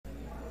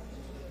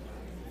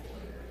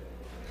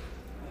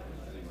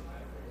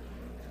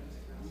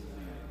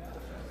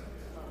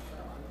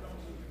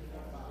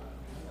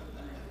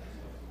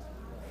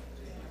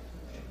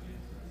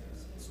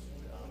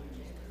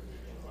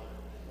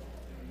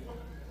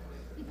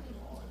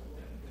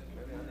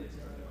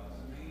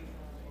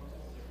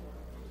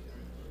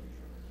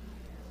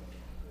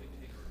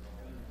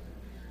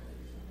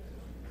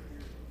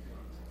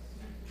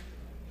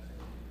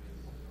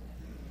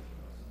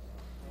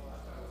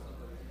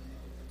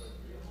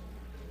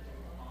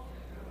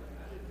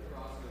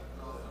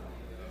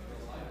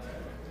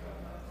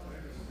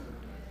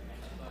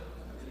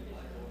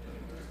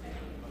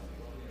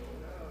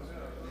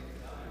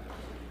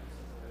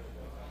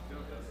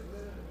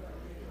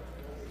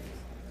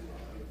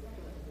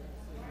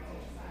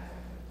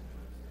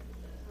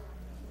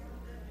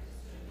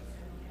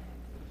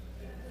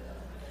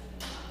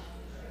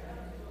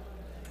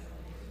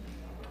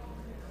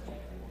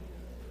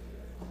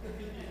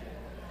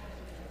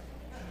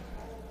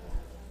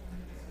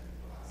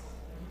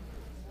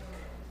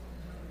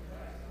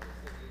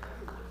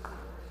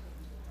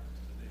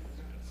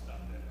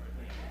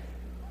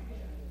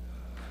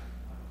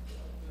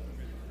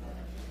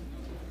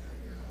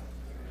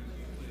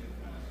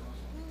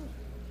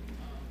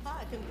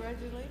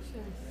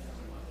Congratulations.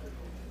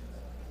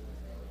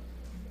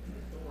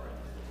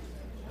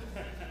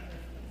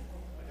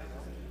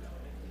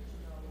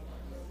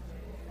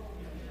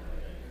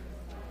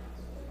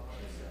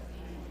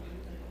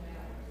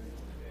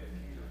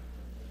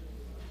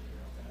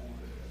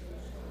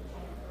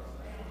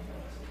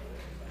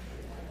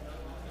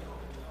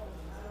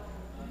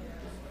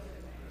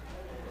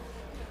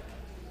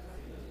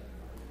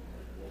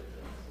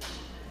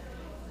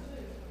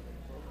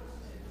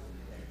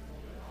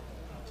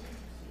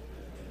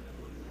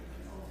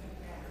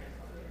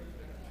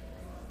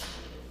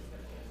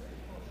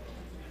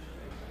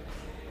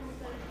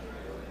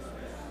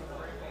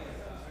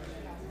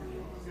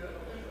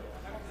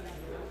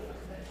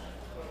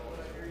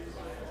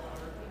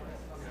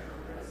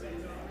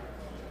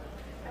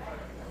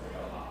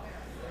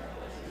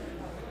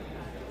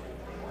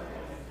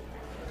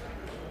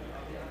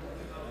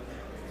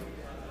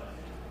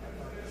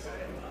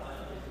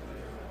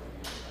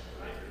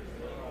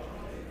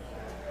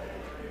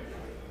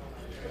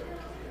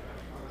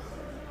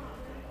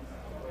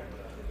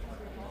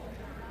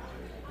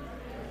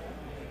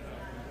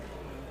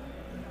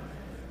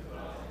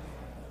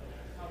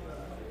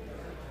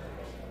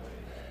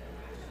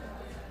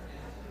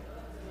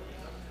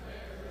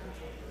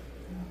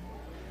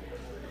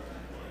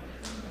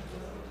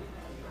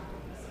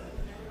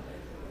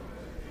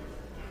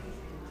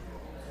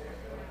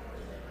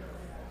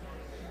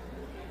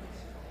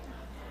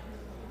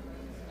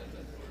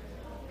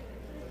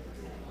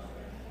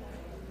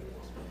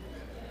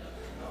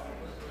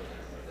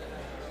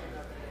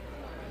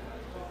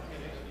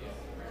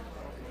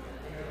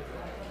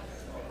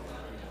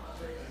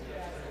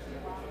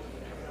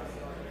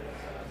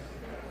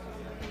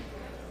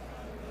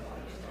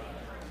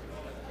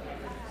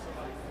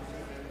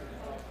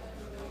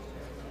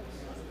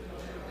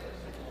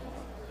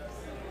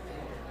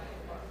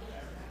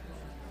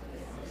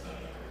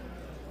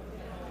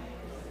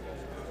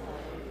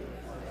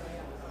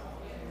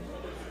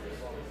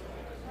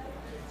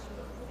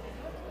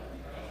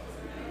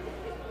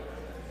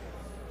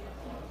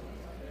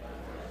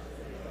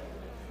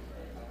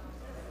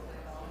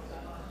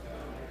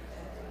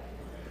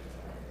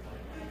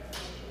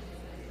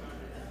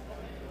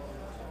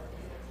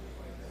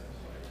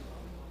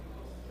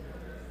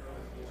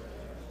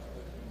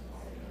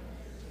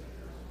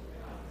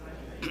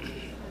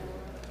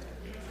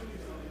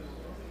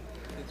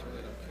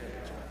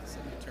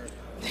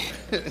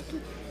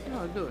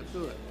 No, do it,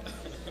 do it.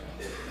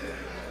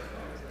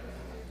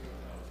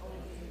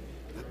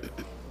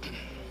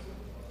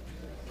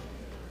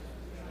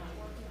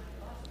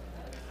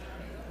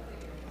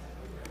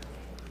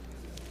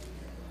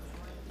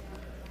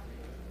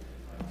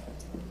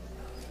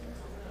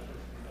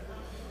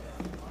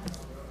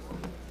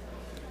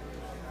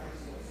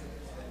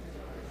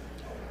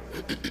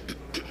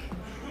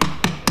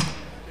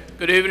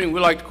 Good evening. We'd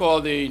like to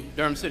call the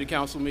Durham City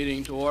Council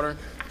meeting to order.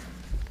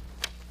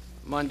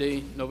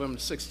 Monday, November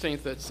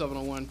 16th at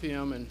 7:01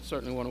 p.m. and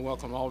certainly want to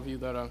welcome all of you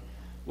that are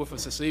with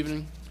us this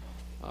evening.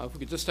 If we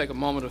could just take a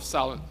moment of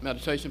silent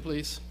meditation,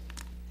 please.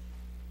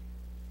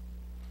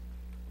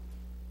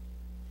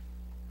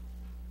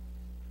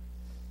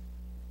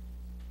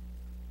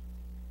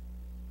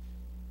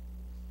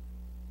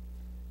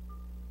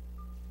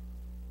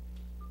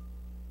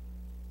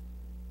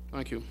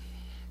 Thank you.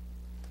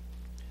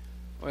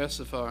 I ask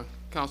if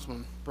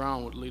Councilman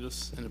Brown would lead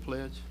us in the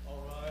pledge.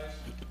 All rise.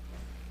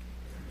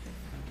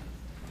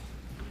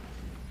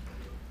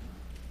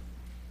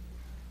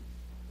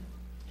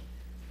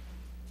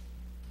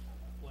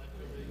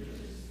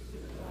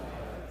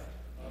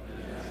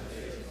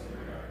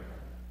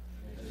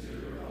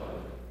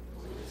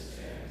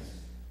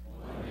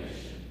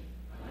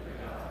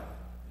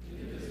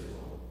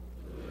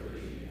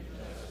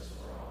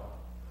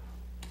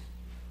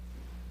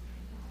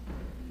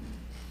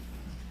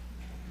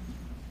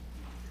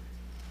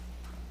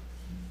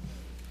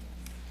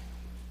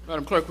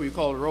 Madam Clerk, will you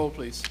call the roll,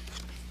 please?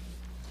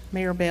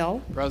 Mayor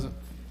Bell, Present.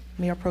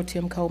 Mayor Pro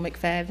Tem Cole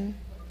McFadden,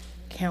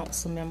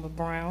 Councilmember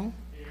Brown,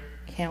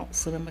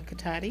 Councilmember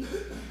Katati,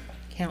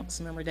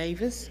 Councilmember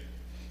Davis,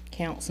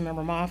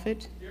 Councilmember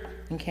Moffitt,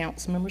 and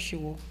Councilmember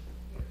Shule.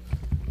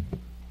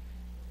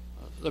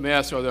 Let me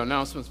ask, are there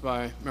announcements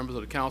by members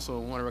of the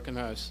council? I want to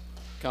recognize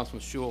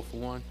Councilman Shule for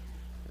one,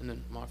 and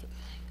then Moffitt.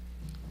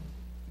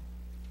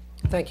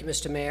 Thank you,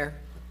 Mr. Mayor.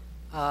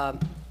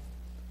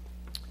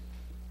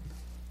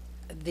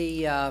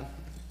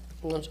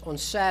 On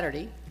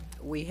Saturday,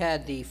 we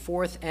had the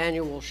 4th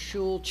annual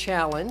Shule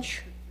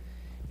Challenge,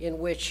 in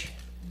which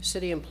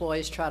city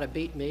employees try to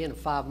beat me in a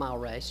 5-mile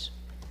race.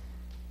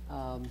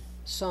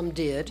 Some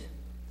did.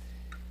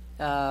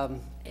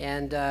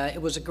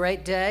 It was a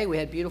great day. We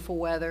had beautiful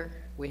weather.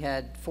 We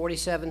had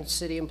 47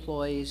 city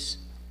employees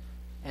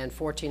and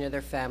 14 of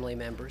their family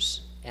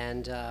members.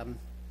 And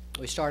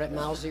we started at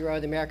mile 0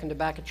 of the American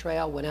Tobacco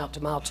Trail, went out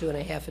to mile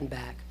 2.5 and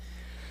back.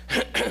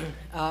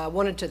 I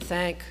wanted to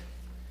thank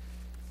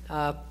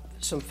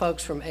some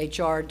folks from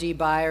HR, Dee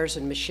Byers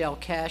and Michelle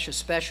Cash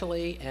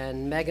especially,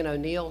 and Megan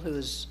O'Neill, who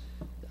is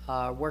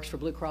works for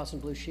Blue Cross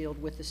and Blue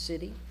Shield with the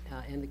city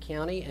and the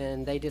county,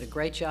 and they did a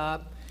great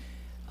job.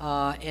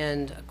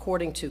 And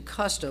according to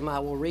custom, I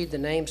will read the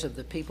names of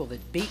the people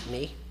that beat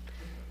me.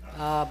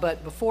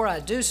 But before I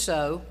do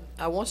so,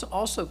 I want to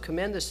also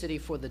commend the city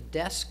for the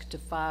Desk to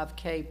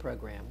 5K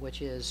program,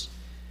 which is,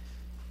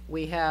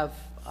 we have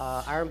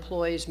our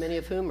employees, many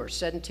of whom are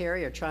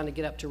sedentary, are trying to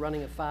get up to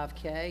running a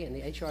 5K, and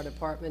the HR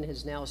department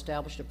has now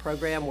established a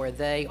program where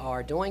they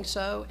are doing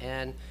so,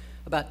 and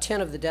about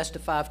 10 of the Desk to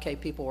 5K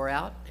people are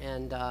out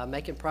and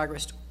making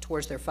progress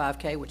towards their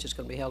 5K, which is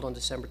going to be held on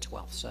December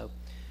 12th. So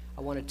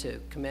I wanted to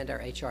commend our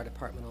HR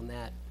department on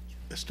that.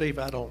 Steve,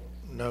 I don't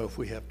know if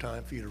we have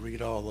time for you to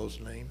read all those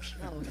names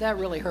Oh, that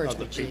really hurts of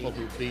me, the people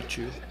Gene. who beat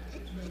you.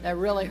 That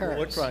really We're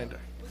hurts. trying to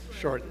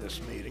shorten this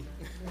meeting.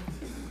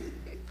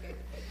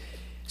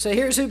 So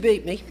here's who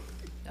beat me.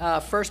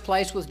 First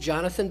place was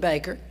Jonathan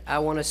Baker. I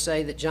want to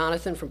say that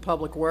Jonathan from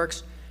Public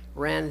Works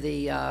ran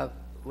the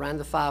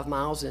 5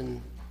 miles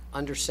in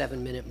under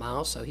 7-minute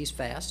miles, so he's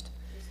fast.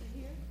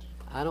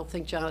 I don't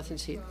think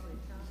Jonathan's here.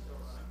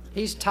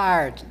 He's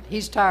tired.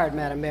 He's tired,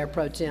 Madam Mayor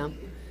Pro Tem.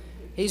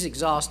 He's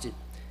exhausted.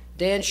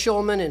 Dan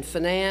Schulman in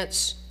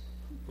Finance,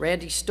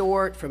 Randy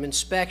Stewart from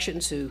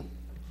Inspections, who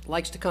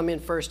likes to come in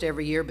first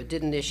every year but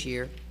didn't this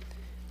year.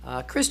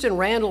 Kristen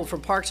Randall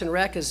from Parks and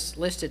Rec is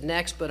listed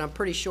next, but I'm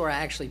pretty sure I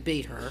actually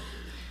beat her.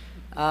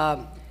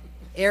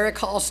 Eric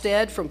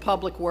Halstead from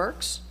Public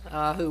Works,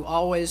 who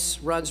always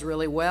runs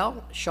really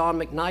well. Sean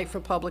McKnight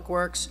from Public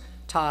Works.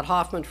 Todd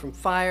Hoffman from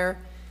Fire.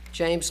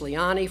 James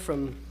Liani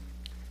from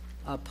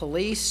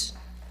Police.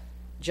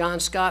 John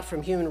Scott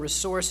from Human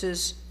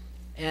Resources.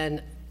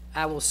 And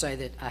I will say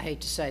that, I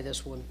hate to say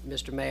this one,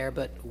 Mr. Mayor,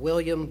 but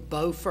William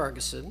Bo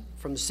Ferguson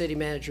from the City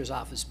Manager's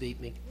Office beat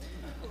me,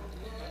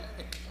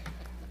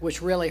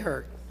 which really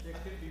hurt.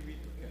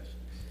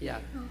 Yeah.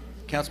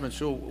 Councilman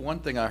Schul, one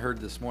thing I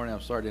heard this morning,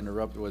 I'm sorry to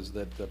interrupt, was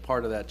that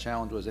part of that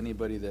challenge was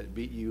anybody that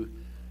beat you,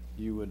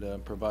 you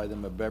would provide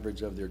them a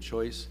beverage of their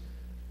choice,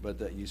 but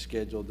that you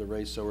scheduled the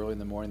race so early in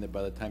the morning that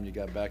by the time you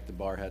got back, the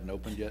bar hadn't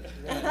opened yet.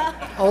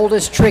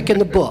 Oldest trick in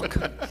the book.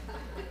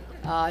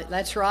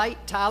 That's right.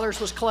 Tyler's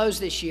was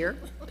closed this year,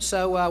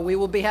 so we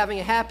will be having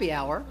a happy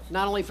hour,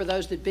 not only for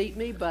those that beat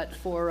me, but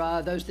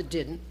for those that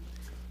didn't.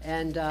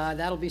 And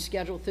that'll be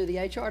scheduled through the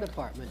HR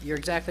department. You're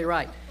exactly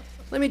right.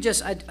 Let me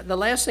just, the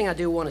last thing I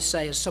do want to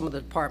say is some of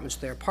the departments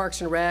there.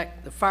 Parks and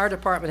Rec, the fire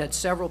department had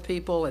several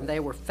people, and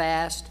they were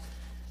fast.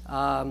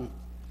 Budget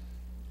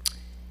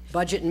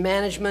and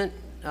management,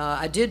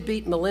 I did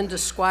beat Melinda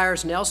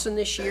Squires Nelson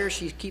this year.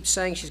 She keeps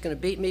saying she's going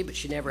to beat me, but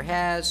she never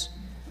has.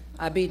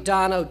 I beat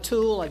Don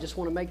O'Toole. I just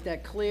want to make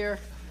that clear.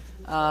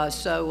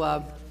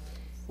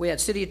 We had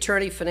city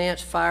attorney,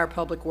 finance, fire,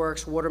 public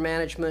works, water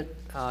management,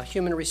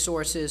 human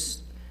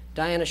resources.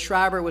 Diana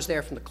Schreiber was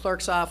there from the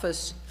clerk's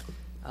office.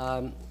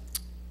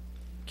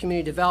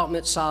 Community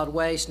development, solid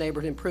waste,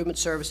 neighborhood improvement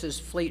services,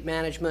 fleet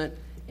management,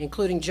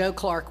 including Joe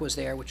Clark was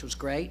there, which was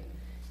great,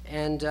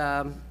 and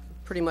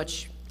pretty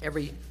much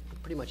every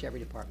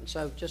department.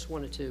 So just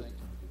wanted to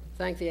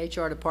thank the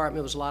HR department.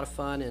 It was a lot of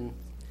fun,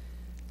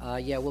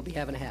 and yeah, we'll be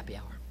having a happy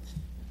hour.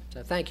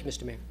 So thank you,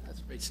 Mr. Mayor. That's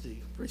great,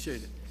 Steve.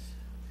 Appreciate it.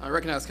 I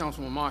recognize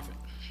Councilman Moffitt.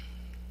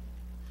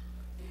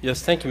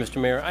 Yes, thank you,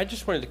 Mr. Mayor. I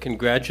just wanted to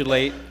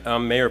congratulate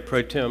Mayor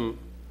Pro Tem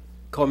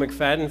Cole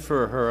McFadden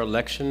for her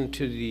election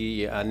to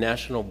the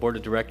National Board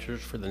of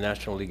Directors for the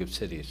National League of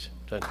Cities.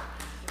 So,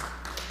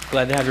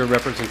 glad to have your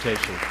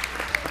representation.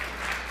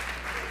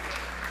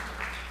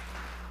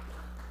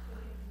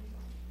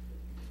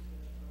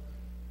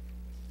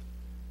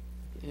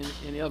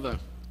 Any other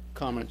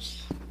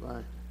comments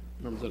by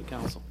members of the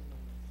council?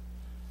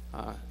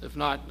 If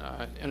not,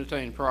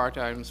 entertain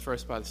priority items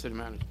first by the city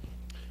manager.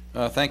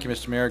 Thank you,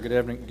 Mr. Mayor.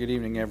 Good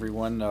evening,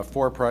 everyone.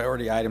 4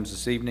 priority items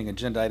this evening.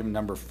 Agenda item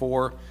number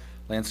 4,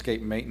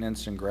 landscape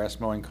maintenance and grass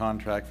mowing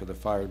contract for the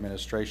fire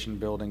administration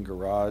building,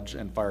 garage,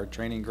 and fire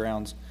training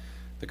grounds.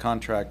 The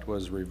contract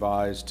was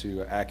revised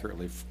to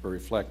accurately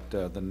reflect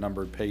the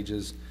numbered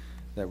pages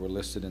that were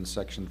listed in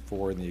section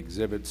 4 in the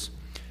exhibits.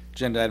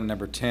 Agenda item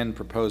number 10,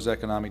 proposed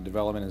economic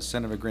development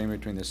incentive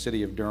agreement between the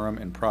City of Durham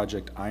and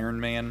Project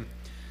Ironman.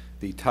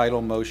 The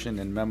title, motion,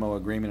 and memo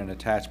agreement and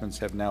attachments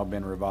have now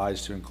been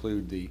revised to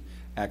include the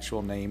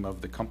actual name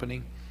of the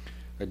company.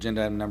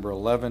 Agenda item number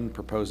 11,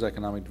 proposed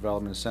economic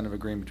development incentive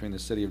agreement between the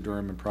City of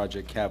Durham and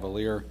Project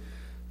Cavalier.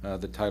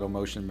 The title,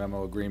 motion,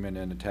 memo agreement,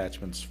 and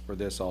attachments for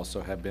this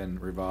also have been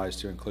revised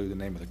to include the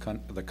name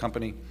of the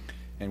company,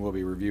 and we'll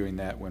be reviewing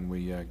that when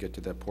we get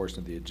to that portion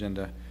of the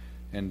agenda.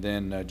 And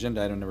then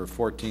agenda item number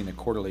 14, the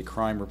quarterly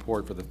crime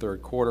report for the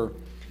 3rd quarter.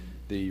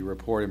 The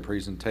report and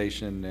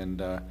presentation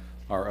and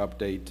our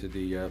update to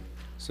the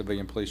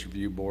Civilian Police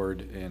Review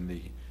Board and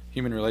the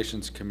Human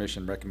Relations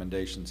Commission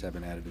recommendations have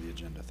been added to the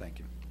agenda. Thank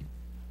you.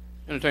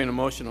 Entertain a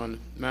motion on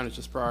the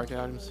manager's priority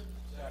items.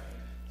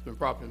 It's been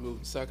properly moved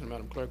and second.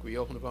 Madam Clerk, will you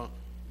open the vote?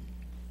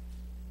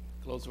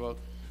 Close the vote.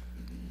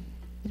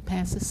 It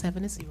passes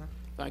 7-0.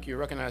 Thank you.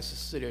 Recognize the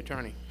city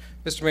attorney.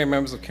 Mr. Mayor,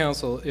 members of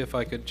council, if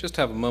I could just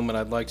have a moment,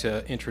 I'd like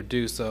to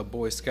introduce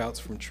Boy Scouts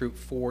from Troop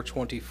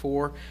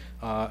 424.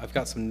 I've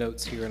got some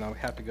notes here, and I'll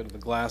have to go to the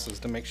glasses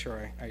to make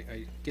sure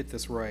I get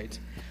this right.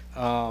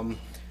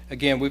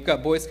 Again, we've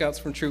got Boy Scouts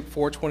from Troop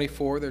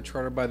 424. They're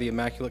chartered by the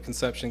Immaculate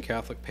Conception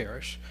Catholic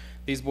Parish.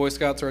 These Boy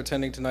Scouts are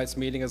attending tonight's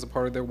meeting as a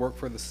part of their work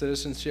for the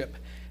Citizenship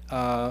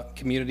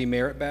Community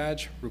Merit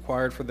Badge,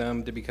 required for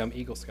them to become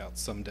Eagle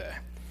Scouts someday.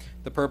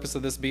 The purpose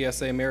of this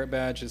BSA Merit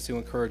Badge is to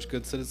encourage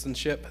good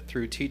citizenship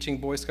through teaching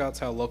Boy Scouts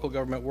how local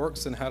government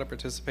works and how to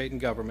participate in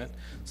government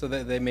so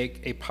that they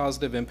make a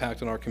positive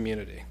impact on our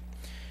community.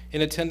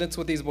 In attendance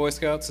with these Boy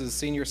Scouts is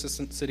Senior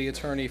Assistant City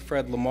Attorney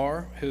Fred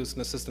Lamar, who's an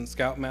Assistant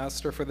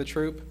Scoutmaster for the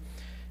troop,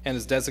 and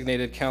is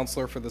designated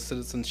counselor for the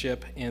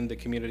Citizenship and the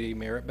Community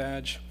Merit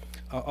Badge.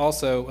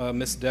 Also,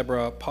 Miss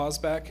Deborah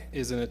Posback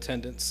is in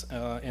attendance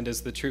and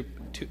is the Troop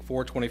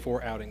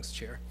 424 Outings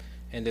Chair.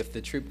 And if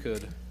the troop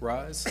could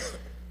rise.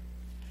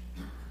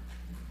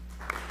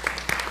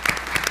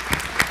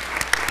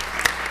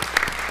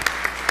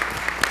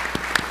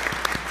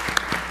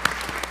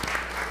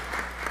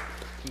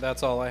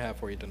 That's all I have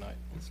for you tonight.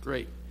 That's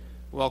great.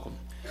 Welcome.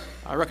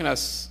 I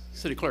recognize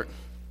City Clerk.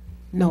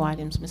 No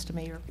items, Mr.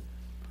 Mayor.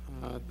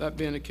 That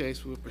being the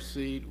case, we'll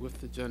proceed with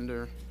the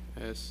agenda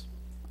as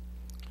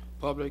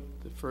public.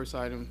 The first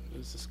item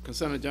is the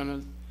consent agenda,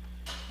 and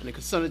the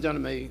consent agenda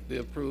may be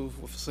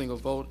approved with a single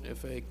vote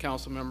if a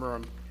council member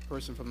or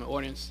person from the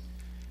audience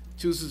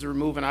chooses to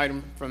remove an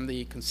item from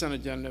the consent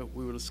agenda.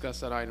 We will discuss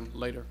that item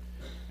later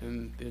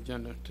in the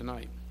agenda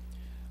tonight.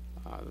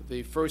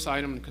 The first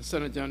item on the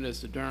consent agenda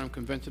is the Durham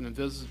Convention and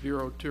Visitors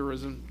Bureau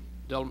Tourism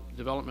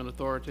Development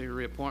Authority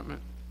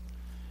reappointment.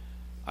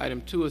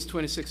 Item 2 is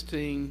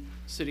 2016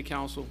 City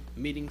Council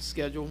meeting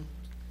schedule.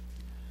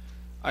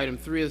 Item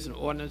 3 is an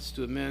ordinance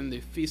to amend the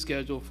fee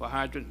schedule for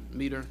hydrant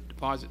meter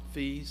deposit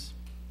fees.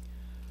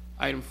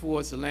 Item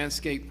 4 is the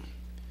landscape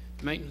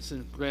maintenance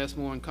and grass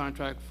mowing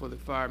contract for the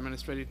Fire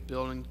Administrative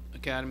Building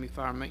Academy,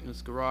 Fire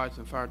Maintenance Garage,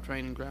 and Fire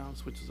Training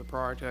Grounds, which is a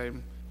priority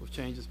item with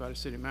changes by the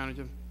city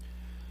manager.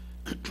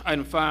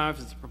 Item 5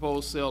 is the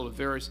proposed sale of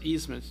various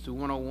easements to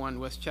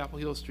 101 West Chapel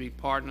Hill Street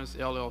Partners,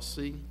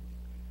 LLC.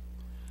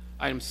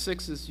 Item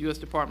 6 is U.S.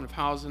 Department of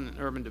Housing and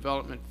Urban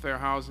Development Fair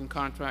Housing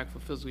Contract for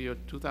fiscal year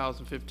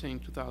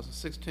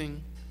 2015-2016.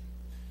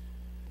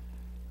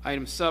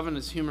 Item 7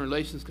 is Human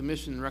Relations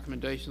Commission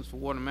recommendations for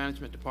Water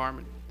Management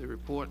Department, the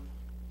report.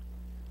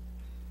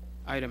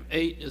 Item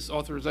 8 is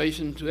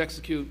authorization to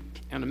execute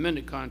an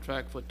amended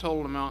contract for a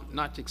total amount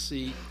not to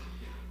exceed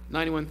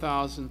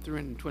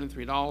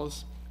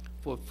 $91,323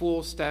 for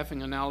full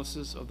staffing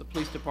analysis of the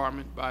police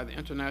department by the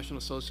International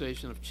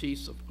Association of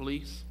Chiefs of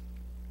Police.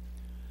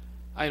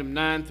 Item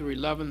 9 through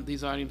 11,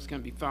 these items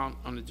can be found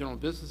on the general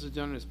business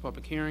agenda as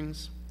public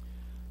hearings.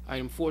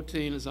 Item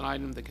 14 is an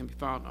item that can be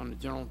found on the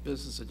general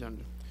business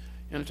agenda.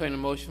 Entertain a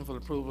motion for the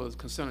approval of the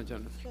consent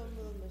agenda.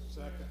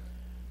 Second.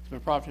 It's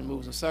been properly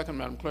moved and second.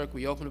 Madam Clerk,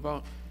 will you open the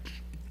vote?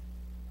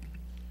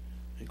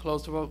 And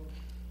close the vote?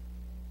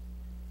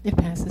 It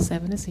passes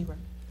 7-0.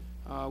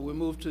 We'll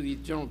move to the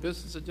general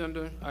business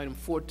agenda. Item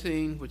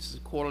 14, which is a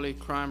quarterly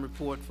crime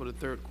report for the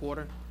third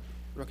quarter.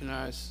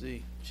 Recognize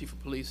the Chief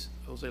of Police,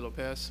 Jose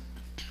Lopez.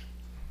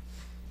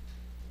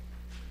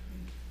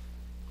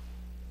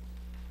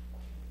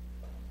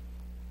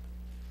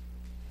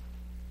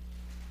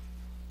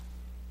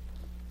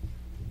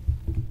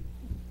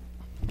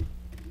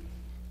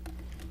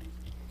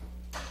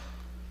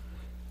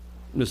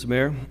 Mr.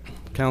 Mayor,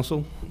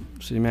 Council,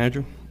 City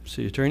Manager,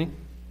 City Attorney.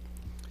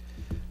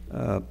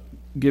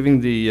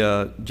 Giving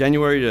the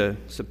January to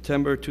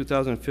September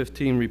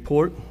 2015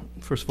 report.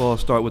 First of all, I'll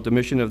start with the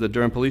mission of the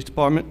Durham Police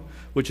Department,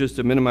 which is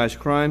to minimize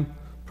crime,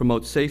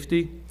 promote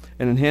safety,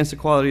 and enhance the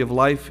quality of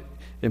life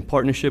in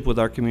partnership with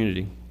our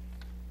community.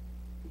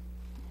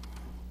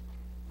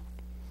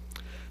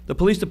 The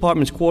Police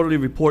Department's quarterly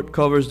report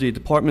covers the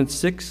department's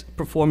 6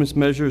 performance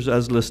measures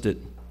as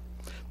listed.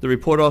 The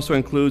report also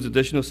includes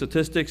additional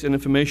statistics and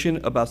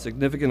information about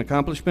significant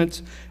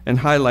accomplishments and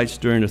highlights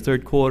during the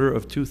third quarter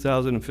of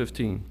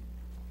 2015.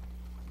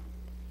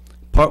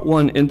 Part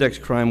 1 index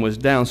crime was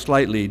down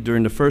slightly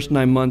during the first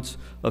 9 months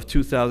of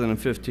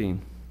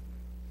 2015.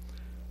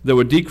 There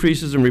were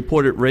decreases in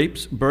reported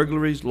rapes,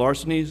 burglaries,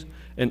 larcenies,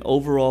 and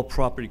overall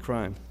property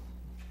crime.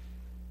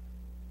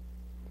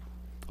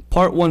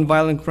 Part 1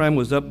 violent crime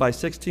was up by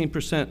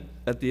 16%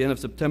 at the end of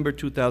September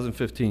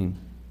 2015.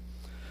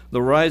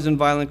 The rise in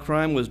violent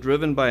crime was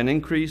driven by an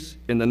increase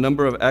in the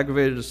number of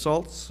aggravated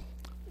assaults,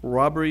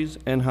 robberies,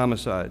 and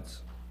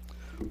homicides.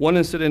 One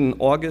incident in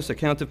August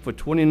accounted for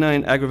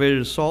 29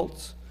 aggravated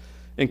assaults,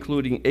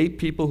 including 8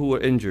 people who were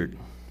injured.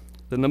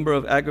 The number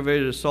of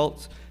aggravated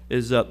assaults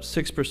is up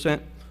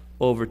 6%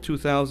 over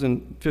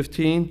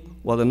 2015,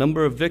 while the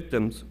number of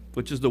victims,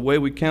 which is the way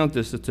we count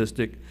this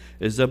statistic,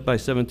 is up by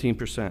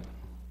 17%.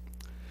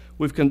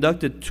 We've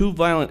conducted 2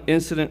 violent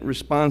incident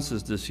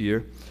responses this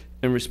year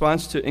in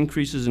response to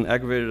increases in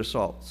aggravated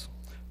assaults.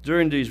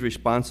 During these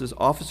responses,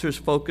 officers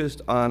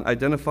focused on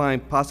identifying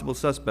possible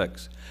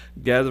suspects,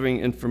 gathering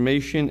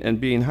information, and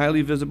being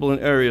highly visible in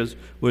areas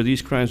where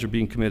these crimes are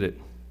being committed.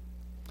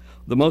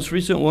 The most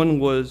recent one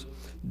was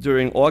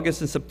during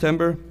August and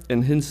September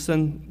in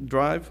Hinson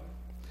Drive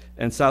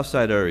and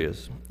Southside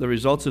areas. The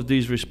results of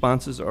these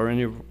responses are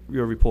in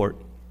your report.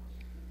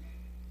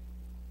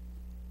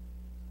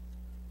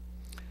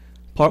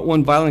 Part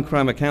 1 violent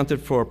crime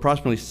accounted for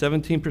approximately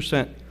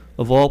 17%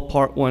 of all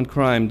Part 1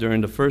 crime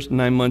during the first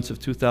 9 months of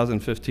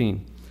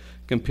 2015,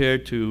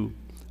 compared to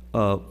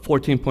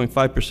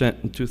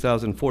 14.5% in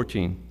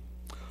 2014.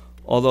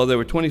 Although there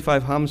were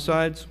 25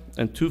 homicides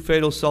and 2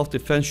 fatal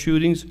self-defense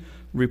shootings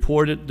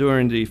reported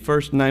during the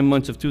first 9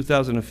 months of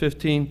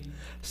 2015,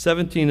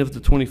 17 of the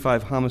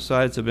 25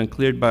 homicides have been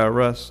cleared by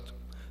arrest.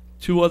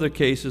 2 other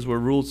cases were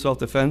ruled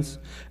self-defense,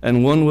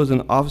 and 1 was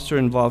an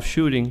officer-involved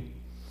shooting,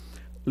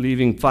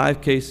 leaving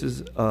 5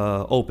 cases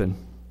open.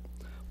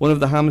 One of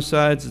the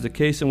homicides is a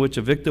case in which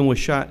a victim was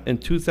shot in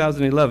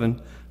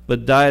 2011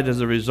 but died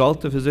as a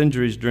result of his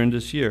injuries during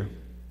this year.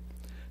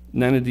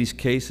 9 of these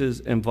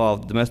cases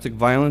involved domestic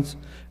violence,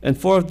 and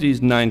 4 of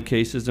these 9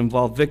 cases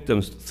involved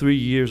victims 3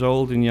 years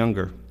old and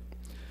younger.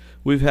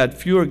 We've had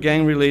fewer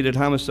gang-related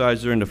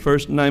homicides during the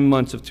first 9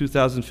 months of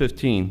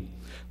 2015.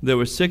 There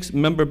were 6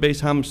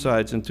 member-based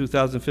homicides in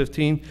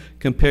 2015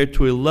 compared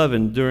to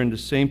 11 during the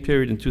same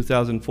period in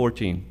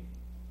 2014.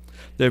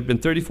 There have been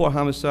 34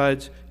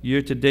 homicides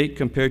year-to-date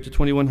compared to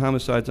 21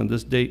 homicides on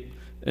this date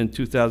in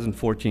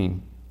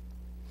 2014.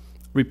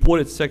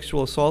 Reported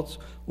sexual assaults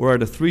were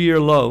at a 3-year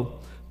low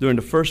during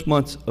the first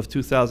months of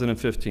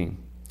 2015.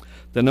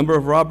 The number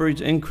of robberies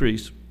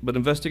increased, but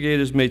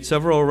investigators made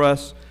several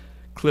arrests,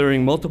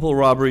 clearing multiple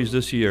robberies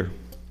this year.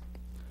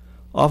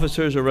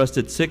 Officers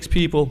arrested 6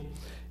 people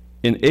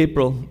in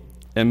April,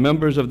 and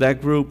members of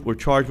that group were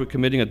charged with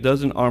committing a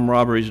dozen armed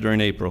robberies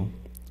during April.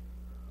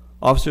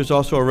 Officers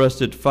also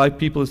arrested 5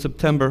 people in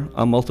September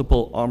on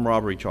multiple armed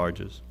robbery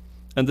charges.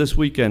 And this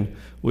weekend,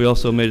 we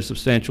also made a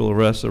substantial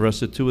arrest,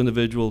 arrested 2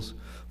 individuals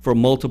for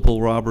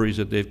multiple robberies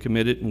that they've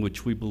committed, in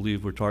which we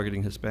believe were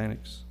targeting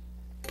Hispanics.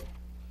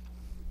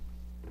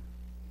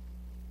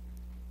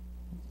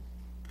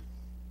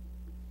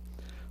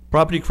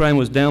 Property crime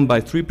was down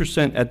by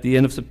 3% at the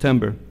end of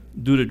September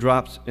due to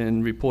drops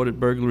in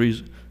reported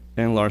burglaries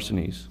and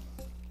larcenies.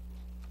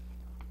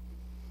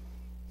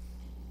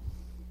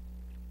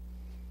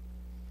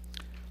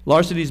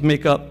 Larcenies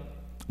make up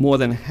more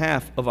than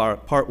half of our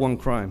Part 1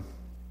 crime.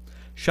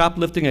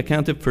 Shoplifting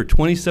accounted for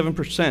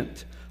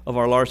 27% of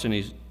our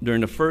larcenies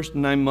during the first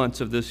 9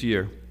 months of this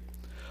year.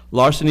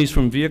 Larcenies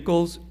from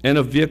vehicles and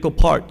of vehicle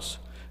parts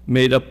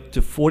made up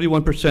to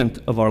 41%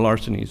 of our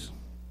larcenies.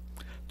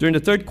 During the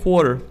third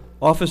quarter,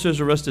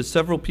 officers arrested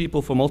several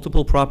people for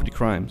multiple property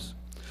crimes.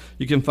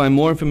 You can find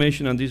more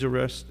information on these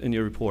arrests in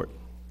your report.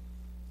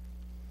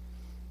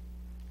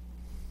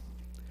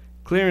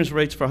 Clearance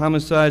rates for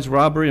homicides,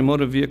 robbery, and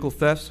motor vehicle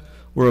thefts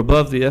were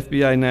above the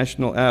FBI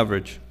national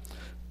average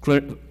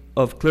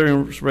of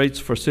clearance rates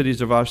for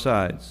cities of our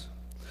size.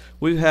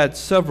 We've had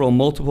several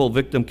multiple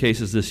victim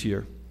cases this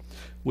year,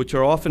 which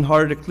are often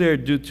harder to clear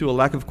due to a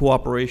lack of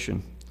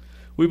cooperation.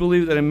 We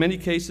believe that in many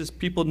cases,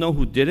 people know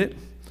who did it,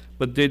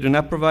 but they do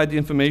not provide the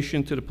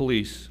information to the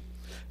police.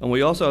 And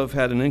we also have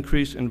had an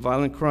increase in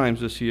violent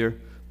crimes this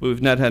year, but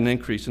we've not had an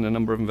increase in the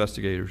number of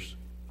investigators.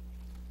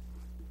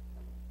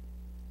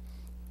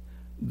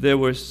 There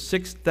were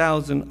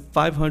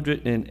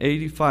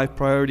 6,585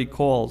 priority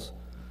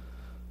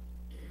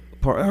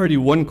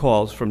 1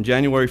 calls from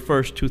January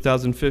 1st,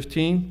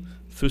 2015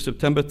 through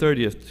September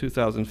 30th,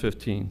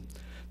 2015.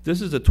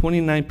 This is a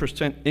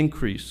 29%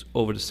 increase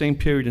over the same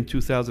period in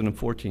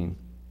 2014.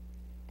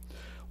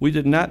 We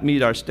did not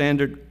meet our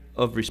standard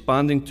of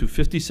responding to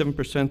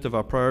 57% of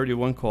our priority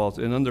 1 calls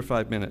in under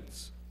 5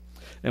 minutes.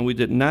 And we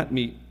did not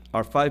meet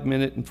our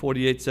 5-minute and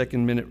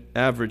 48-second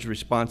average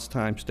response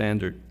time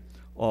standard.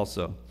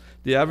 Also,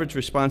 the average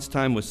response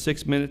time was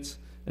 6 minutes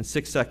and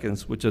 6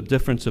 seconds, which is a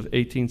difference of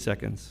 18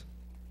 seconds.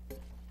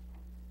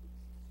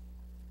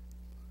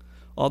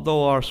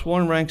 Although our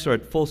sworn ranks are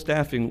at full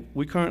staffing,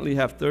 we currently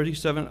have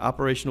 37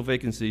 operational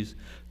vacancies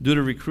due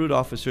to recruit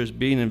officers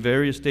being in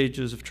various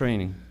stages of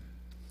training.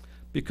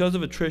 Because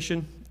of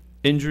attrition,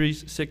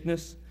 injuries,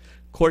 sickness,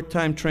 court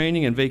time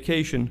training, and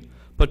vacation,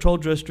 patrol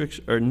districts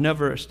are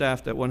never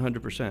staffed at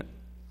 100%.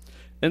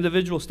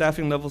 Individual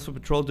staffing levels for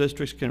patrol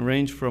districts can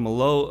range from a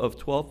low of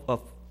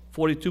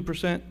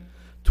 42%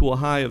 to a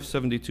high of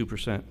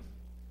 72%.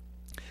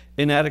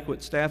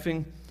 Inadequate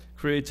staffing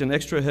creates an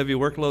extra heavy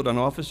workload on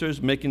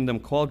officers, making them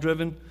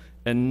call-driven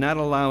and not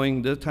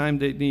allowing the time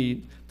they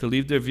need to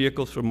leave their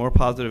vehicles for more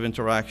positive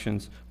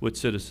interactions with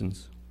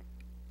citizens.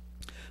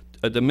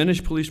 A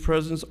diminished police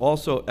presence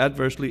also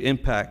adversely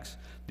impacts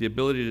the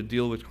ability to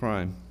deal with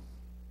crime.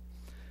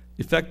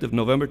 Effective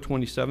November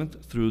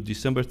 27th through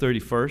December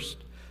 31st,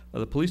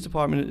 the police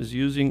department is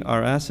using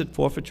our asset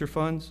forfeiture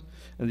funds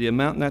and the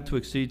amount not to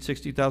exceed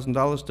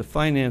 $60,000 to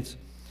finance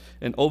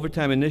an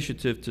overtime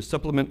initiative to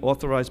supplement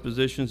authorized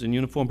positions in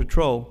uniform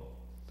patrol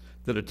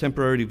that are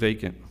temporarily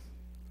vacant.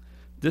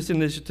 This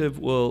initiative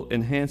will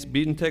enhance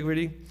beat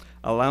integrity,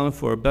 allowing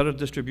for a better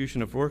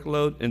distribution of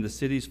workload in the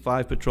city's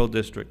 5 patrol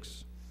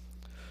districts.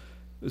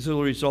 This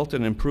will result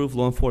in improved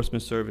law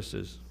enforcement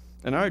services.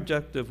 And our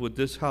objective with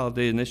this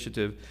holiday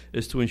initiative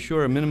is to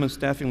ensure a minimum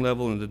staffing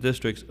level in the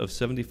districts of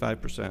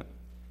 75%.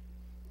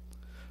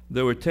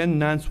 There were 10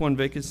 non-sworn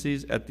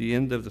vacancies at the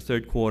end of the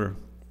third quarter.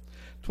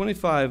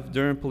 25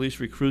 Durham police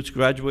recruits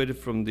graduated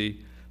from the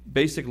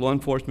Basic Law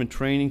Enforcement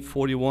Training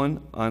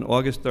 41 on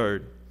August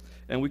 3rd.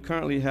 And we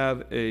currently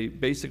have a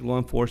basic law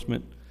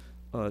enforcement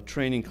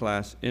training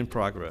class in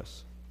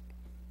progress.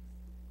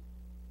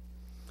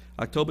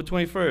 October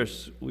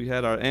 21st, we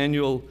had our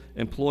annual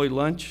employee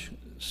lunch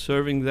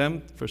serving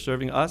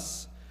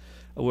us,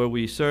 where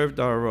we served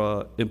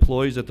our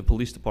employees at the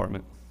police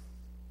department.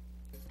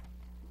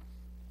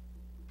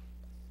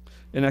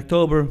 In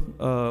October,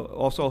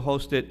 also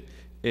hosted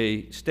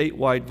a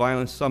statewide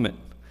violence summit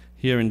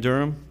here in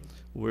Durham,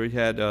 where we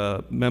had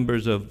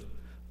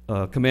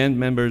command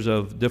members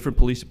of different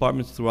police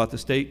departments throughout the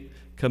state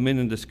come in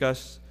and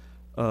discuss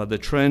the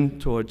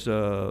trend towards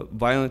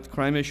violent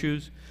crime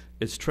issues,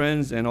 its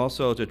trends, and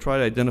also to try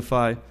to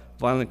identify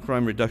violent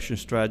crime reduction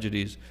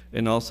strategies,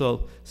 and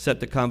also set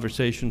the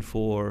conversation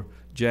for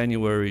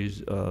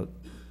January's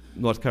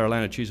North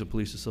Carolina Chiefs of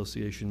Police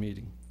Association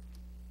meeting.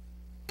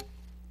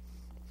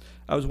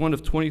 I was one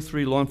of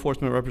 23 law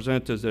enforcement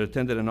representatives that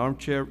attended an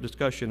armchair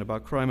discussion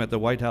about crime at the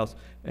White House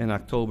in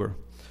October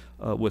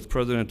with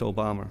President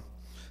Obama.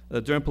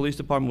 The Durham Police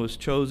Department was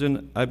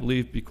chosen, I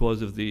believe,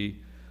 because of the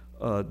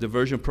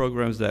diversion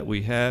programs that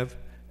we have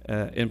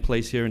in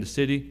place here in the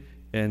city,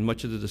 and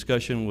much of the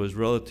discussion was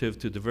relative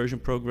to diversion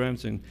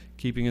programs and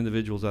keeping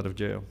individuals out of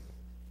jail.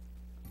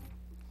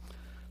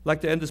 I'd like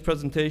to end this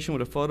presentation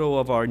with a photo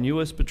of our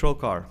newest patrol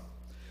car.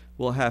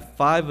 We'll have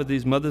 5 of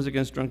these Mothers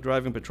Against Drunk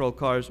Driving patrol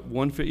cars,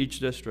 1 for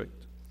each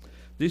district.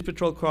 These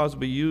patrol cars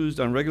will be used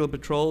on regular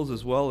patrols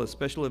as well as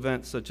special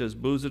events such as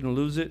Booze It and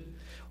Lose It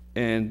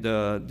and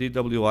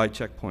DWI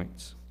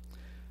checkpoints.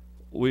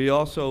 We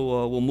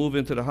also will move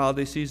into the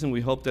holiday season.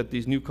 We hope that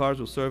these new cars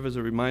will serve as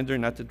a reminder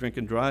not to drink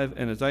and drive.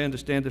 And as I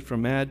understand it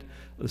from MAD,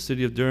 the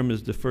city of Durham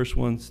is the first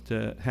ones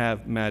to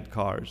have MAD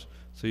cars.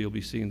 So you'll be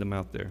seeing them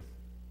out there.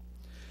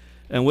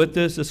 And with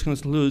this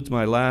concludes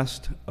my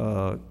last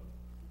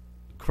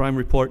crime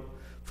report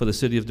for the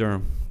city of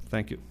Durham.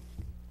 Thank you.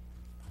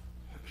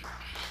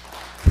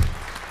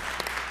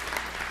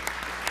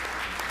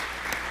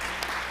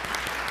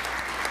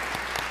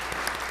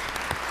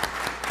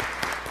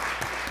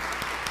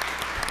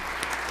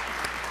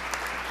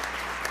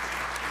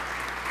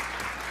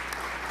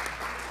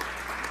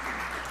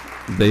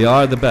 They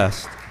are the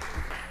best.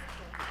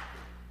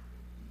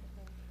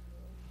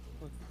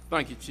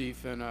 Thank you,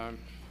 Chief, and I'm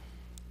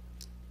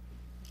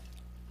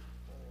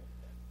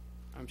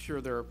sure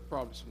there are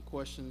probably some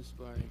questions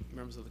by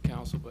members of the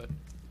council, but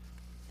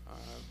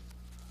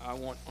I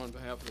want, on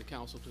behalf of the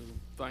council, to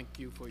thank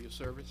you for your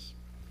service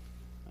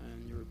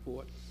and your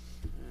report.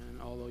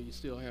 And although you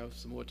still have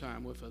some more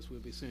time with us,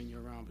 we'll be seeing you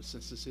around, but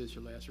since this is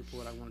your last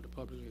report, I wanted to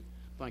publicly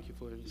thank you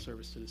for your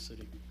service to the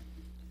city.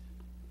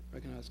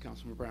 Recognize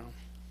Councilman Brown.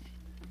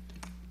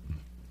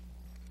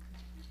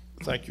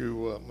 Thank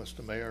you,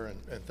 Mr. Mayor,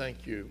 and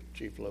thank you,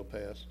 Chief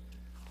Lopez.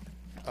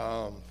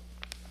 I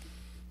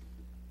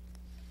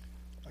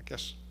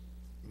guess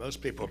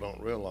most people don't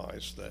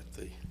realize that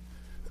the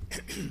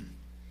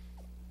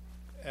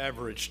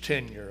average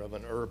tenure of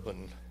an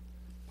urban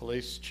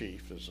police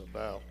chief is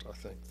about, I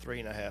think,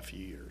 3.5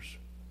 years.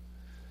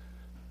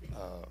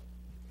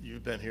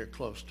 You've been here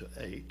close to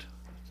 8,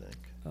 I think.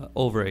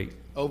 Over 8.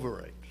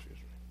 Over 8, excuse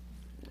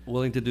me.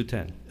 Willing to do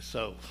 10.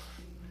 So,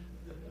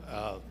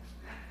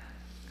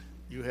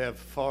 you have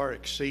far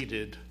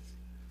exceeded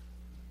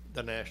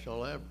the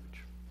national average.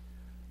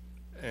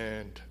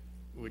 And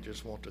we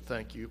just want to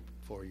thank you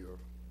for your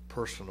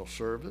personal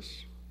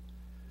service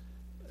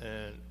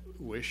and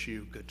wish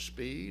you good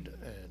speed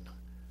and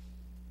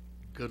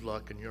good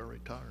luck in your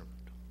retirement,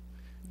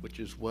 which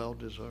is well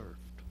deserved.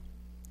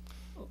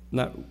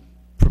 Not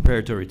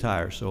prepared to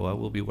retire, so I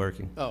will be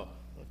working. Oh,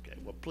 okay.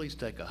 Well, please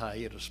take a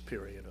hiatus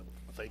period of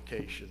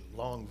vacation,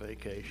 long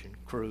vacation,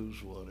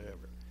 cruise,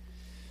 whatever.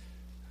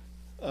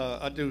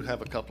 I do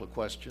have a couple of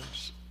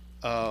questions.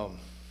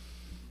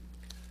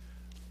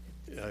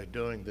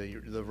 During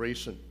the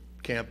recent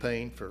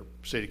campaign for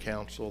city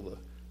council,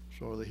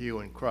 the hue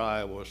and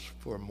cry was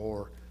for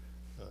more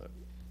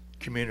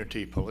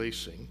community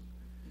policing,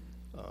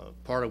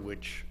 part of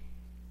which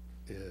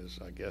is,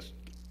 I guess,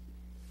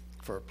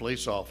 for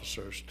police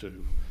officers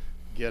to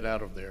get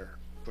out of their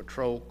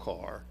patrol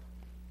car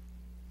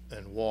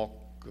and walk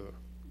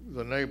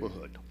the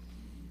neighborhood.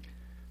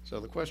 So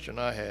the question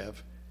I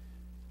have,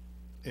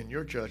 in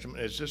your judgment,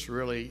 is this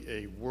really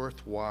a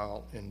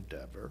worthwhile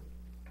endeavor?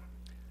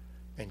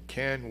 And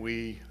can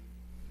we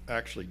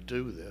actually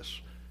do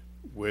this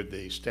with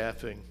the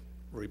staffing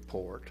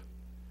report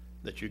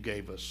that you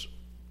gave us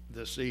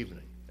this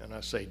evening? And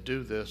I say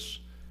do this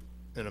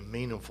in a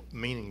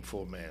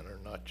meaningful manner,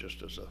 not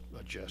just as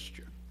a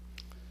gesture.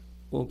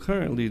 Well,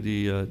 currently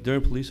the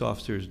Durham police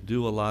officers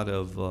do a lot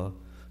of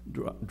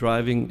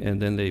driving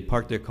and then they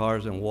park their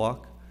cars and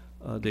walk.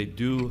 They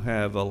do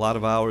have a lot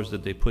of hours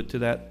that they put to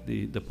that,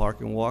 the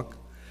park and walk.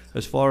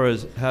 As far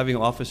as having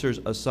officers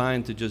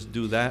assigned to just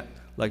do that,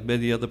 like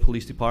many other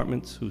police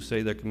departments who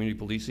say their community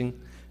policing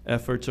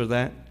efforts are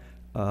that,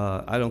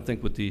 I don't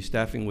think with the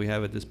staffing we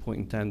have at this point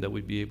in time that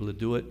we'd be able to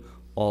do it,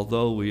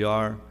 although we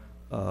are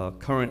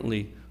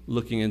currently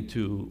looking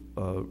into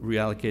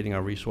reallocating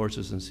our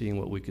resources and seeing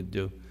what we could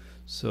do.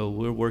 So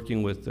we're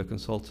working with the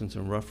consultants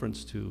in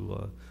reference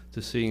to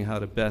seeing how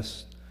to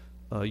best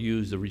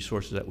use the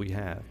resources that we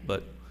have.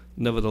 But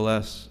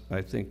nevertheless,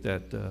 I think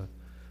that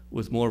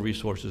with more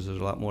resources,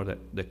 there's a lot more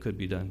that could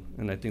be done.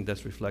 And I think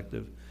that's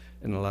reflective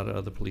in a lot of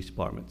other police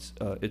departments.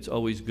 It's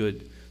always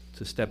good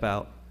to step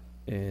out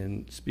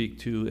and speak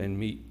to and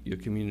meet your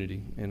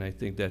community. And I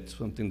think that's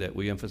something that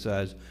we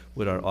emphasize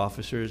with our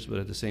officers, but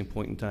at the same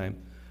point in time,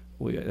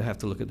 we have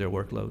to look at their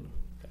workload.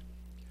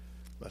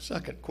 My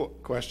second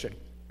question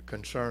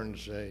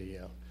concerns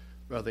a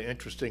rather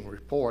interesting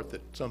report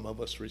that some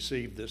of us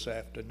received this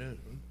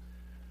afternoon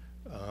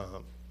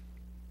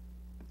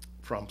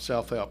from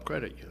Self-Help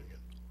Credit Union.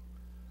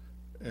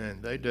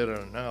 And they did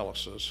an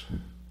analysis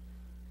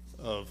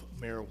of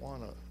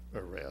marijuana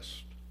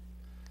arrests,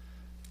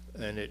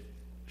 and it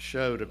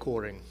showed,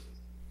 according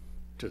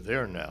to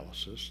their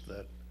analysis,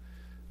 that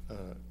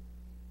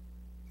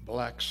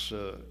blacks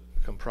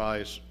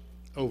comprise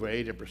over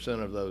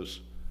 80% of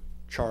those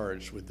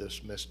charged with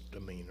this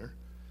misdemeanor,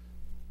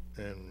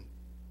 and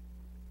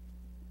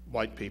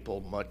white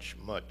people much,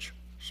 much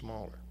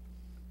smaller.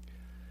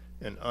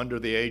 And under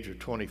the age of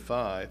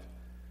 25,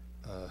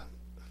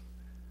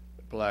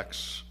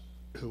 blacks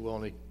who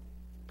only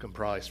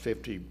comprise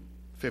 15%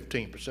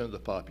 of the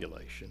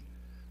population,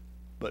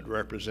 but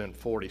represent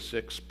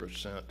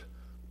 46%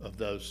 of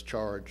those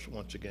charged,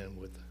 once again,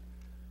 with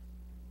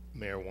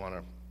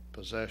marijuana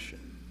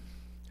possession.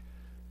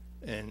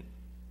 And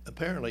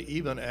apparently,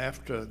 even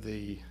after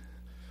the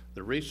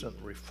recent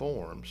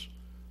reforms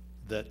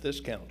that this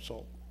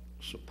council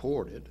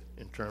supported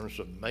in terms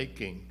of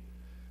making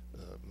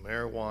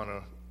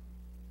marijuana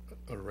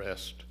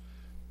arrest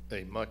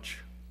a much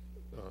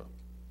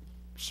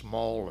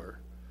smaller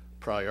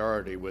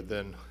priority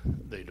within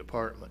the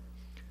department,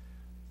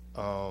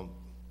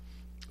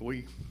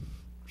 we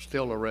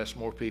still arrest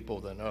more people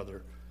than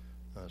other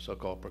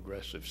so-called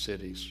progressive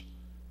cities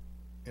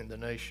in the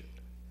nation.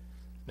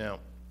 Now,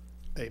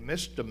 a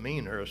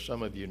misdemeanor, as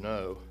some of you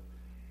know,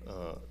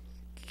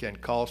 can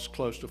cost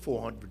close to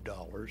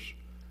 $400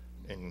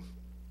 in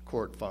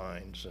court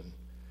fines and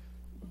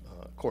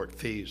court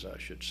fees, I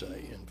should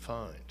say, and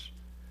fines.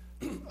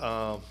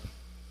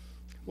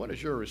 What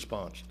is your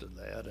response to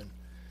that? And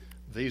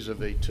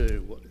vis-a-vis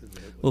too,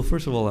 Well,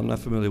 first of all, I'm not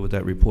familiar with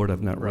that report.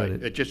 I've not read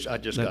it. I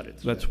just got it.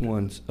 That's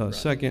one. Right.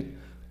 Second,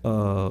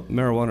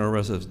 marijuana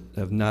arrests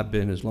have not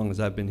been, as long as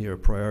I've been here, a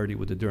priority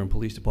with the Durham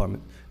Police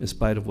Department, in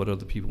spite of what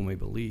other people may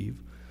believe.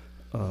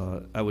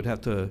 I would have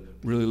to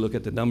really look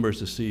at the numbers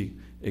to see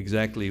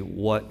exactly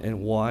what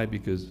and why,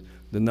 because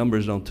the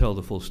numbers don't tell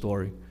the full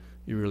story.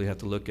 You really have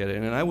to look at it.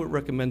 And I would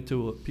recommend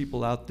to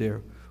people out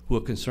there who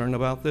are concerned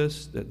about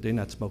this that they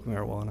not smoke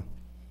marijuana.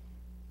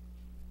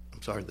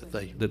 I'm sorry that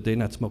they. That they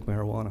not smoke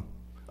marijuana.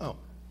 Oh.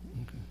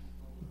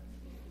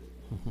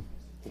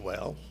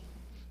 Well,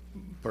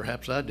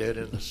 perhaps I did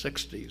in the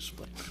 60s,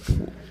 but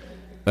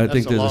I that's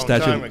think a there's long a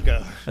statute. time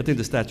ago. I think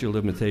the statute of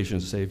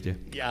limitations saved you.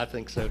 Yeah, I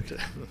think so too.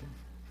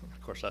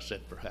 Of course, I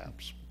said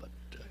perhaps, but.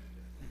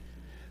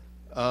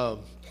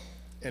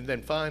 And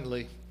then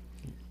finally,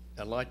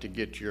 I'd like to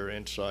get your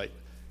insight.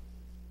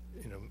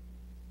 You know,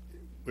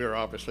 we're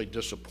obviously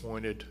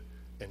disappointed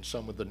in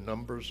some of the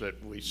numbers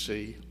that we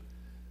see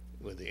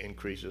with the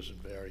increases in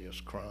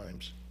various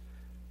crimes.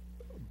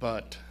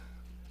 But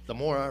the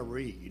more I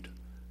read,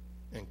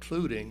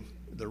 including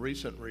the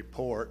recent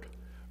report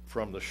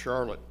from the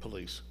Charlotte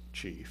police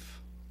chief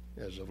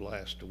as of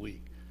last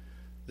week,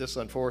 this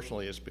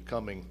unfortunately is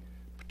becoming,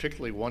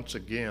 particularly once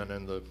again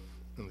in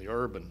the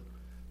urban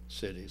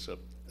cities,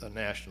 a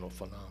national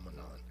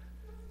phenomenon.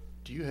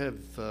 Do you have,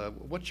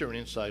 what's your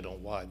insight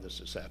on why this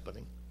is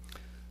happening?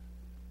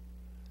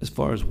 As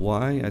far as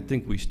why, I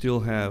think we still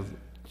have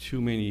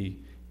too many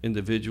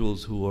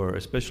individuals who are,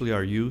 especially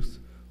our youth,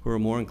 who are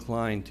more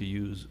inclined to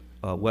use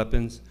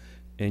weapons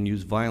and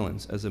use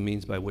violence as a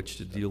means by which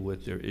to deal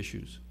with their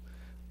issues.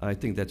 I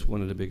think that's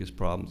one of the biggest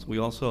problems. We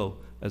also,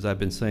 as I've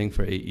been saying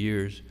for 8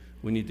 years,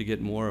 we need to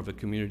get more of a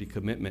community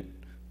commitment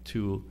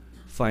to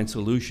find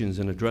solutions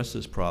and address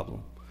this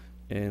problem.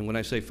 And when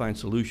I say find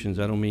solutions,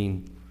 I don't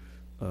mean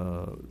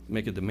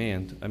make a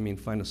demand, I mean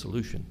find a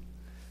solution.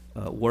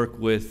 Work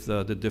with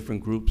the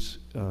different groups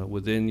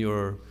within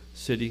your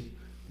city,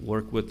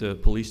 work with the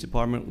police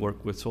department,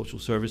 work with social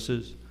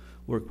services,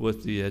 work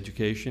with the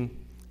education,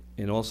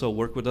 and also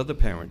work with other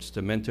parents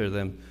to mentor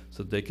them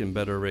so that they can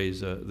better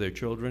raise their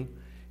children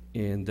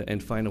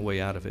and find a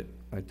way out of it.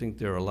 I think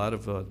there are a lot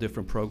of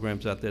different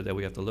programs out there that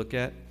we have to look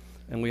at,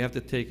 and we have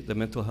to take the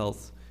mental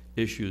health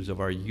issues of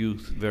our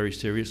youth very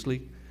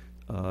seriously.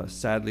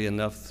 Sadly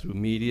enough, through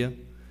media,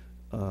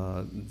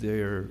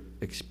 they're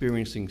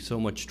experiencing so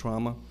much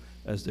trauma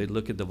as they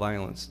look at the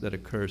violence that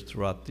occurs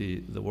throughout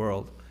the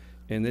world,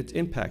 and it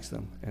impacts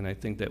them. And I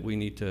think that we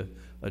need to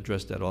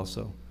address that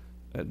also.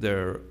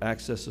 Their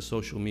access to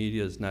social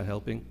media is not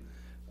helping.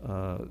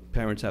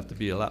 Parents have to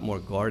be a lot more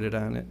guarded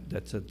on it.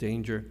 That's a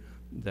danger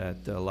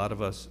that a lot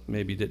of us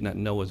maybe did not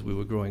know as we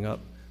were growing up,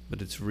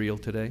 but it's real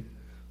today.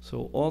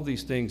 So all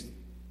these things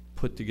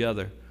put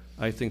together,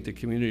 I think the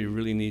community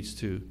really needs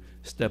to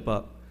step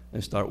up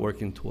and start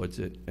working towards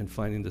it and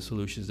finding the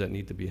solutions that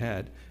need to be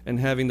had and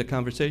having the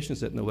conversations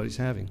that nobody's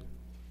having.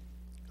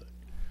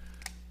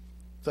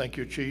 Thank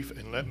you, Chief,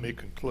 and let me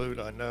conclude.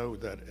 I know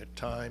that at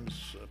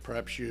times,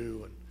 perhaps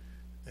you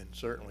and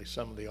certainly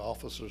some of the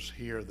officers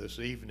here this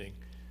evening,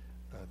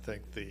 I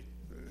think the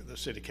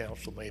City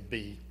Council may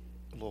be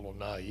a little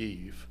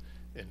naive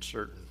in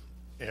certain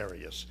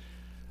areas.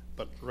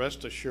 But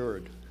rest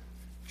assured,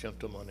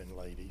 gentlemen and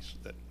ladies,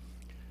 that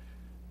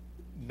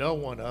no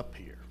one up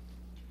here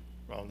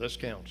on this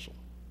council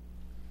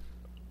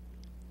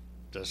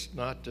does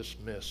not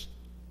dismiss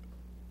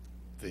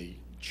the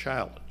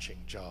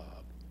challenging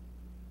job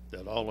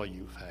that all of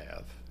you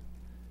have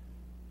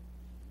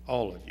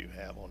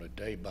on a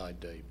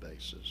day-by-day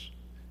basis,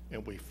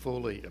 and we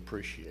fully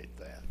appreciate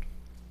that.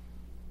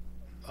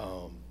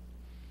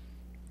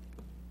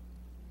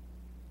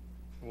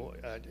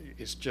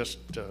 It's just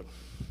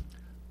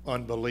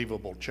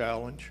unbelievable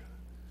challenge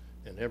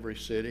in every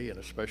city, and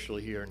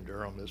especially here in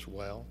Durham as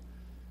well.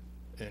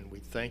 And we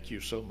thank you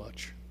so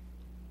much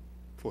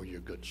for your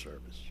good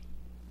service.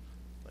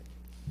 Thank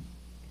you.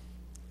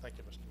 Thank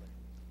you, Mr. Mayor.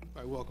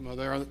 All right, welcome. Are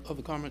there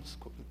other comments?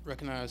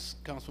 Recognize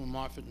Councilman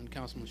Moffitt and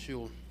Councilman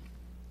Shule,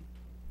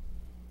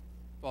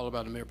 followed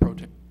by the Mayor Pro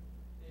Tem.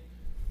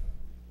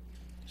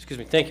 Excuse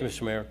me. Thank you,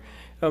 Mr. Mayor.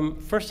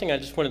 First thing, I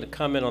just wanted to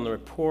comment on the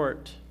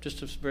report,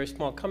 just a very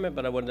small comment,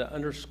 but I wanted to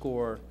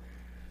underscore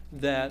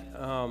that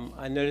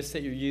I noticed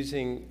that you're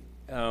using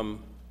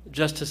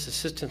Justice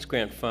Assistance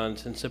Grant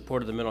funds in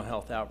support of the mental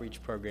health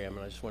outreach program,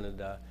 and I just wanted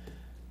to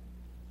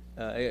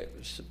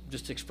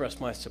just express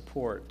my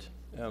support.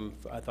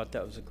 I thought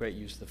that was a great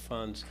use of the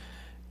funds.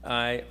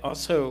 I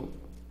also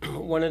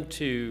wanted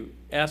to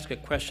ask a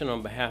question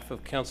on behalf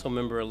of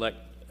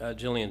Councilmember-elect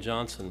Jillian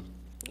Johnson,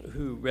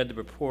 who read the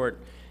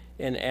report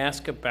and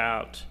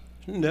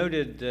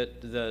noted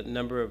that the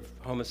number of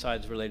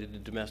homicides related to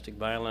domestic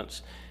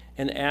violence,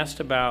 and asked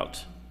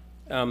about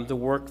the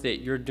work that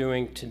you're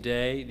doing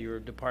today, your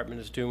department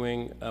is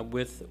doing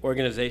with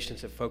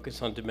organizations that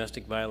focus on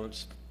domestic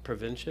violence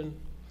prevention.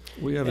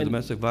 We have a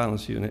domestic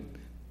violence unit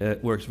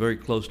that works very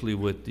closely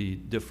with the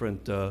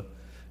different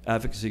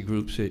advocacy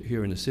groups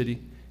here in the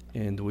city,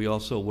 and we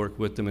also work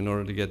with them in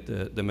order to get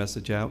the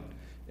message out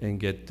and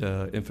get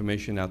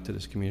information out to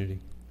this community.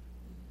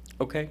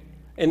 Okay.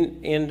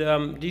 And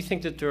do you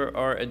think that there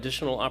are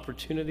additional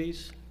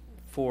opportunities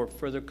for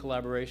further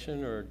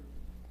collaboration, or?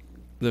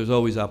 There's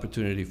always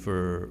opportunity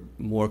for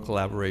more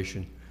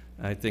collaboration.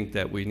 I think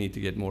that we need to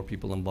get more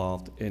people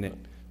involved in it.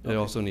 There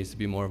also needs to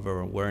be more of an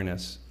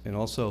awareness, and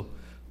also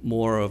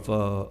more of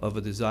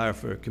a desire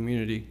for a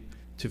community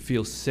to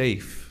feel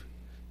safe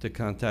to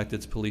contact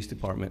its police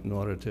department in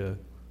order to,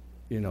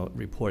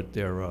 report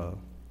their,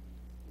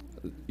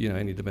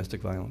 any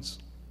domestic violence.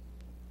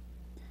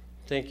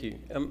 Thank you.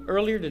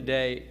 Earlier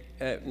today,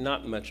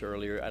 not much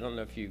earlier, I don't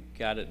know if you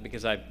got it,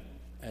 because I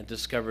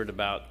discovered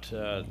about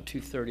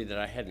 2:30 that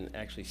I hadn't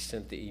actually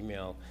sent the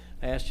email.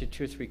 I asked you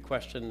 2 or 3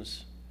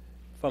 questions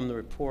from the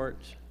report.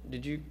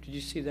 Did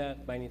you see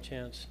that by any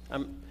chance?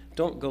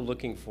 Don't go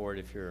looking for it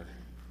if you're.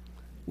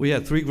 We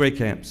had 3 great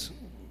camps,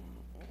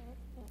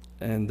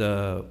 and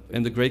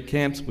in the great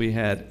camps we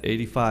had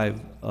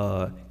 85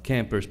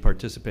 campers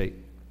participate.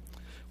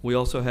 We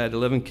also had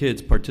 11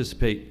 kids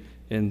participate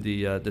in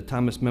the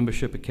Thomas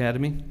Membership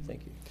Academy.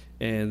 Thank you.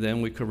 And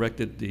then we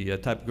corrected the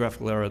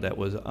typographical error that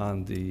was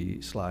on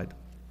the slide.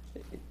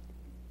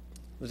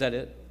 Was that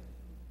it?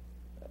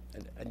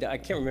 I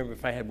can't remember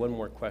if I had one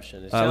more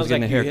question. It I was sounds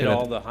like getting a you hit haircut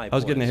all the high points. I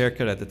was getting a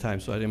haircut at the time,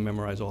 so I didn't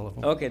memorize all of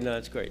them. Okay, no,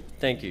 that's great.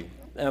 Thank you.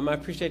 I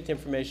appreciate the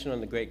information on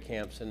the great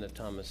camps and the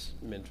Thomas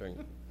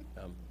mentoring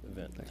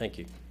event. Thank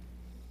you.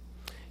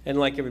 And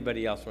like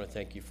everybody else, I want to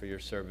thank you for your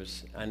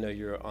service. I know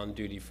you're on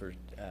duty for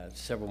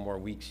several more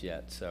weeks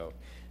yet, so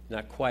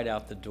not quite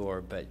out the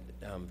door, but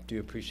do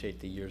appreciate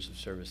the years of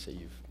service that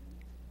you've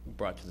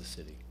brought to the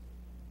city.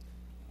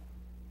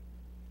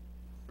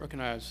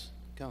 Recognize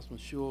Councilman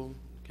Shule,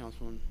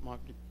 Councilman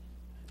Moffitt,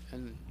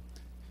 and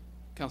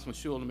Councilman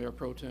Shule, the Mayor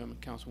Pro Tem,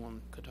 and Councilwoman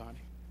Katani.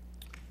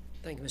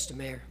 Thank you, Mr.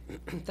 Mayor.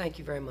 Thank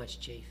you very much,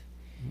 Chief.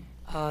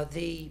 A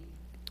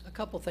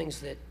couple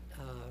things that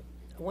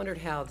I wondered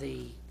how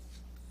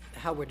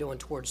we're doing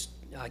towards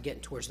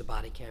getting towards the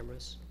body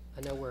cameras.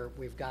 I know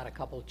we've got a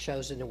couple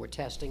chosen and we're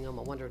testing them.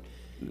 I wondered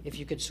if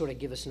you could sort of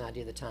give us an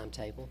idea of the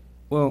timetable.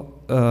 Well,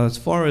 as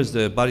far as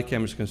the body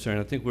camera is concerned,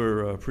 I think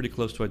we're pretty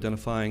close to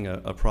identifying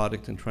a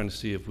product and trying to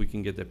see if we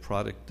can get that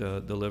product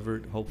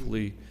delivered.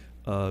 Hopefully,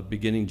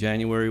 beginning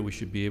January, we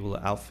should be able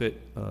to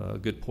outfit a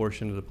good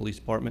portion of the police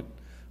department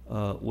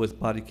with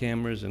body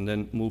cameras and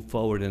then move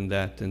forward in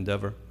that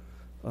endeavor.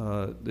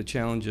 The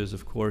challenges,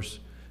 of course,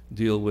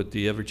 deal with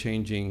the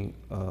ever-changing,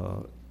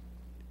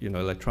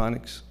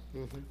 electronics,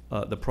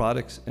 the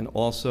products, and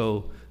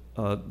also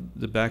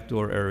the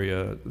backdoor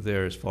area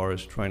there as far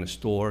as trying to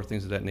store,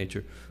 things of that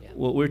nature. Yeah.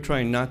 What we're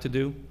trying not to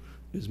do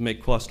is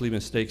make costly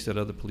mistakes that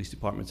other police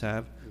departments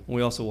have. And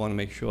we also want to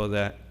make sure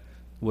that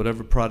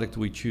whatever product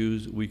we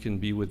choose, we can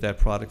be with that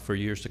product for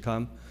years to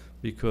come,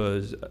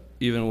 because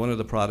even one of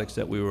the products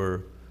that we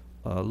were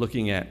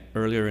looking at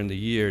earlier in the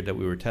year that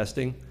we were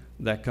testing,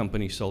 that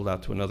company sold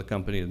out to another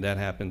company, and that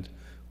happened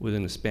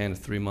within the span of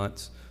 3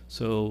 months.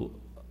 So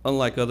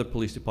unlike other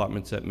police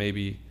departments that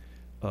maybe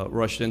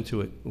rushed into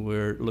it,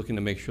 we're looking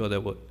to make sure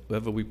that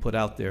whatever we put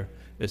out there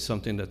is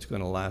something that's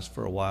going to last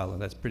for a while,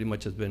 and that's pretty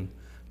much has been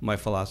my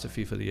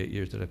philosophy for the 8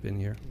 years that I've been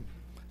here.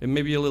 It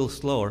may be a little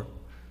slower,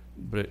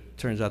 but it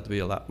turns out to be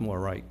a lot more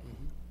right.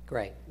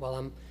 Great. Well,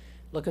 I'm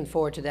looking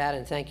forward to that,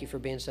 and thank you for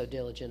being so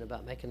diligent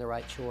about making the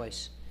right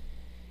choice.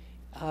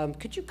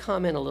 Could you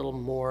comment a little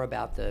more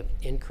about the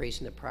increase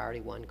in the priority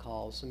 1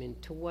 calls? I mean,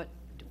 how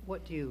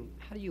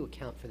do you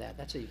account for that?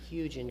 That's a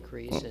huge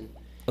increase. And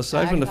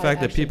Aside from the fact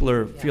that actually- people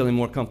are yeah. feeling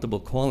more comfortable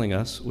calling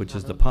us, which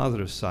is the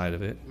positive side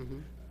of it,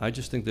 I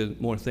just think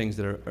that more things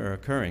that are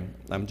occurring.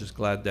 I'm just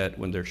glad that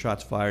when there are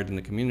shots fired in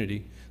the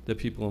community, that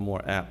people are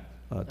more apt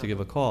to give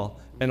a call,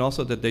 and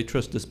also that they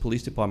trust this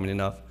police department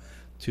enough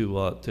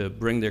to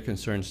bring their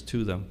concerns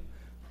to them.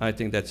 I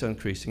think that's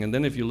increasing. And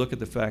then if you look at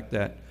the fact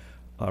that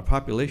our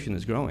population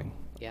is growing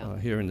Yeah.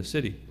 here in the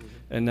city,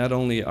 and not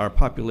only our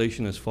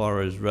population as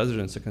far as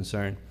residents are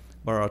concerned,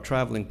 but our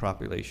traveling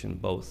population,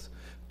 both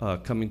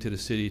coming to the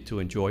city to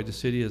enjoy the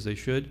city as they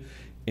should,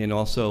 and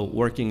also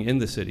working in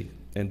the city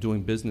and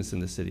doing business in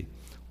the city.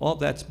 All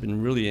that's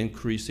been really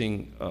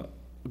increasing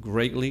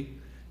greatly,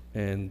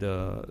 and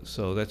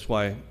so that's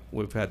why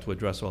we've had to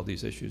address all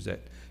these issues that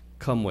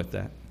come with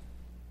that.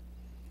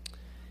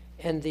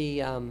 And do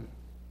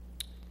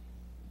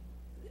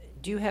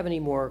you have any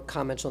more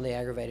comments on the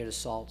aggravated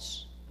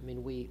assaults? I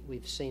mean,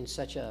 we've seen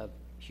such a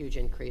huge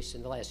increase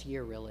in the last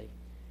year, really,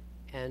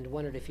 and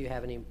wondered if you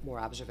have any more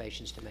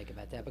observations to make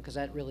about that, because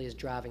that really is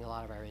driving a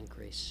lot of our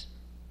increase.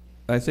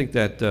 I think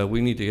that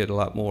we need to get a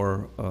lot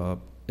more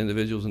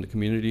individuals in the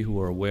community who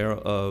are aware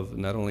of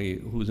not only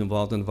who's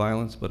involved in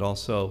violence, but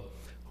also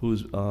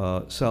who's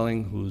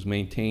selling, who's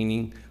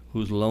maintaining,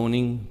 who's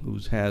loaning, who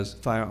has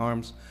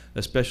firearms,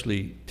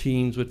 especially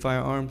teens with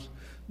firearms.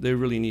 They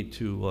really need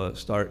to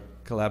start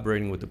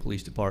collaborating with the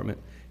police department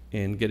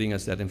and getting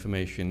us that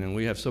information. And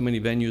we have so many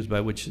venues by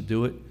which to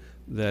do it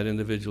that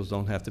individuals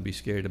don't have to be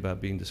scared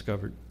about being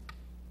discovered.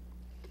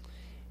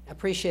 I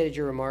appreciated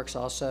your remarks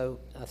also.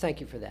 Thank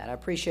you for that. I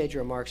appreciate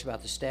your remarks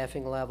about the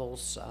staffing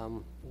levels.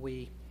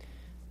 We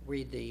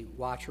read the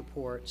watch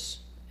reports,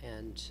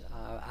 and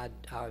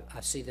I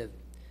see the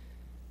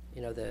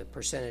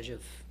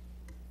percentages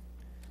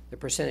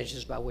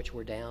by which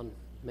we're down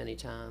many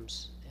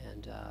times,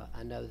 and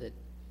I know that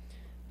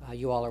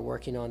you all are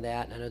working on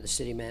that, and I know the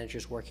city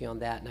manager's working on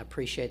that, and I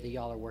appreciate that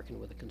y'all are working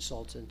with a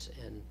consultant,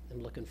 and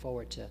I'm looking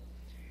forward to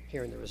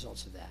hearing the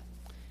results of that.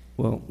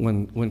 Well,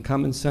 when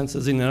common sense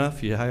isn't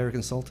enough, you hire a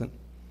consultant.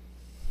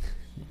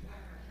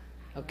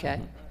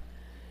 Okay.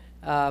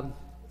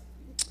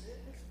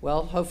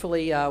 Well,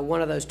 hopefully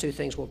one of those two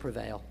things will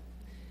prevail.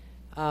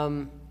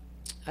 I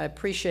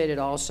appreciated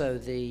also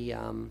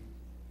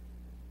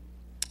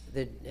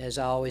as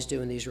I always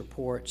do in these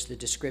reports, the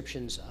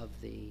descriptions of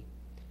the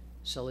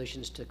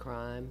solutions to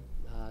crime,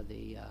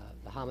 the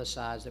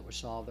homicides that were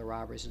solved, the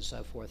robberies and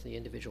so forth, the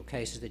individual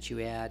cases that you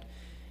add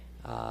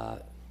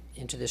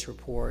into this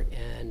report.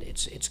 And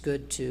it's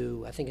good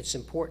to, I think it's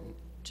important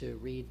to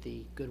read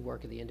the good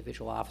work of the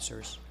individual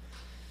officers.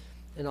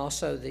 And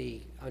also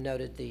I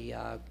noted the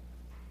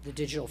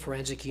digital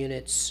forensic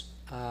units,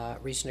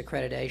 recent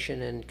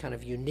accreditation and kind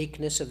of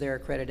uniqueness of their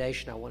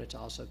accreditation. I wanted to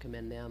also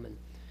commend them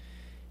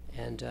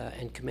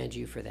and commend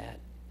you for that.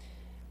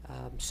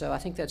 So I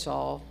think that's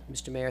all,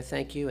 Mr. Mayor.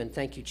 Thank you, and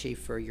thank you, Chief,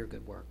 for your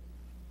good work.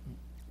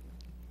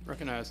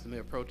 Recognize the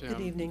Mayor Pro Tem.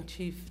 Good evening,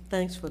 Chief.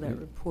 Thanks for that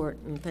report,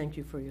 and thank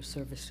you for your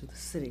service to the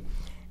city.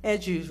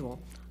 As usual,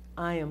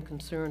 I am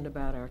concerned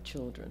about our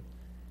children,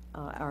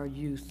 our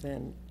youth,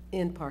 and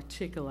in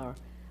particular,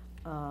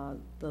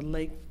 the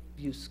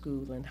Lakeview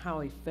School and how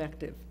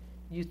effective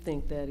you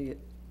think that it,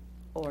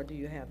 or do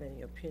you have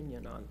any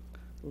opinion on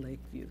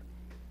Lakeview?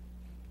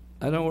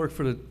 I don't work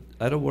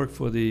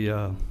for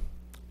the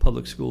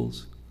public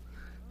schools,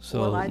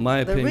 so Well,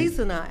 my opinion. The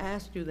reason I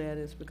asked you that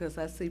is because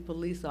I see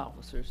police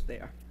officers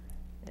there,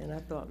 and I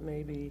thought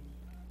maybe.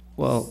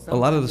 Well, a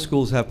lot of the somebody-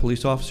 schools have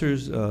police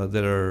officers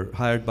that are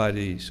hired by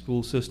the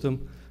school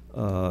system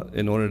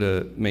in order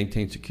to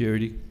maintain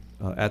security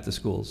at the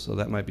schools, so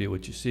that might be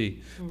what you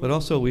see. But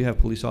also, we have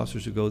police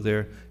officers who go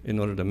there in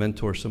order to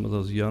mentor some of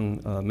those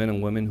young men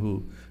and women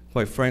who,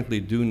 quite frankly,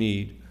 do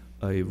need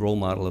a role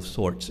model of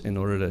sorts in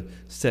order to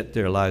set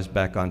their lives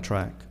back on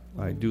track.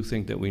 I do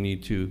think that we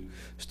need to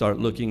start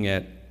looking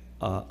at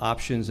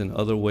options and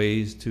other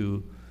ways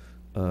to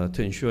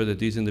ensure that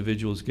these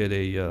individuals get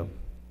a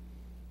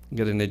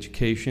get an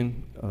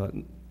education,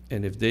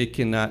 and if they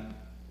cannot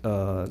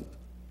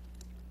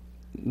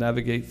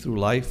navigate through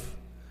life,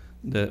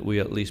 that we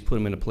at least put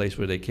them in a place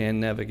where they can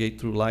navigate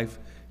through life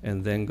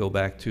and then go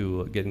back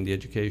to getting the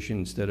education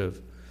instead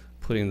of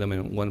putting them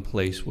in one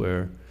place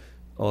where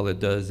all it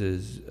does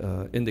is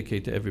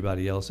indicate to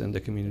everybody else in the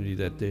community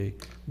that they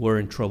were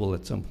in trouble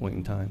at some point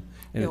in time.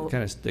 And You know, it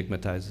kind of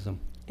stigmatizes them.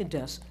 It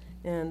does,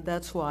 and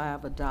that's why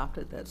I've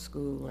adopted that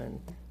school, and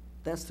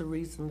that's the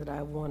reason that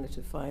I wanted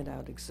to find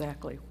out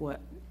exactly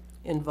what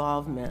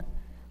involvement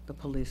the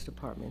police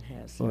department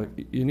has Well,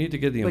 there. you need to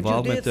get the But you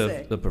involvement did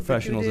say- of the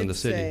professionals in the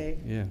But you did city. say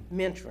Yeah.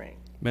 mentoring.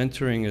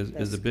 Mentoring is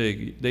That's- a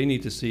big, they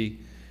need to see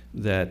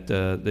that,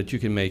 that you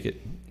can make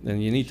it.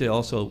 And you need to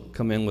also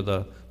come in with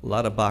a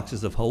lot of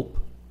boxes of hope,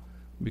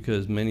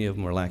 because many of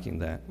them are lacking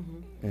that.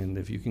 And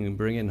if you can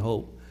bring in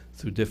hope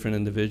through different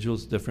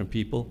individuals, different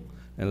people,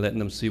 and letting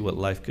them see what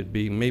life could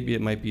be, maybe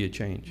it might be a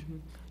change.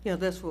 Yeah,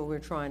 that's what we're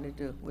trying to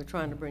do. We're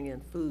trying to bring in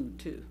food,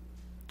 too.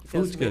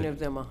 Food's Because many good. of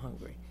them are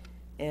hungry,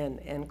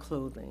 and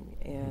clothing,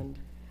 and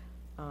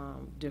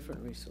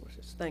different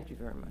resources. Thank you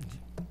very much.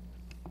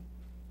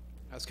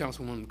 That's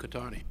Councilwoman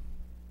Catani.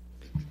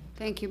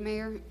 Thank you,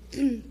 Mayor.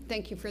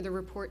 Thank you for the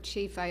report,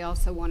 Chief. I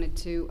also wanted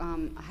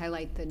to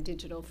highlight the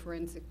Digital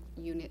Forensic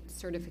Unit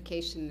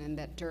certification, and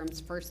that Durham's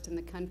first in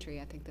the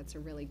country. I think that's a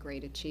really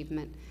great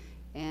achievement.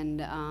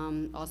 And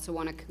also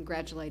want to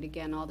congratulate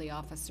again all the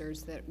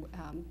officers that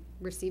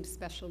received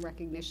special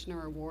recognition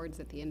or awards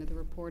at the end of the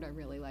report. I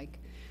really like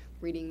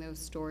reading those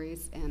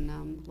stories.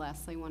 And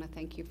lastly, I want to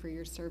thank you for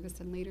your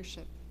service and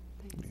leadership.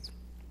 Thanks.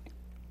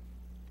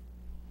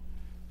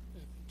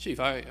 Chief,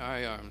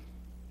 I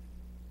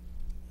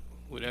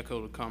would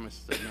echo the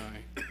comments that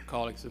my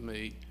colleagues have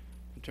made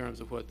in terms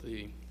of what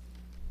the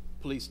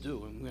police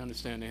do, and we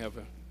understand they have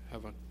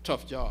a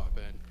tough job,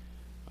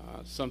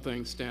 and some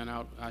things stand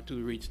out. I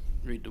too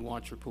read the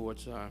watch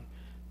reports,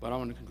 but I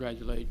want to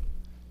congratulate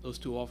those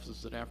two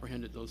officers that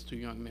apprehended those two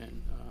young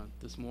men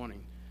this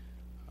morning,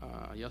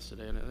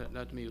 yesterday, and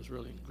that to me was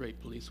really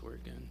great police work,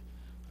 and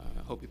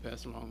I hope you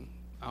pass along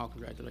our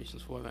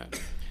congratulations for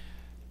that.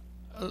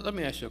 Let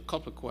me ask you a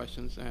couple of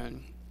questions,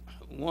 and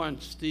one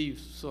Steve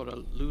sort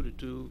of alluded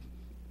to,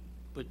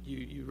 but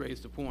you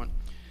raised the point.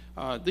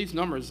 These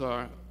numbers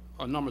are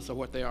numbers of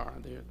what they are.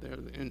 They're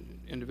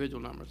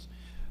individual numbers.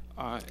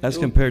 As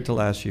compared to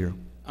last year.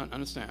 I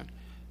understand.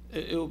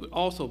 It would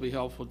also be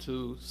helpful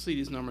to see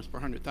these numbers per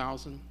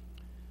 100,000.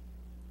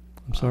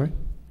 I'm sorry?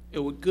 It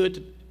would be good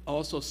to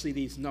also see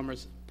these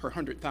numbers per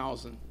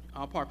 100,000.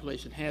 Our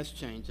population has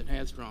changed. It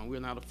has grown.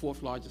 We're now the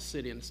fourth largest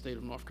city in the state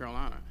of North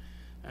Carolina.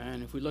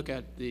 And if we look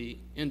at the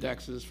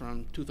indexes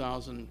from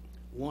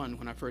 2001,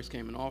 when I first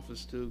came in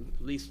office, to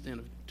at least the end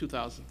of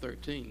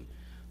 2013,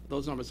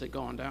 those numbers had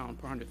gone down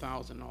per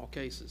 100,000 in all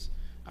cases.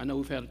 I know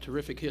we've had a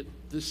terrific hit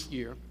this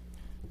year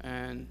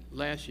and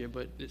last year,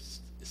 but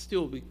it's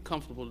still be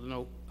comfortable to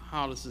know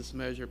how does this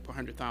measure per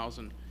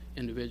 100,000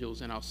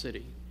 individuals in our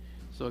city.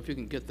 So if you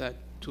can get that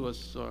to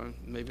us,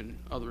 maybe in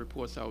other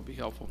reports, that would be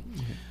helpful.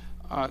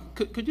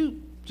 Could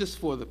you, just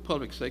for the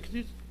public's sake, could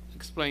you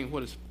explain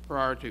what is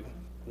priority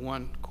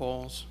one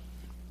calls?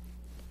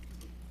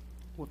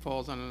 What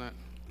falls under that?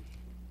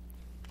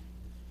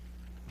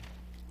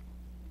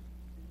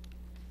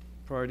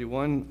 Priority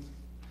one,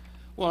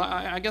 Well,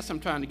 I guess I'm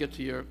trying to get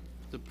to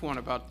the point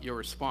about your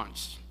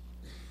response.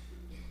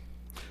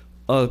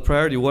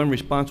 priority one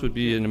response would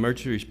be an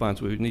emergency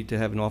response. We would need to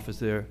have an office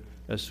there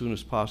as soon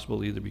as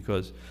possible, either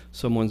because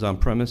someone's on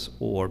premise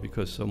or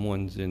because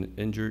someone's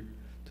injured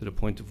to the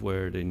point of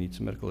where they need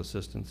some medical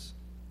assistance.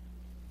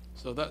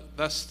 So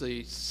that's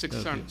the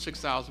Okay.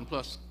 6,000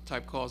 plus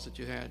type calls that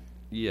you had?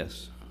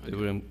 Yes, it Okay.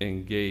 would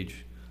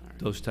engage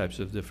those types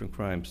of different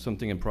crimes.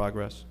 Something in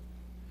progress?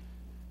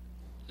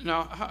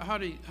 Now, how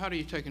do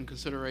you take in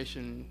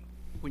consideration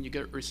when you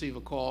receive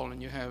a call and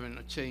you're having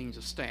a change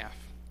of staff?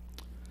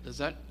 Does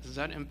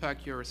that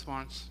impact your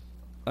response?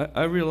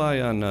 I rely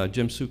on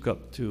Jim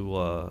Sukup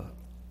to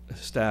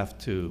staff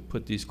to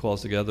put these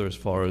calls together as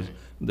far as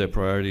their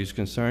priority is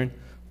concerned.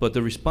 But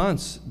the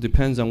response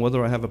depends on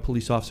whether I have a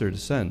police officer to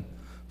send.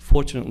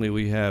 Fortunately,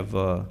 we have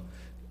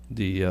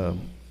the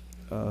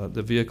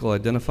vehicle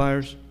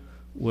identifiers,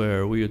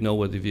 where we would know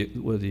where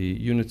the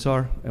units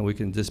are, and we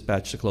can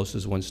dispatch the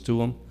closest ones to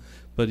them.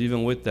 But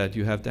even with that,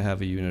 you have to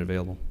have a unit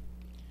available.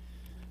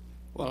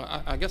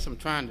 Well, I guess I'm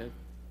trying to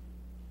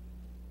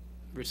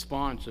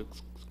respond to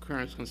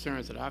current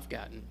concerns that I've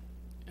gotten,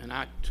 and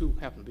I too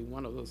happen to be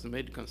one of those that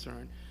made the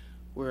concern.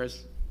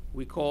 Whereas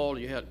we called,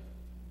 you had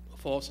a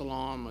false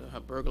alarm, a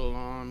burglar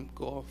alarm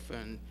go off,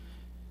 and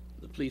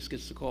the police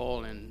gets the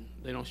call, and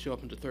they don't show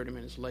up until 30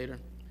 minutes later.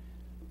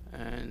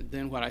 And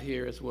then what I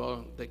hear is,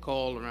 well, they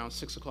call around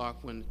 6 o'clock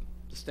when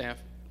the staff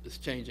is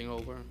changing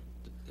over.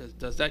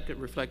 Does that get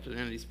reflected in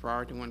any of these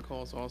priority one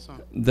calls also?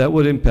 That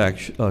would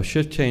impact,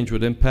 shift change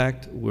would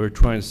impact. We're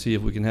trying to see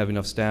if we can have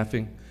enough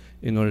staffing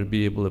in order to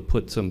be able to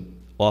put some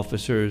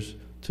officers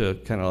to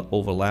kind of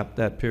overlap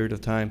that period of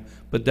time,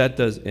 but that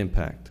does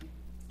impact.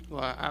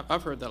 Well,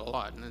 I've heard that a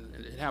lot, and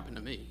it happened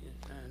to me,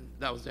 and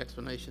that was the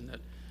explanation,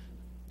 that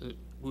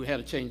we had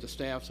to change the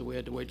staff, so we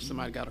had to wait till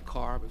somebody got a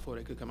car before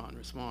they could come out and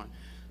respond.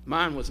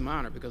 Mine was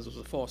minor because it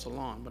was a false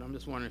alarm, but I'm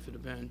just wondering if it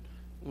had been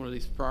one of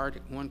these priority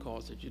one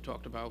calls that you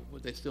talked about,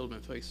 would they still have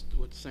been faced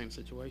with the same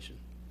situation?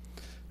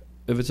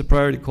 If it's a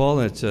priority call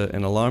and it's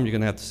an alarm, you're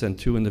going to have to send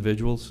 2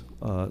 individuals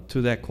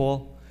to that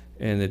call,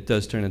 and it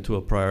does turn into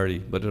a priority.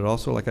 But it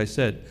also, like I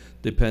said,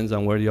 depends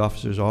on where the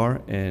officers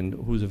are and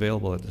who's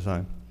available at the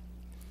time.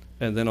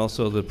 And then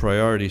also the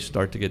priorities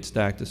start to get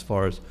stacked as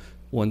far as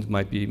one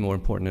might be more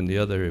important than the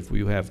other. If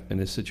we have in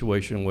a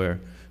situation where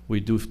we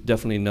do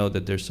definitely know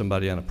that there's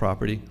somebody on a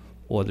property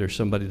or there's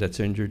somebody that's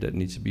injured that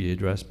needs to be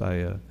addressed by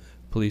a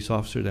police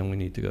officer, then we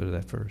need to go to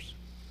that first.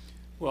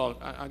 Well,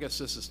 I guess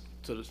this is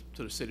to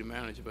the city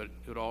manager, but it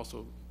would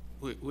also,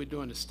 we're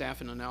doing the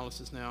staffing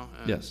analysis now.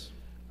 And Yes.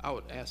 I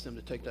would ask them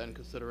to take that in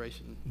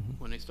consideration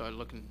when they start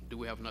looking, do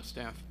we have enough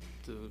staff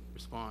to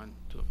respond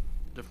to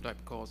different type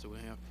of calls that we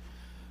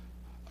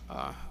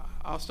have?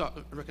 I'll start,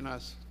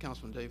 recognize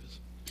Councilman Davis.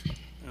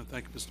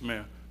 Thank you, Mr.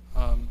 Mayor.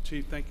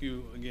 Chief, thank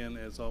you again,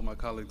 as all my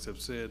colleagues have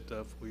said,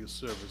 for your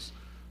service.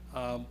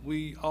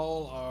 We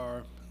all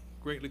are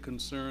greatly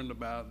concerned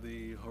about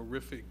the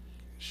horrific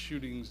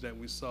shootings that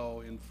we saw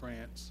in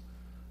France,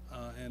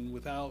 and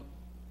without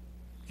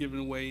giving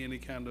away any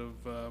kind of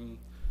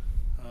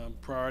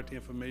priority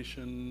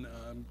information,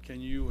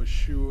 can you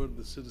assure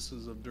the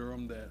citizens of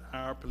Durham that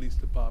our police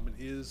department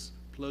is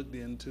plugged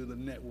into the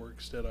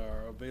networks that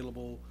are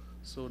available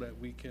so that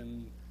we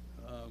can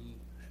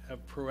have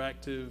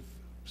proactive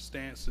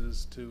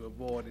stances to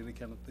avoid any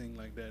kind of thing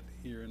like that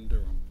here in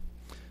Durham?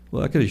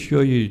 Well, I can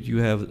assure you, you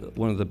have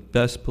one of the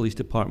best police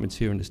departments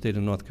here in the state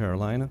of North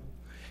Carolina,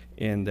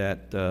 and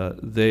that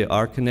they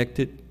are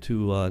connected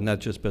to not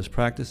just best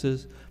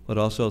practices, but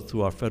also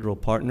through our federal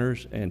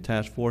partners and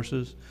task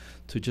forces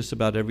to just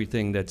about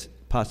everything that's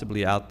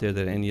possibly out there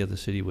that any other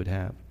city would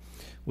have.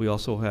 We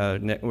also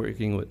have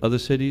networking with other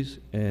cities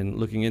and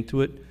looking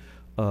into it.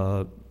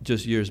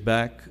 Just years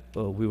back,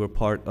 we were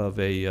part of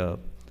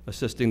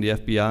assisting the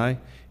FBI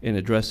in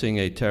addressing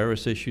a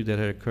terrorist issue that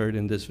had occurred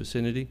in this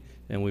vicinity,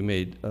 and we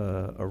made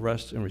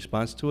arrests in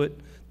response to it.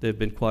 There have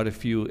been quite a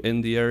few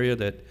in the area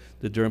that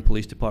the Durham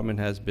Police Department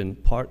has been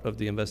part of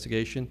the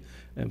investigation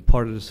and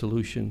part of the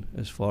solution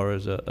as far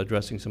as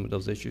addressing some of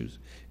those issues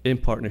in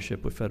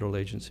partnership with federal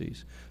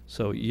agencies.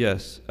 So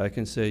yes, I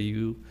can say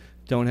you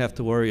don't have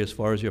to worry as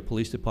far as your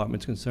police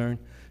department's concerned.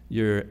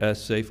 You're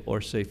as safe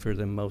or safer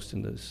than most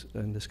in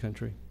this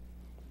country.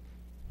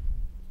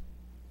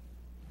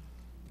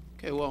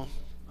 Okay, well,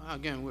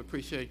 again, we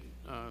appreciate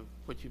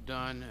what you've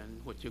done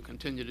and what you'll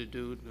continue to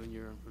do during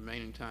your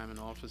remaining time in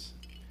office,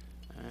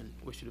 and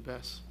wish you the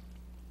best.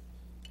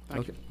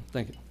 Thank you.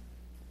 Thank you.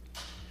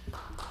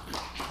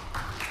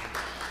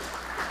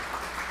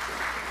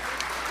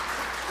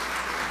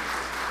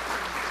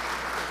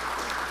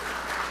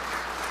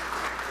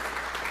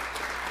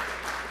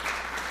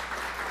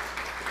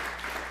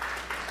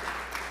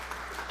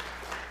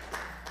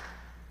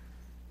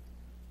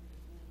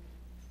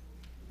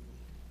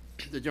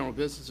 The general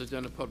business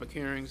agenda, public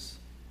hearings.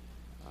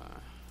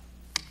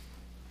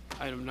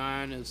 Item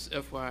 9 is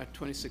FY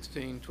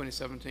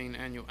 2016-2017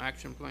 Annual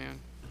Action Plan.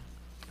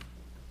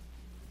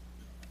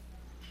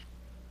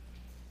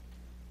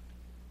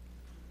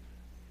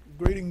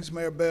 Greetings,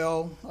 Mayor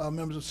Bell,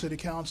 members of City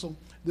Council.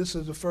 This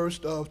is the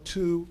first of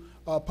 2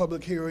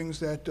 public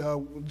hearings that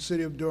the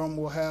City of Durham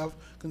will have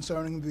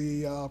concerning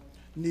the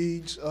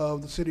needs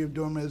of the City of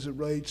Durham as it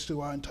relates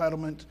to our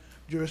entitlement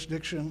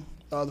jurisdiction,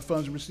 the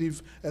funds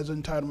received as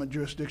entitlement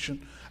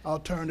jurisdiction. I'll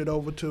turn it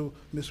over to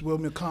Ms.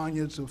 Wilmia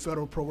Conyers, the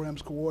Federal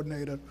Programs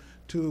Coordinator,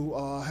 to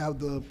have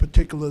the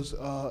particulars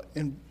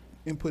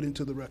input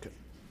into the record.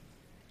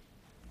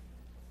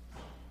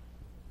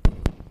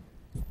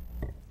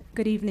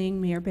 Good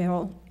evening, Mayor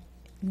Bell,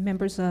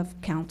 members of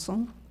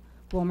Council.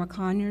 Wilmer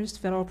Conyers,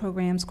 Federal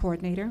Programs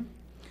Coordinator.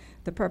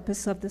 The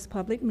purpose of this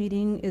public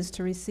meeting is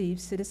to receive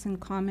citizen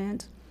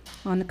comment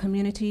on the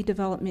community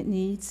development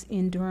needs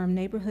in Durham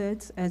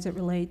neighborhoods as it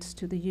relates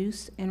to the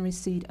use and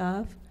receipt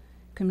of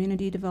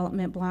Community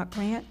Development Block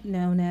Grant,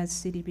 known as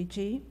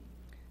CDBG,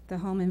 the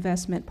Home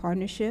Investment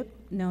Partnership,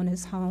 known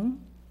as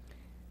HOME,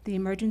 the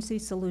Emergency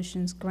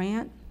Solutions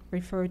Grant,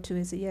 referred to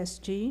as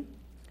ESG,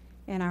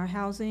 and our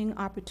Housing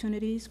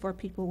Opportunities for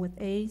People with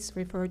AIDS,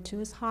 referred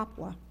to as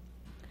HOPWA.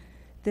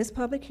 This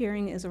public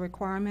hearing is a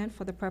requirement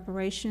for the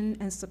preparation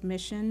and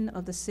submission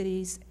of the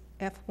city's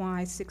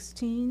FY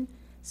 16-17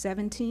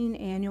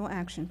 Annual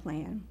Action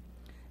Plan.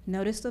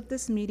 Notice of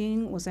this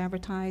meeting was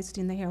advertised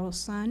in the Herald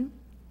Sun,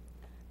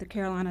 the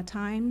Carolina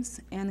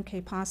Times, and the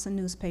Kapasa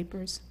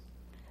newspapers,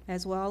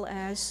 as well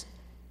as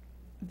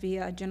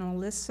via a general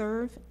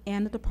listserv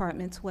and the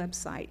department's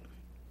website.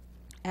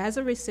 As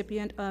a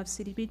recipient of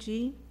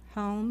CDBG,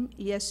 HOME,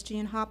 ESG,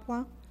 and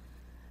HOPWA,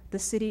 the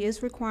city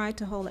is required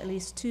to hold at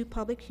least 2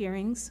 public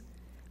hearings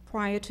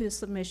prior to the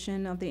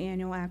submission of the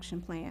annual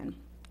action plan.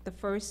 The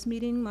first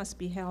meeting must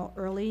be held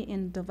early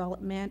in the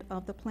development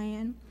of the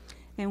plan,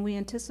 and we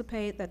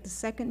anticipate that the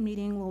second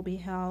meeting will be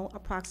held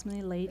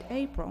approximately late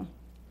April.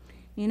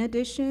 In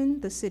addition,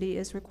 the city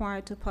is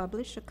required to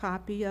publish a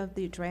copy of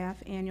the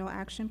draft annual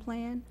action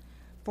plan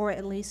for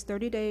at least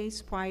 30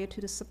 days prior to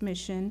the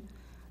submission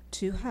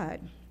to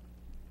HUD.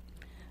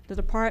 The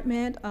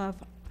Department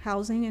of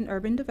Housing and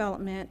Urban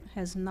Development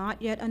has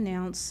not yet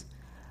announced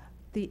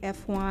the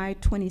FY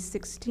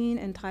 2016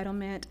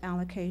 entitlement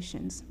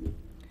allocations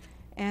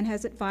and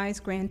has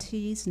advised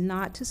grantees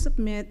not to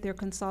submit their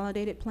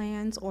consolidated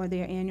plans or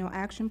their annual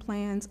action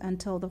plans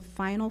until the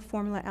final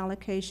formula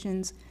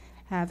allocations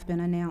have been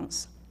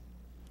announced.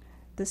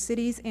 The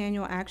city's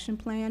annual action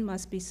plan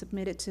must be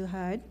submitted to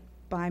HUD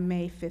by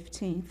May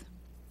 15th.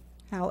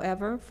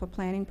 However, for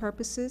planning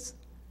purposes,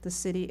 the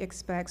city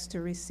expects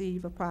to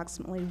receive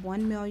approximately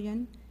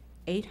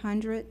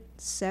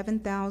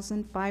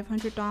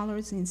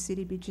 $1,807,500 in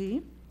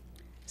CDBG,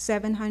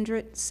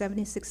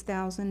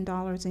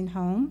 $776,000 in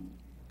home,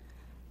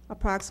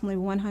 approximately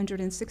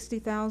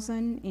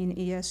 $160,000 in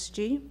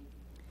ESG,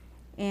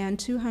 and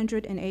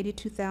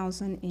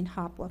 $282,000 in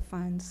HOPWA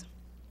funds.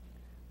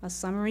 A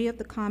summary of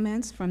the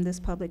comments from this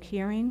public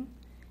hearing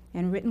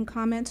and written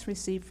comments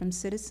received from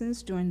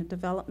citizens during the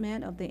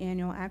development of the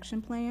annual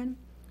action plan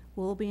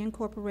will be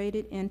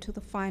incorporated into the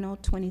final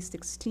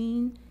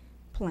 2016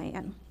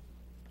 plan.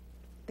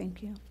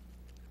 Thank you.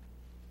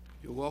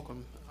 You're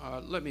welcome.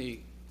 Let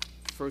me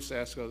first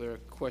ask, are there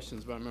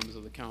questions by members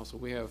of the council?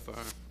 We have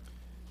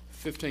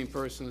 15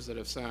 persons that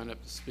have signed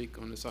up to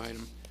speak on this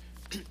item.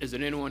 Is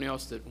there anyone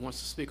else that wants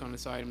to speak on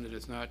this item that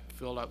has not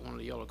filled out one of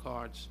the yellow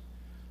cards?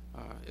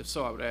 If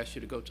so, I would ask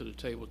you to go to the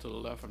table to the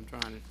left. I'm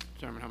trying to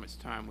determine how much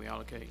time we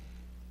allocate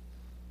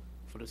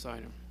for this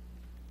item.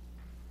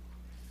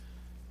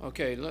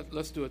 Okay,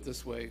 let's do it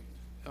this way.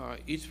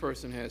 Each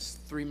person has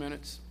 3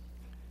 minutes,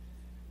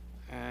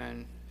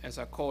 and as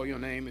I call your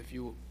name, if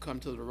you come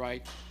to the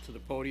right to the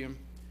podium,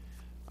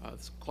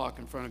 there's a clock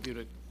in front of you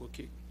that will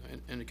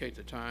indicate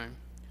the time.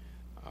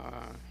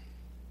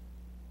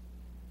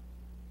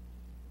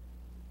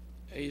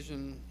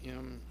 Asian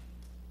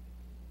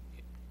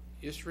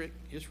Ishrik,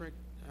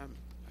 I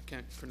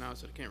can't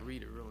pronounce it, I can't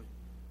read it really.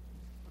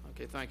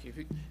 Okay, thank you.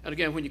 And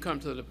again, when you come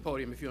to the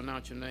podium, if you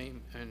announce your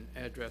name and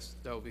address,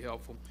 that would be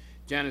helpful.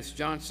 Janice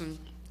Johnson,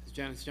 is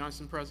Janice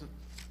Johnson present?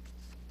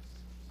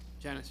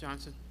 Janice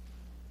Johnson?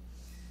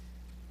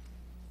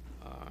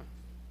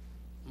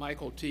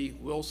 Michael T.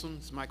 Wilson,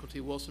 is Michael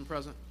T. Wilson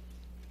present?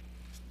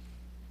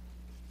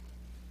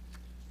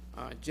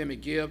 Jimmy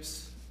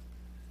Gibbs,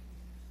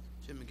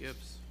 Jimmy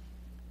Gibbs.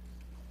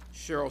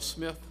 Cheryl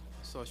Smith,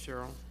 I saw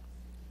Cheryl.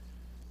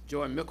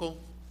 Joy Mickle,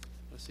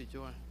 let's see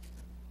Joy.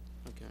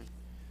 Okay.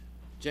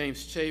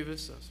 James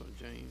Chavis, I saw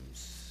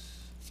James.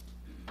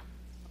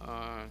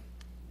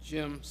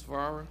 Jim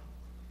Svara, I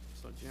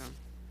saw Jim.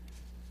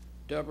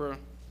 Deborah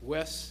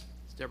West,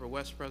 is Deborah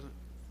West present?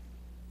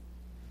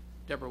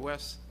 Deborah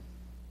West.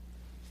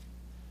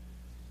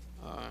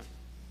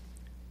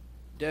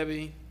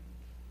 Debbie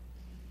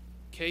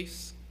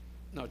Case,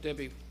 no,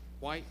 Debbie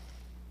White.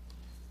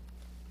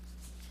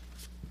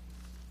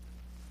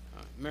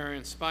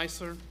 Marion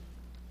Spicer,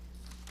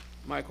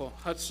 Michael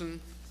Hudson,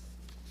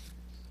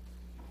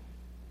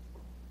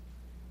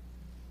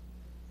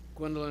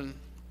 Gwendolyn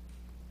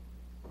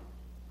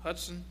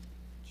Hudson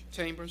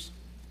Chambers,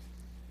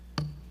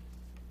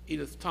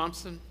 Edith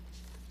Thompson,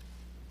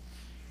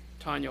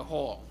 Tanya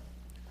Hall.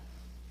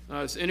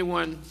 Now, is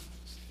anyone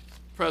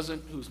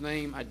present whose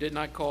name I did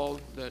not call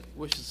that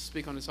wishes to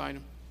speak on this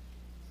item?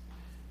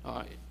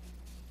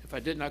 If I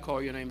did not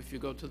call your name, if you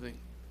go to the,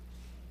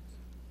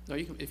 no,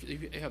 you can, if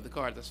you have the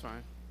card, that's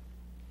fine.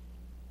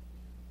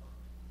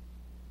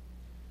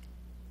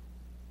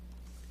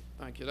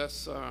 Thank you.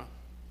 That's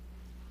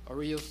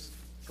Aria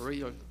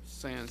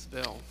Sands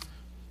Bell.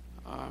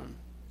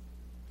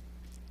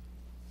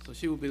 So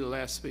she will be the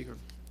last speaker.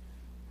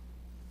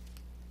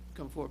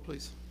 Come forward,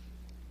 please.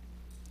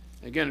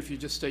 Again, if you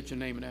just state your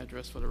name and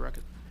address for the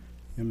record.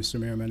 Yeah, Mr.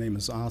 Mayor, my name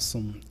is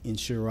Awesome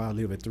Insurer. I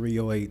live at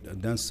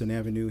 308 Dunston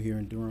Avenue here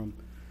in Durham.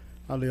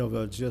 I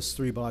live just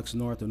 3 blocks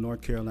north of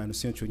North Carolina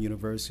Central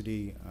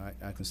University.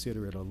 I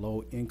consider it a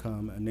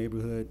low-income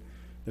neighborhood.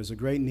 There's a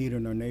great need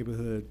in our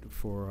neighborhood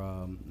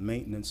for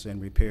maintenance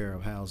and repair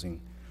of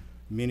housing.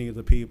 Many of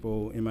the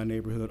people in my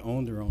neighborhood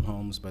own their own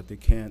homes, but they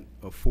can't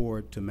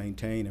afford to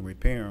maintain and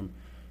repair them.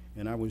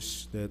 And I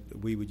wish that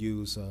we would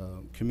use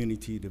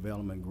community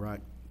development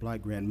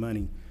block grant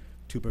money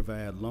to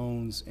provide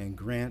loans and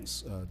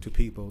grants to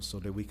people so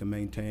that we can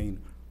maintain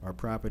our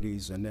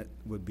properties, and that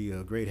would be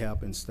a great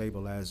help in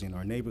stabilizing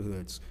our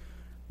neighborhoods.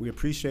 We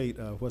appreciate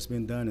what's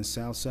been done in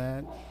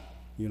Southside.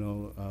 You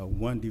know,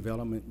 one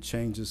development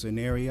changes an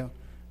area,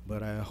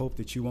 but I hope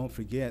that you won't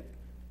forget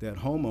that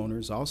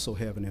homeowners also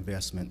have an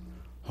investment.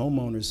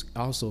 Homeowners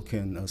also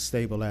can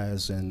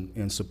stabilize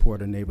and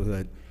support a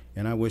neighborhood,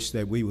 and I wish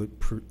that we would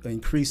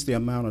increase the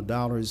amount of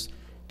dollars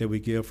that we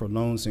give for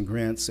loans and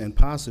grants, and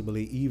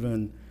possibly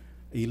even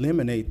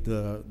eliminate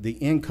the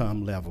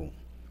income level.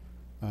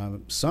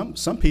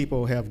 Some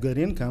people have good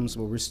incomes,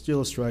 but we're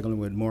still struggling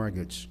with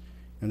mortgage.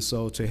 And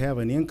so to have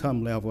an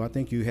income level, I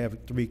think you have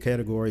 3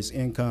 categories: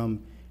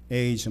 income,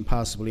 age, and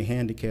possibly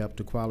handicap,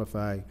 to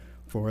qualify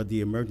for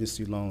the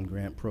emergency loan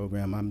grant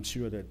program. I'm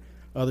sure that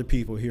other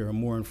people here are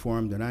more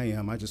informed than I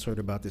am. I just heard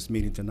about this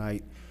meeting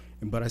tonight,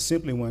 but I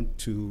simply want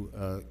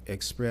to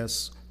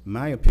express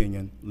my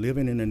opinion.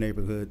 Living in a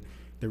neighborhood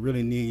that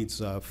really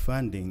needs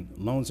funding,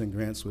 loans and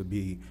grants would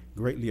be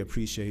greatly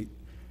appreciated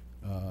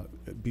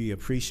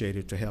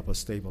to help us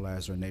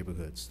stabilize our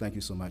neighborhoods. Thank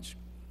you so much.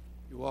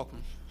 You're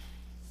welcome.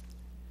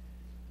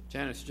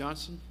 Janice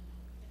Johnson.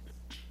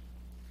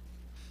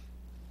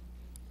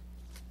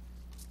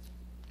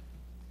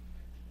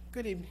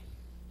 Good evening.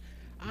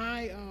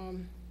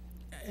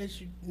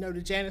 As you know,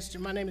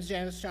 my name is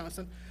Janice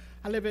Johnson.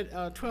 I live at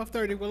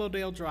 1230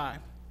 Willowdale Drive,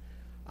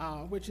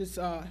 which is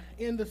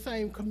in the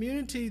same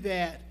community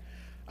that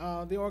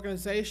the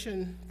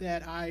organization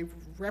that I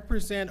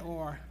represent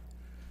or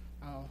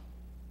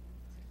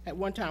at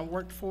one time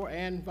worked for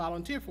and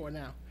volunteer for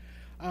now,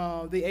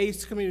 the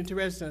AIDS Community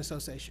Resident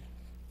Association,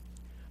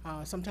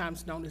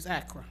 sometimes known as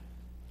ACRA.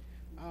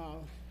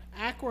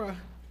 ACRA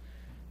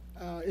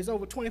is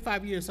over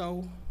 25 years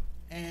old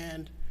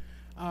and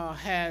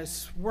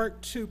has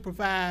worked to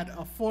provide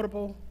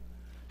affordable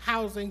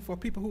housing for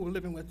people who are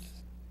living with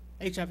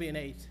HIV and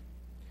AIDS.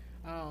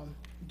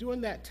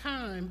 During that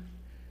time,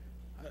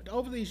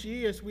 over these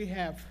years, we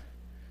have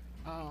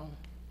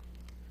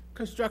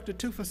constructed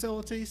 2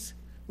 facilities,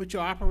 which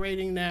are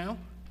operating now.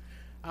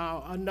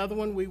 Another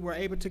one, we were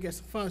able to get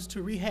some funds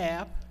to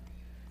rehab,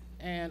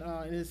 and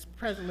it is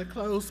presently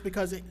closed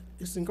because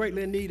it's in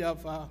greatly in need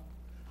of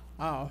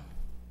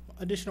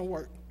additional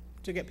work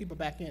to get people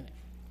back in it.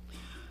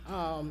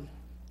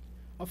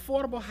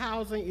 Affordable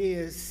housing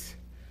is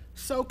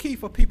so key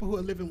for people who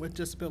are living with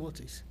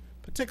disabilities,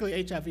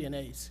 particularly HIV and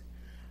AIDS.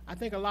 I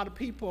think a lot of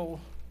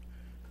people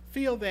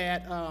feel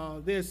that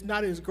there's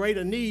not as great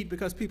a need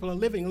because people are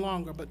living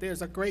longer, but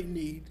there's a great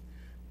need.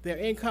 Their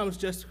incomes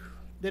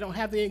they don't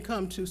have the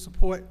income to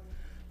support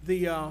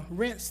the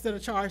rents that are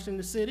charged in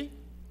the city,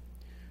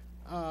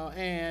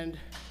 and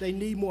they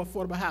need more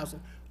affordable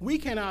housing. We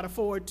cannot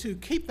afford to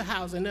keep the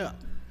housing up.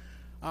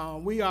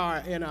 We are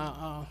in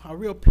a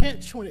real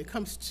pinch when it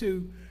comes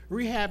to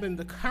rehabbing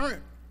the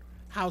current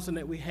housing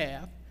that we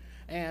have,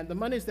 and the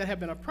monies that have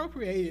been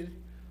appropriated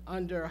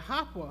under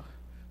HOPWA,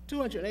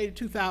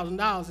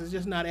 $282,000 is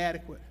just not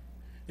adequate.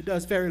 It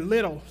does very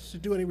little to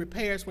do any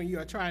repairs when you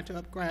are trying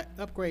to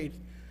upgrade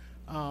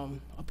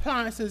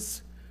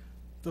appliances,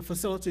 the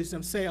facilities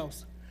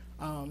themselves.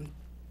 Our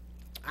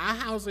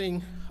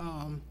housing,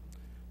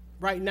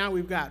 right now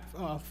we've got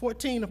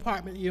 14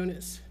 apartment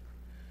units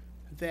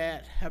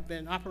that have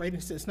been operating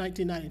since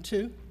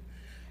 1992,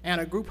 and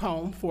a group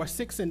home for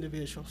 6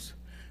 individuals.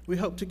 We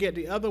hope to get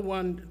the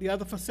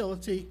other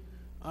facility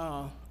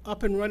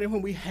up and running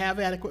when we have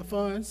adequate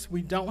funds.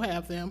 We don't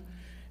have them,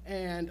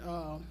 and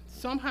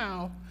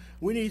somehow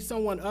we need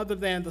someone other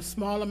than the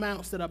small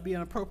amounts that are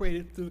being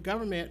appropriated through the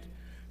government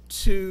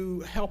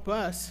to help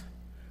us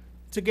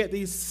to get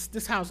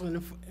this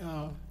housing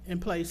in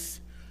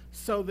place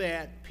so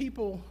that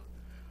people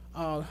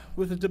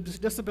with the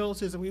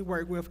disabilities that we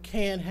work with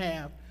can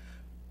have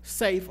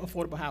safe,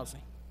 affordable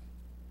housing.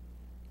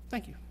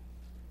 Thank you.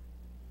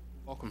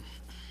 Welcome.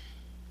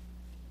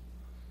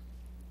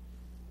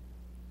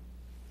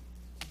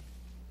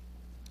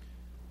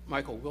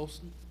 Michael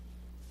Wilson.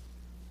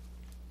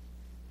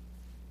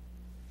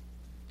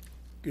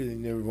 Good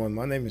evening, everyone.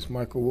 My name is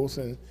Michael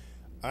Wilson.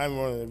 I'm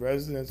one of the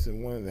residents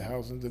in one of the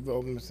housing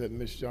developments that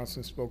Ms.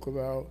 Johnson spoke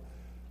about.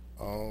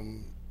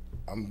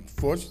 I'm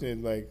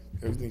fortunate, like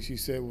everything she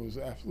said was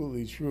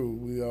absolutely true.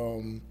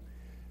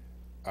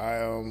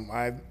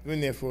 I've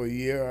been there for a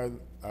year.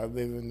 I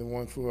live in the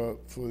one for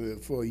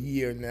a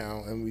year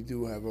now, and we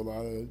do have a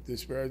lot of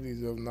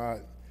disparities of not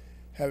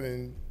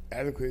having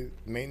adequate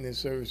maintenance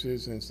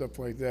services and stuff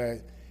like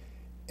that.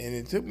 And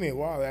it took me a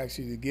while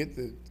actually to get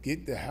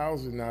the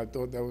housing. I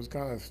thought that was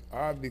kind of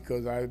odd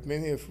because I've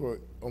been here for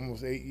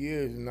almost 8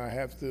 years, and I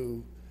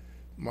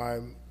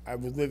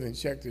was living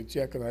check to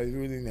check, and I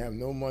really didn't have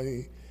no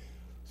money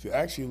to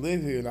actually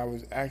live here. And I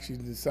was actually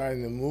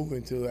deciding to move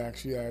until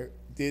actually I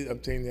did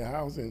obtain the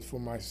housing for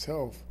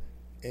myself,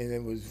 and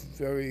it was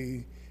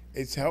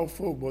it's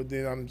helpful, but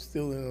then I'm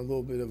still in a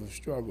little bit of a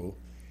struggle.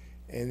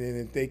 And then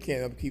if they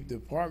can't upkeep the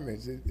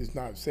apartments, it's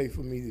not safe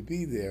for me to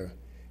be there.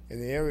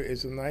 And the area,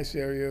 it's a nice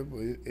area, but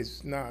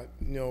it's not,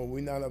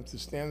 we're not up to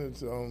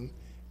standards. And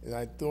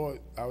I thought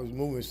I was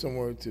moving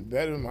somewhere to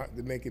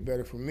make it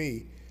better for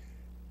me.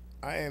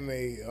 I'm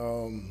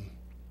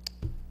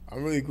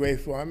really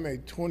grateful. I'm a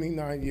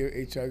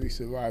 29-year HIV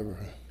survivor.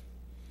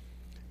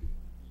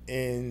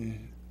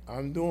 And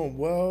I'm doing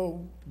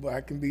well, but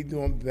I can be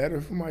doing better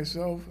for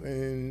myself.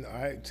 And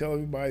I tell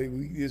everybody,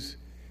 we just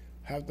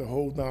have to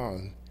hold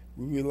on.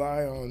 We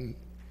rely on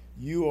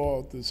you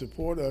all to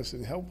support us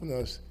and helping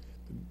us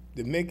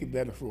to make it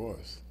better for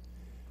us.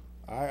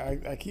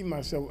 I keep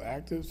myself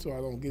active so I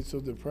don't get so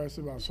depressed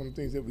about some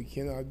things that we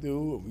cannot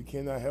do or we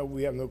cannot help,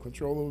 we have no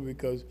control over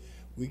because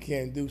we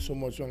can't do so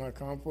much on our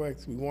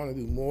complex. We want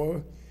to do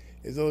more.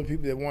 There's other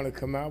people that want to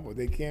come out, but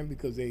they can't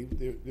because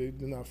they're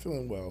not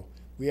feeling well.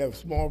 We have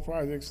small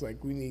projects,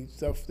 like we need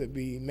stuff to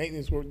be,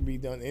 maintenance work to be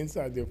done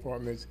inside the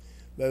apartments,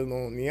 let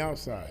alone on the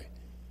outside.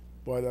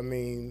 But I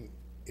mean,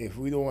 if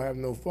we don't have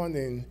no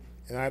funding,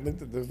 and I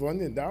looked at the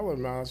funding dollar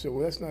amount, I said,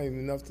 well, that's not even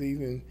enough to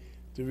even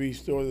to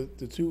restore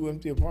the 2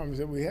 empty apartments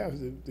that we have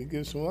to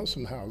give someone else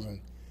some housing.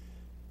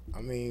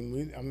 I mean,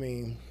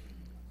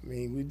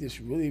 we just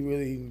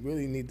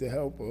really need the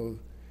help of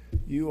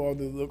you all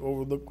to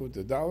overlook with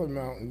the dollar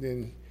amount and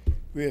then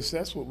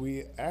reassess what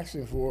we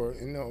asking for.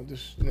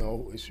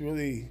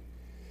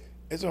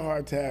 It's a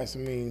hard task. I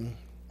mean,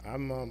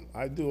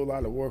 I do a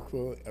lot of work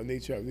for an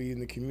HIV in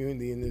the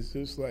community, and it's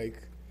just like,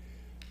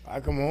 I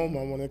come home,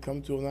 I want to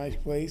come to a nice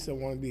place, I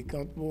want to be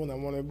comfortable, and I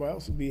want everybody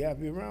else to be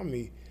happy around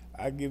me.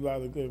 I give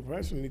out a good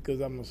impression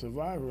because I'm a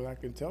survivor, and I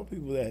can tell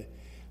people that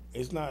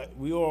it's not,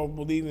 we all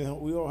believe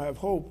in, we all have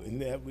hope,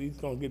 and that it's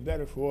going to get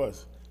better for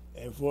us.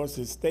 And for us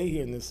to stay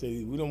here in the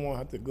city, we don't want to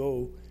have to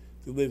go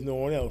to live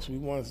nowhere else. We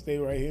want to stay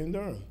right here in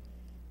Durham.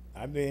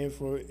 I've been here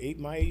for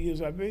my 8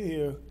 years I've been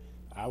here.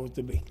 I was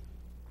debating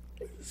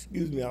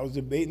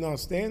on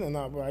staying or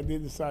not, but I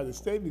did decide to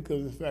stay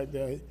because of the fact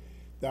that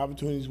the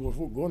opportunities were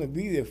going to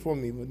be there for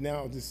me. But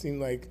now it just seemed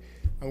like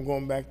I'm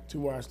going back to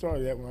where I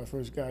started at when I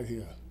first got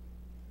here.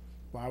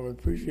 Well, I would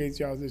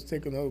appreciate y'all just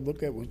taking another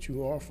look at what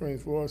you're offering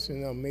for us,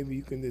 and maybe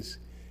you can just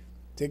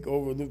take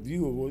over the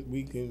view of what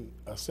we can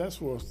assess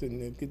for us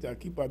and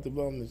keep our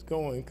developments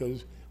going,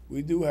 because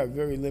we do have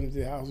very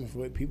limited housing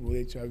for people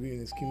with HIV in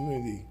this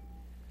community.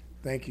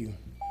 Thank you.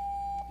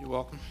 You're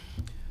welcome.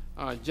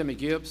 Jimmy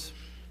Gibbs.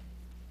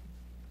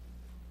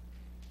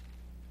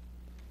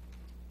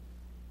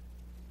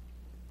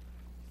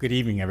 Good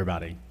evening,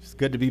 everybody. It's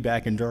good to be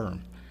back in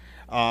Durham.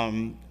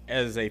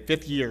 As a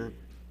 5th-year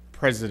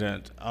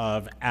president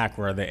of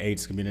ACRA, the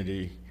AIDS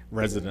Community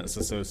Residents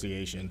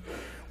Association,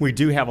 we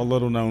do have a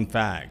little-known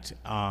fact.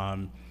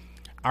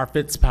 Our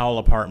Fitzpowell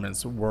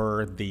apartments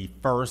were the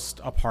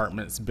first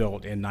apartments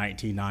built in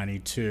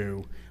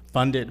 1992,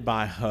 funded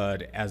by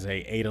HUD as a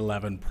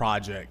 811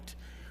 project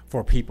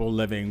for people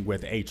living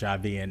with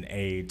HIV and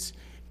AIDS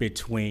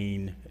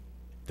between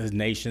the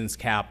nation's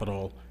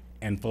capital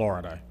and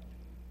Florida.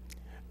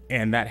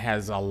 And that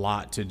has a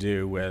lot to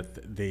do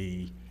with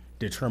the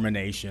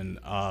determination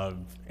of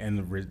and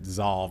the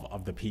resolve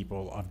of the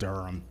people of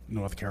Durham,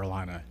 North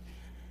Carolina.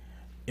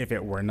 If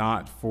it were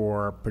not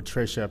for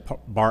Patricia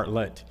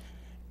Bartlett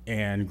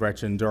and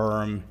Gretchen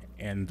Durham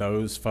and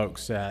those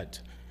folks that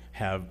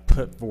have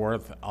put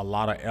forth a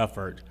lot of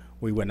effort,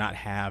 we would not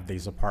have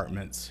these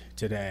apartments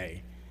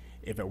today.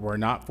 If it were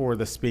not for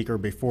the speaker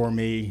before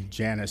me,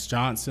 Janice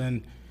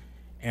Johnson,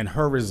 and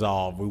her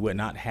resolve, we would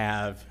not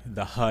have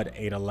the HUD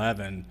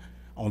 811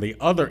 on the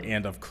other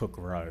end of Cook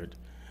Road.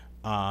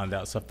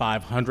 That's a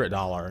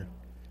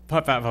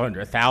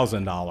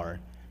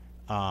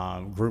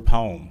 $500,000 group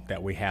home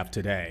that we have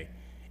today.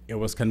 It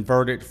was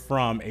converted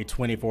from a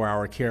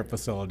 24-hour care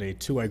facility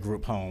to a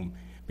group home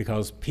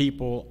because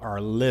people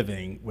are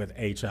living with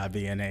HIV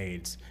and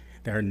AIDS.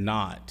 They're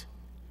not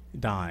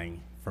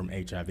dying from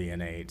HIV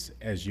and AIDS,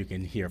 as you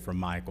can hear from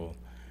Michael.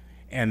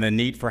 And the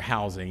need for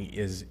housing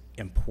is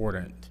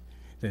important.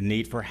 The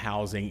need for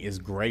housing is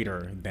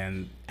greater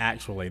than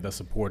actually the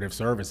supportive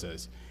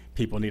services.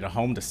 People need a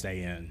home to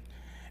stay in.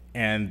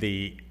 And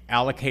the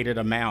allocated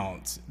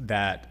amounts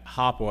that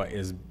HOPWA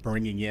is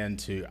bringing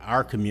into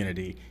our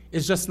community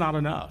is just not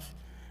enough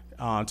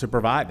to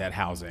provide that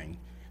housing.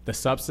 The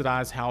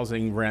subsidized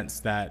housing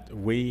rents that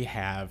we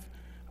have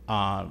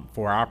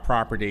for our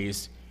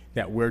properties,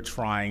 that we're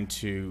trying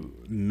to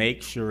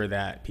make sure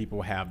that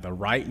people have the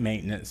right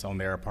maintenance on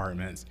their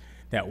apartments,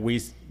 that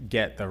we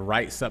get the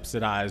right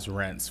subsidized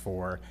rents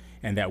for,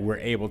 and that we're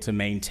able to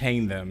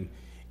maintain them,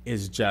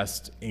 is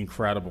just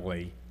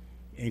incredibly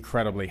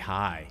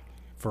high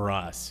for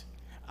us.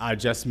 I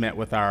just met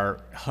with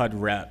our HUD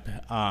rep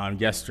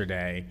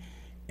yesterday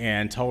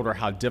and told her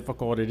how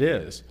difficult it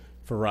is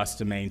for us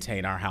to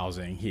maintain our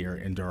housing here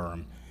in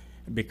Durham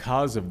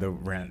because of the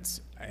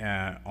rents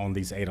on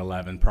these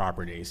 811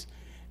 properties.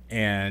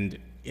 And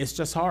it's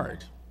just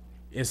hard.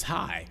 It's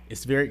high.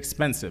 It's very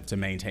expensive to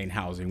maintain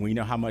housing. We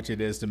know how much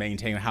it is to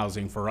maintain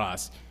housing for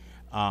us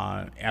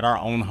at our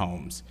own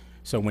homes.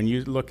 So when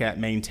you look at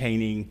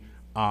maintaining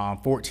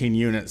 14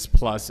 units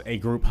plus a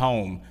group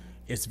home,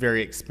 it's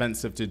very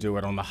expensive to do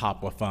it on the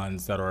HOPWA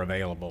funds that are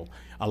available.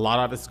 A lot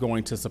of it's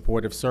going to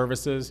supportive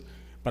services,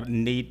 but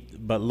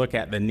look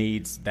at the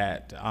needs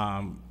that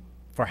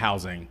for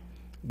housing.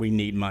 We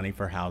need money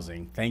for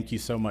housing. Thank you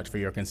so much for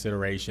your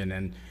consideration,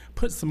 and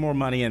put some more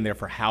money in there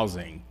for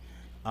housing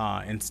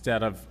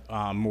instead of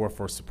more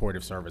for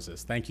supportive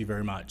services. Thank you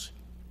very much.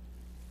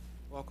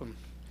 Welcome.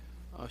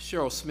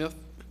 Cheryl Smith.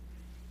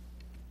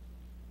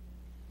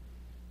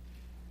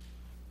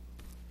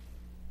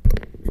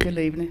 Good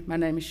evening. My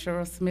name is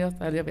Cheryl Smith.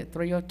 I live at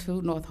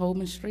 302 North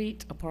Holman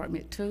Street,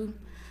 apartment 2.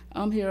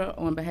 I'm here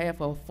on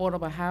behalf of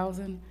affordable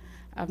housing.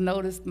 I've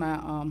noticed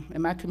in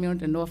my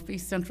community,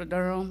 Northeast Central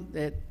Durham,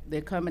 that they're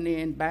coming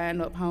in,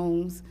 buying up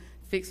homes,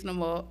 fixing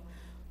them up.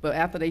 But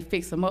after they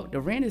fix them up,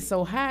 the rent is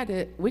so high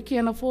that we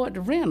can't afford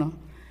to rent them.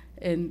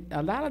 And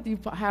a lot of these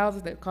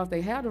houses, that, because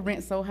they have the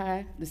rent so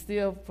high, the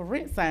still for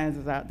rent signs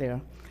is out there.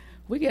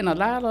 We're getting a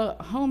lot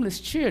of homeless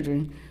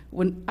children.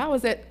 When I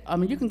was at,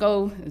 you can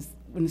go,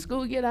 when the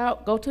school get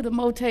out, go to the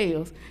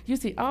motels. You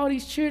see all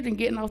these children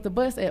getting off the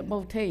bus at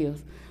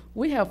motels.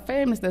 We have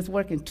families that's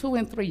working 2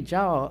 and 3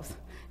 jobs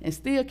and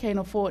still can't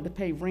afford to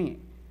pay rent.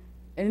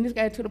 And this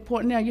got to the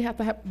point now you have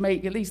to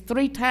make at least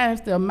 3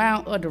 times the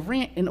amount of the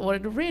rent in order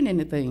to rent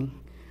anything.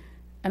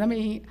 And I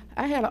mean,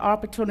 I had an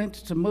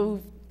opportunity to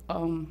move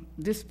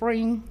this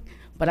spring,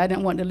 but I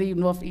didn't want to leave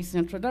Northeast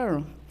Central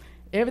Durham.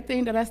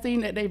 Everything that I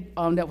seen that they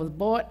that was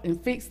bought and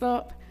fixed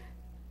up,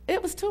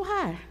 it was too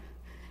high.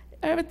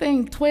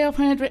 Everything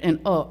 $1,200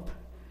 and up.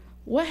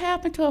 What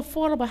happened to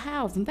affordable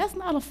housing? That's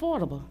not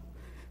affordable.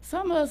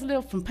 Some of us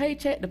live from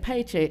paycheck to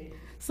paycheck.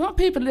 Some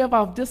people live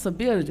off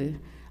disability.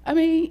 I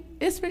mean,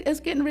 it's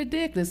getting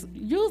ridiculous.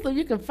 Usually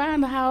you can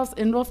find a house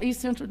in Northeast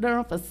Central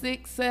Durham for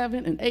 $600,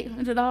 $700, and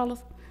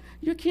 $800.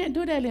 You can't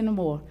do that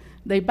anymore.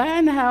 They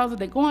buying the houses,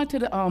 they going to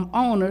the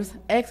owners,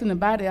 asking to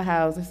buy their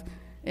houses,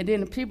 and then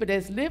the people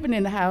that's living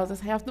in the houses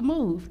have to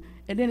move.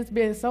 And then it's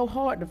been so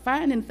hard to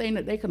find anything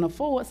that they can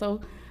afford,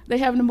 so they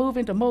having to move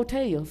into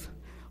motels,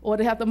 or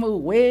they have to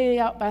move way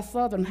out by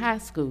Southern High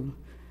School.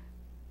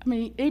 I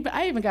mean,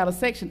 I even got a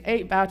Section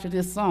 8 voucher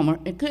this summer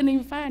and couldn't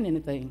even find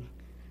anything.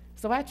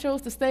 So I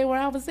chose to stay where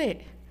I was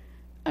at.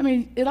 I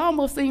mean, it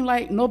almost seemed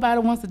like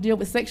nobody wants to deal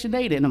with Section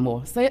 8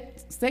 anymore.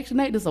 Section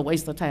 8 is a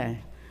waste of time.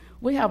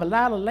 We have a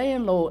lot of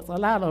landlords, a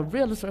lot of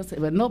realtors,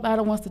 but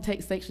nobody wants to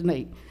take Section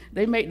 8.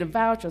 They make the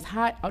vouchers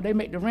high, or they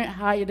make the rent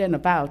higher than the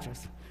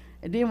vouchers.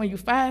 And then when you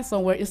find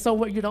somewhere, it's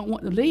somewhere you don't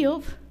want to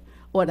live,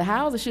 or the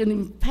houses shouldn't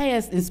even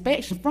pass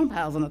inspection from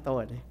Housing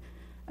Authority.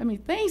 I mean,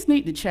 things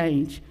need to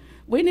change.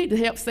 We need to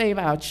help save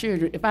our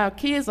children. If our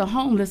kids are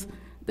homeless,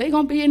 they're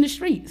gonna be in the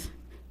streets.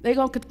 They're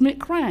gonna commit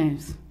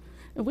crimes.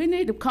 And we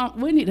need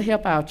to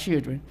help our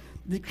children.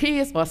 The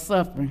kids are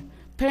suffering.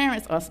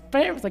 Parents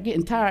are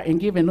getting tired and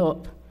giving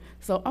up.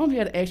 So I'm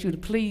here to ask you to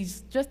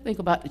please just think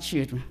about the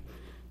children.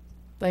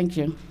 Thank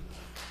you.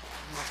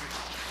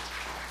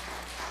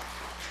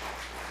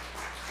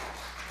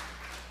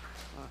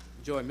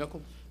 Joy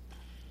Mickle.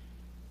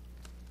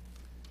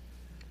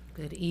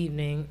 Good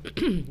evening.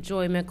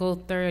 Joy Mickle,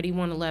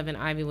 3111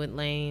 Ivywood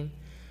Lane.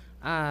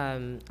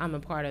 I'm a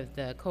part of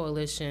the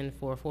Coalition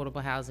for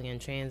Affordable Housing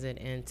and Transit,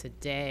 and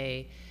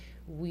today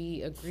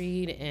we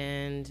agreed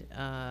and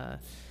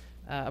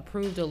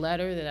approved a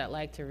letter that I'd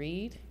like to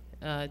read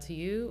to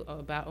you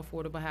about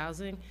affordable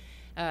housing.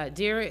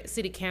 Dear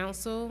City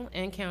Council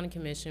and County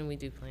Commission, we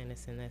do plan to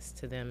send this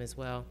to them as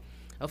well.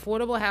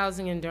 Affordable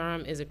housing in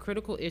Durham is a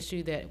critical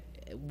issue that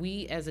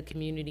we as a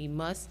community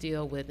must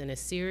deal with in a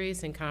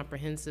serious and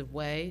comprehensive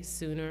way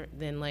sooner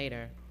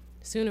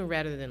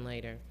rather than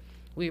later.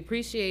 We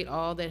appreciate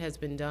all that has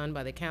been done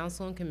by the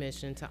Council and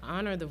Commission to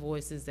honor the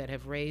voices that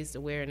have raised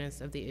awareness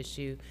of the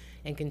issue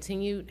and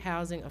continued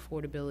housing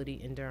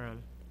affordability in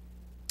Durham.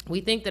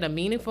 We think that a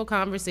meaningful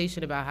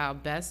conversation about how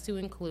best to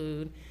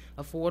include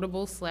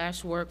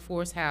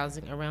affordable/workforce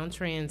housing around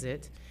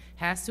transit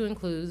has to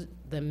include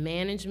the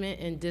management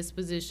and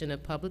disposition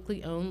of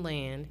publicly owned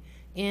land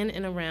in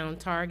and around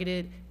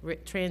targeted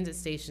transit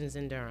stations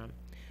in Durham.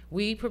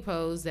 We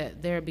propose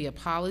that there be a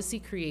policy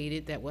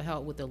created that will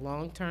help with the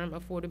long-term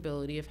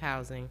affordability of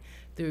housing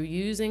through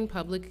using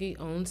publicly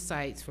owned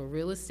sites for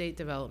real estate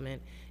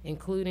development,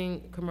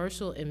 including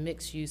commercial and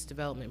mixed-use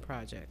development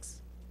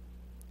projects.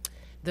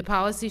 The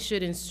policy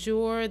should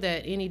ensure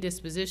that any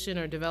disposition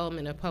or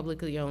development of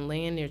publicly owned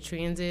land near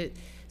transit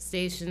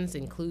stations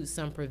includes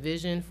some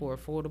provision for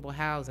affordable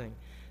housing.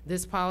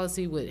 This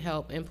policy would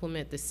help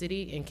implement the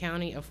city and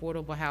county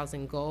affordable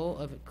housing goal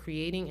of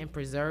creating and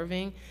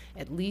preserving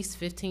at least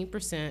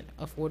 15%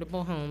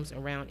 affordable homes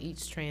around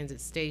each transit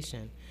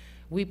station.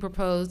 We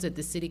propose that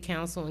the City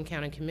Council and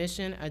County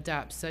Commission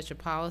adopt such a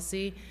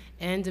policy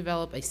and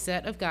develop a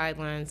set of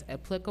guidelines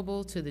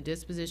applicable to the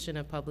disposition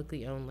of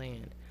publicly owned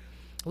land.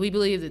 We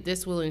believe that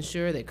this will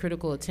ensure that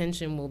critical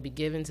attention will be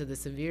given to the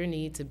severe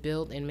need to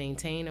build and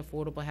maintain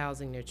affordable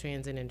housing near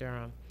transit in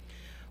Durham.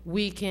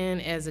 We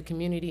can, as a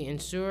community,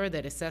 ensure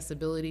that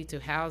accessibility to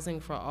housing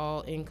for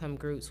all income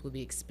groups will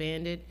be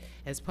expanded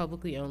as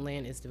publicly owned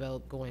land is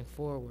developed going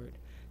forward.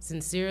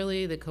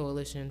 Sincerely, the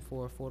Coalition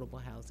for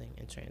Affordable Housing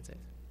and Transit.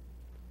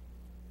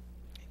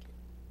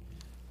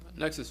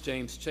 Next is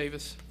James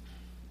Chavis.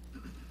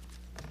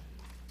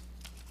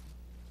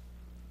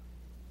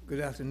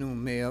 Good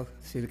afternoon, Mayor,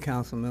 City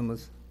Council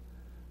members.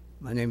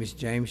 My name is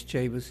James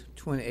Chavis,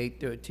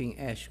 2813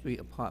 Ash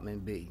Street,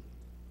 Apartment B.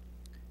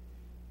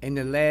 In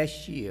the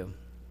last year,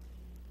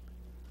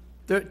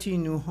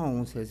 13 new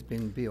homes has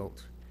been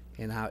built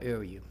in our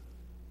area.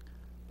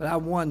 But I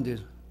wonder,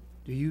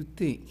 do you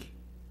think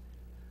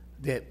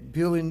that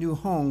building new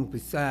homes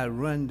beside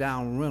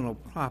rundown rental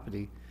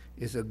property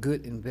is a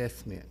good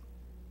investment?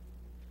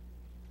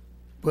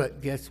 But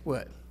guess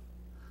what?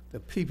 The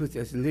people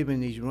that's living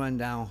in these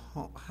rundown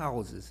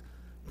houses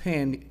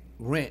paying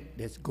rent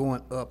that's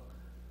going up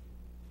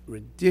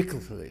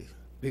ridiculously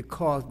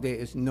because there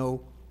is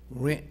no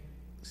rent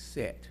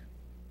set.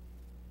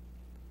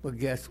 But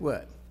guess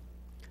what?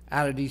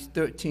 Out of these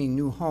 13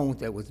 new homes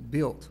that was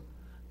built,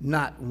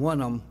 not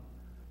one of them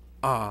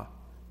are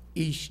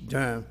East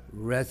Durham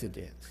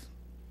residents.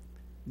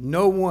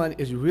 No one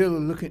is really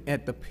looking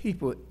at the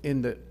people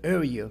in the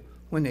area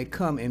when they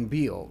come and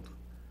build.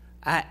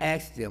 I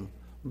asked them,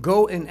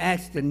 go and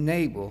ask the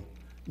neighbor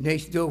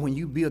next door when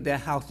you build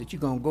that house that you're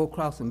gonna go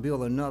across and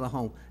build another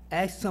home.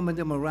 Ask some of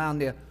them around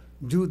there,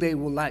 do they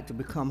would like to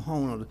become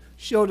homeowners?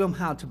 Show them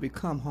how to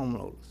become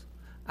homeowners.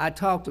 I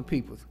talk to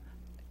people.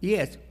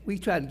 Yes, we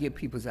try to get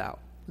people out,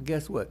 but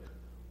guess what?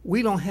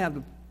 We don't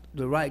have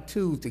the right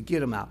tools to get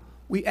them out.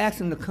 We ask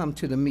them to come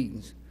to the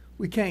meetings.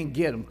 We can't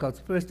get them because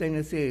the first thing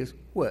they say is,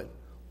 what?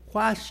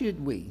 Why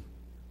should we?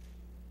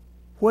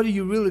 What are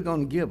you really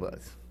gonna give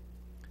us?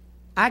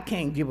 I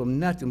can't give them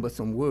nothing but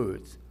some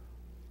words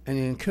and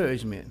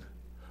encouragement.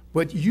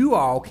 But you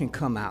all can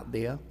come out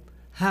there.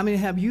 How many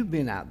have you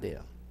been out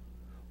there?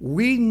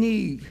 We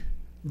need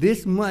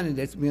this money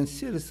that's been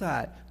set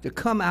aside to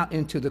come out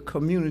into the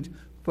community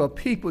for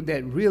people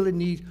that really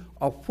need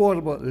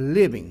affordable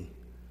living,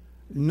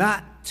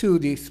 not to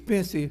the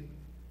expensive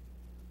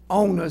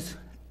owners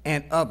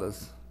and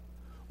others.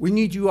 We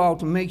need you all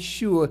to make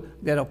sure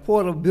that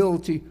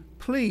affordability,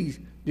 please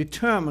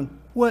determine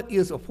what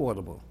is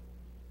affordable.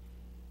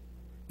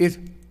 Is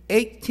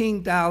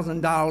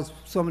 $18,000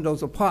 some of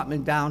those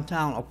apartments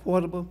downtown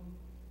affordable?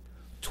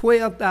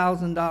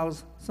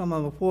 $12,000 some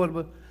of them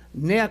affordable?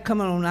 Now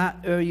coming on our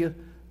area,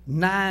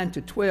 $900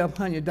 to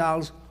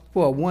 $1,200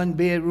 for a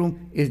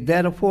one-bedroom. Is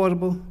that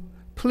affordable?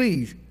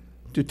 Please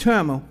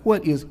determine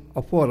what is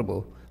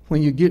affordable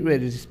when you get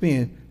ready to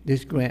spend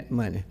this grant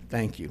money.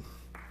 Thank you.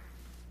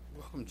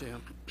 Welcome,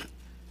 Jim.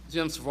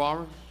 Jim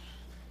Savara.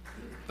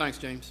 Thanks,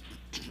 James.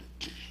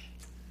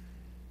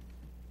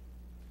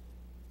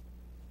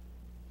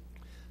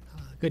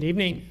 Good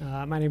evening.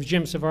 My name is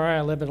Jim Savara.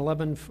 I live at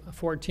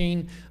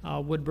 1114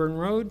 Woodburn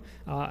Road,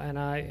 and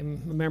I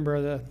am a member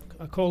of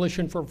the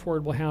Coalition for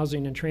Affordable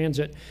Housing and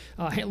Transit.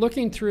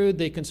 Looking through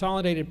the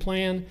consolidated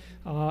plan,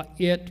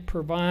 it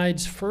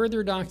provides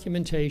further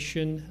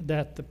documentation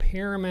that the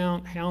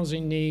paramount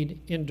housing need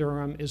in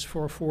Durham is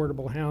for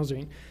affordable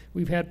housing.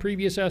 We've had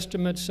previous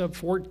estimates of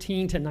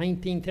 14 to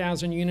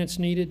 19,000 units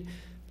needed.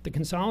 The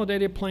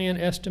consolidated plan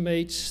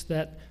estimates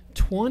that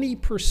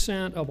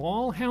 20% of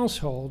all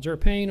households are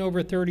paying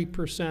over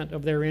 30%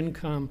 of their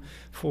income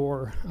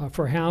for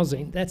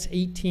housing. That's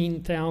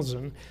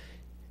 18,000.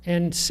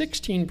 And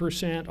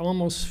 16%,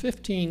 almost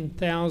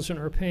 15,000,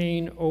 are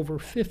paying over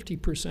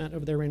 50%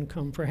 of their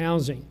income for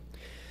housing.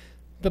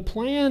 The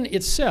plan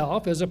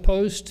itself, as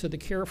opposed to the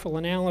careful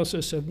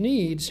analysis of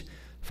needs,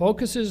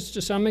 focuses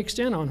to some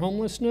extent on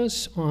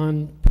homelessness,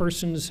 on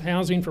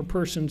housing for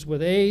persons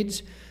with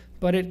AIDS,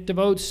 but it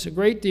devotes a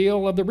great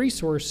deal of the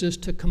resources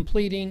to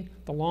completing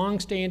the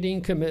long-standing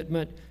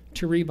commitment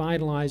to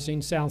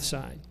revitalizing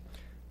Southside.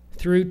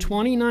 Through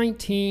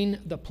 2019,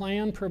 the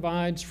plan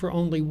provides for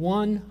only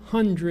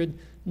 100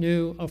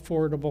 new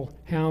affordable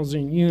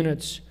housing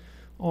units,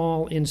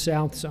 all in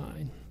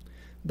Southside.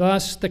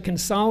 Thus, the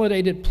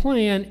consolidated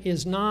plan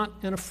is not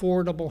an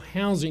affordable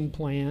housing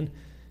plan,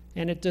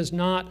 and it does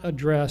not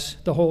address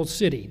the whole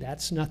city.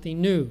 That's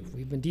nothing new.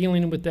 We've been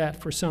dealing with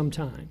that for some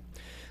time.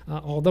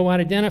 Although it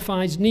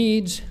identifies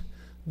needs,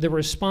 the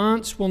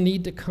response will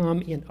need to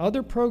come in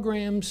other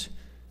programs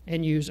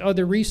and use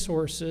other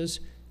resources,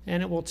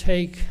 and it will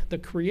take the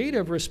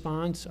creative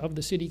response of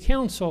the City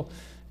Council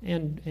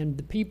and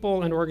the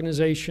people and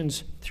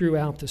organizations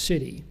throughout the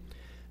city.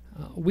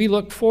 We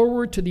look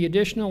forward to the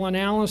additional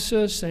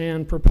analysis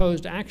and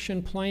proposed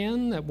action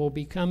plan that will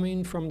be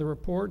coming from the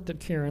report that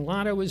Karen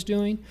Lotto is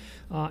doing,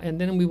 and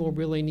then we will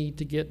really need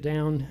to get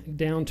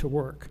down to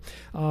work.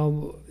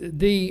 One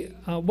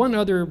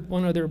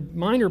other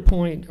minor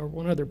point, or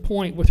one other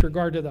point with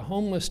regard to the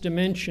homeless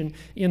dimension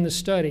in the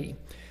study.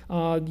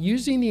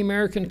 Using the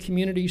American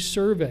Community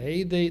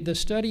Survey, the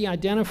study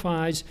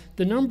identifies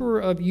the number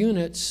of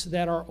units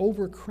that are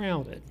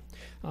overcrowded.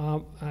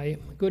 A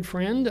good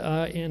friend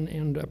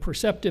and a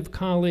perceptive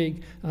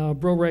colleague,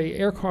 Bro-Ray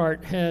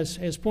Earhart,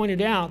 has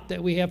pointed out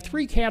that we have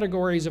three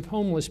categories of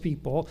homeless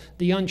people: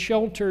 the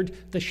unsheltered,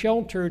 the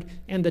sheltered,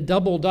 and the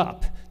doubled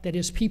up. That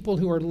is, people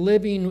who are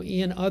living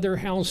in other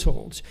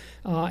households.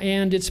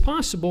 And it's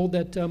possible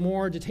that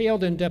more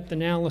detailed, in-depth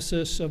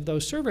analysis of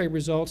those survey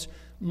results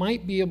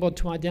might be able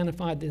to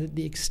identify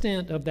the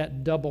extent of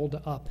that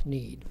doubled up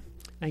need.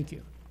 Thank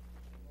you.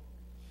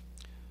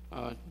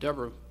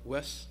 Deborah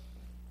West.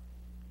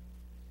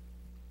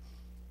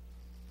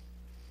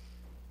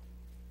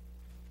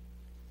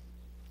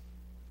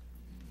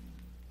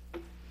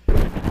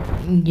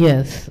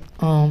 Yes.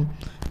 I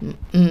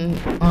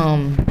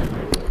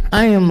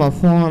am a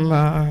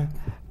former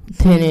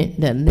tenant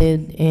that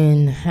lived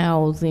in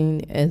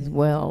housing as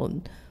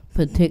well,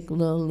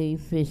 particularly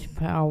Fish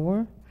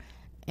Power.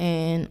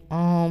 And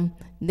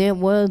there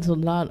was a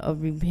lot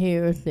of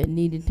repairs that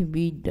needed to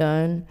be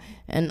done.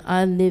 And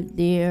I lived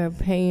there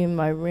paying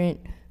my rent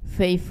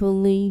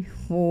faithfully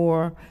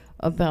for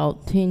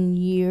about 10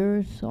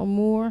 years or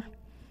more.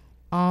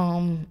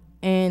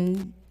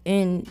 And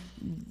and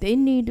they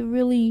need to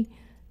really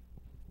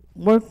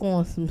work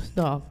on some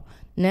stuff.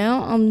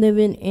 Now I'm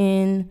living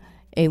in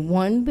a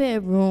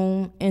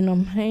 1-bedroom and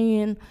I'm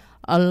paying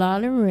a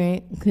lot of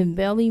rent, can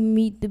barely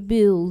meet the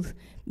bills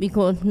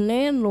because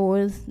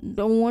landlords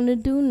don't want to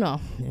do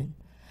nothing.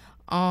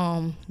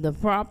 The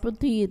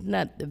property is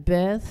not the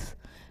best.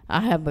 I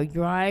have a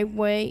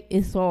driveway,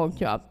 it's all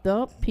chopped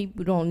up.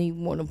 People don't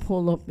even want to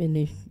pull up in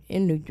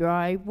the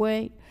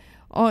driveway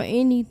or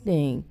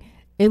anything.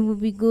 It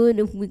would be good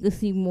if we could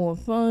see more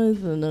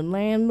funds and the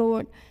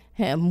landlord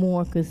have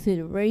more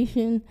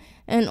consideration.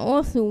 And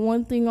also,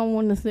 one thing I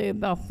want to say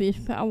about Fish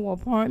Power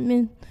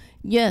Apartments,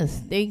 yes,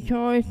 they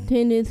charge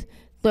tenants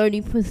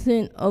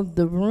 30% of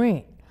the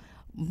rent.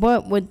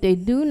 But what they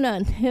do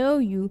not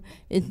tell you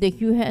is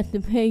that you have to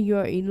pay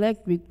your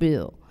electric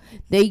bill.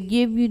 They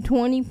give you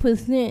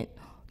 20%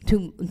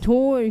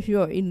 towards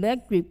your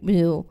electric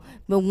bill,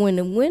 but when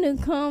the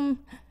winter comes,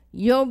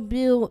 your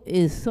bill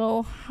is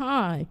so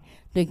high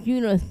that you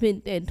done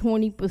spent that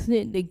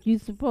 20% that you're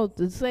supposed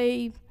to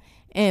save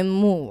and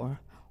more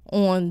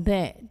on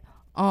that.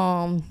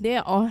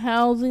 There are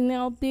housing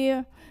out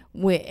there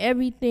where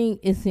everything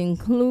is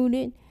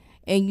included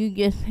and you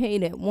just pay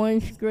that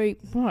one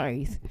straight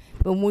price.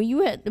 But when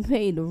you have to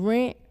pay the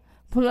rent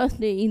plus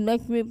the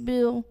electric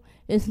bill,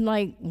 it's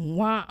like,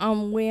 why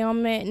I'm where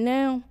I'm at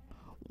now?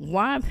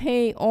 Why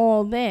pay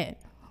all that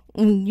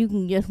when you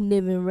can just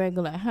live in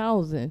regular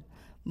housing?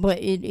 But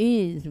it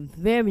is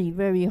very,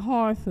 very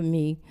hard for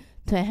me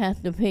to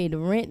have to pay the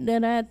rent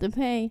that I have to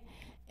pay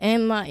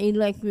and my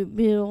electric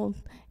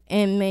bills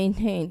and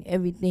maintain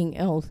everything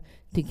else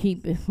to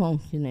keep it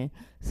functioning.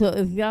 So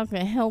if y'all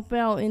can help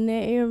out in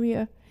that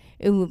area,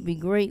 it would be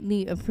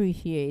greatly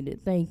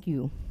appreciated. Thank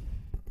you.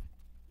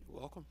 You're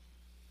welcome.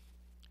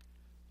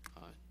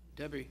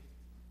 Debbie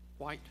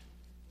White.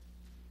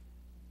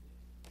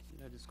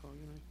 Did I just call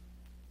your name?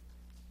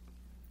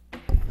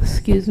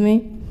 Excuse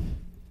me?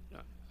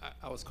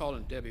 I was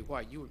calling Debbie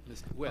White. You were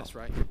Ms. West,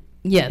 right?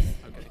 Yes.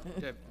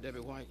 Okay. Debbie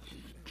White.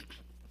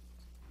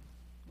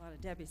 A lot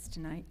of Debbies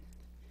tonight.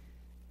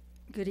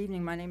 Good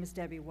evening. My name is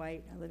Debbie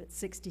White. I live at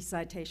 60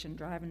 Citation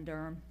Drive in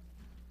Durham,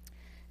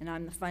 and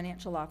I'm the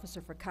financial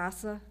officer for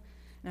CASA,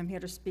 and I'm here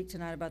to speak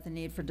tonight about the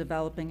need for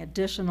developing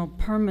additional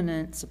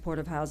permanent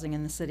supportive housing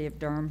in the city of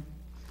Durham.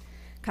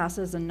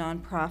 CASA is a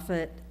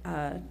nonprofit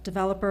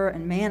developer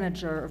and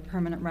manager of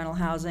permanent rental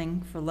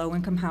housing for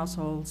low-income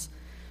households,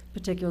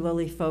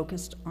 particularly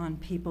focused on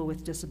people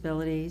with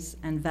disabilities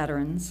and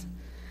veterans.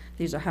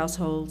 These are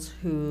households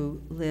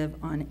who live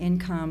on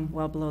income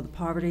well below the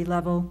poverty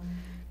level.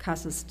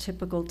 CASA's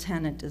typical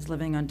tenant is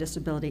living on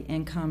disability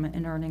income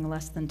and earning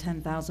less than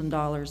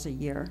 $10,000 a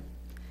year.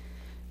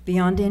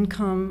 Beyond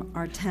income,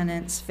 our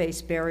tenants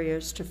face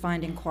barriers to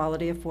finding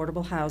quality,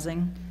 affordable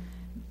housing,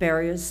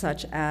 barriers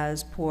such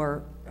as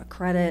poor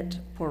credit,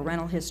 poor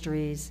rental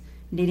histories,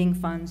 needing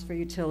funds for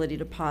utility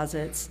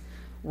deposits,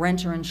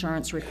 renter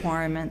insurance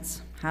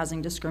requirements,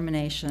 housing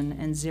discrimination,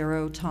 and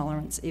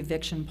zero-tolerance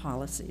eviction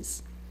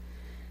policies.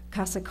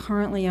 CASA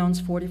currently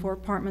owns 44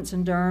 apartments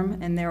in Durham,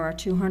 and there are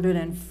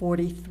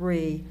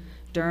 243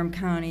 Durham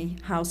County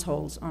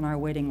households on our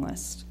waiting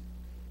list.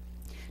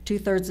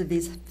 2/3 of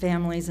these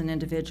families and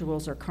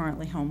individuals are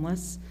currently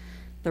homeless.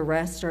 The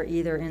rest are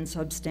either in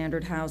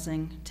substandard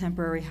housing,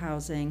 temporary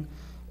housing,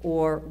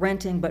 or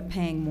renting but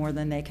paying more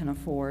than they can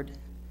afford.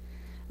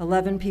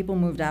 11 people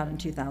moved out in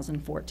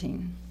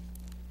 2014.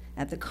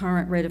 At the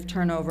current rate of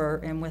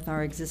turnover and with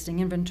our existing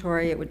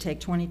inventory, it would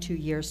take 22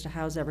 years to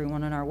house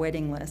everyone on our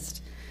waiting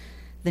list.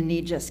 The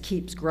need just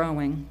keeps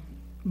growing.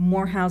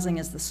 More housing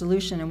is the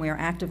solution, and we are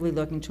actively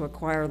looking to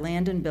acquire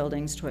land and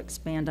buildings to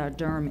expand our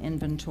Durham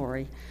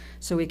inventory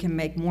so we can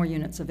make more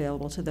units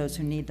available to those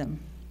who need them.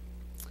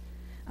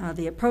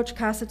 The approach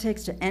CASA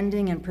takes to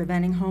ending and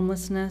preventing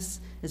homelessness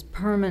is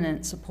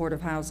permanent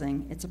supportive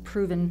housing. It's a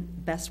proven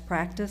best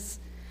practice.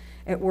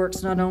 It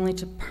works not only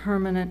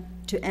permanently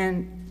to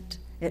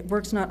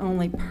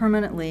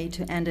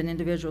end an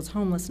individual's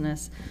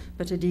homelessness,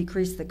 but to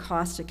decrease the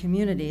cost to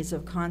communities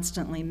of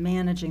constantly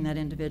managing that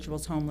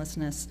individual's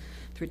homelessness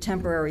through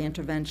temporary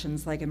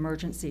interventions like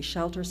emergency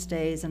shelter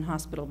stays and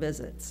hospital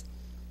visits.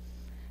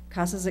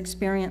 CASA's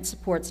experience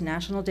supports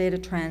national data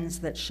trends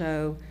that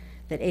show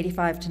that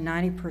 85 to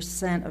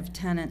 90% of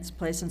tenants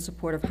placed in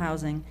supportive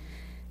housing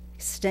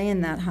stay in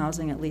that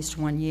housing at least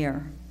 1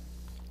 year.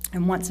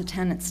 And once a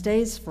tenant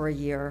stays for a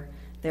year,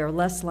 they are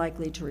less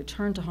likely to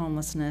return to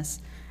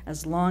homelessness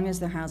as long as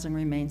their housing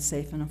remains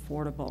safe and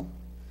affordable.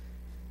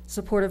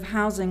 Supportive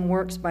housing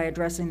works by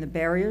addressing the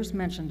barriers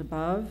mentioned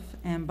above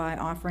and by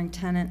offering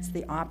tenants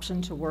the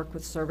option to work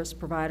with service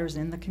providers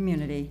in the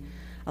community,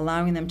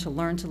 allowing them to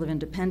learn to live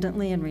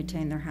independently and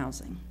retain their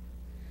housing.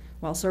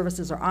 While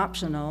services are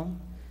optional,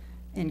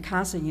 in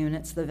CASA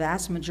units, the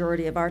vast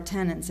majority of our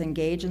tenants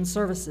engage in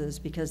services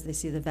because they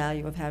see the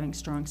value of having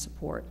strong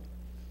support.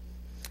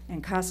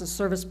 And CASA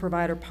service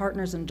provider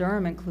partners in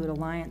Durham include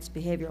Alliance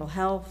Behavioral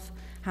Health,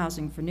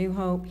 Housing for New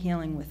Hope,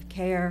 Healing with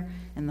Care,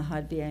 and the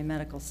HUD VA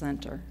Medical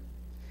Center.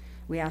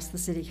 We ask the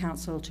City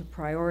Council to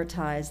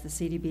prioritize the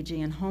CDBG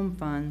and home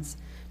funds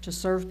to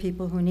serve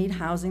people who need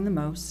housing the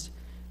most,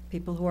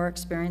 people who are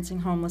experiencing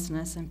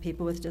homelessness, and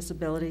people with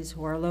disabilities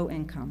who are low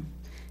income.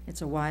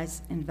 It's a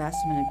wise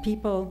investment in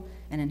people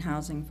and in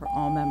housing for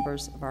all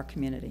members of our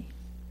community.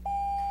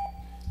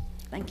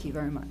 Thank you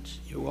very much.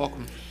 You're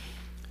welcome.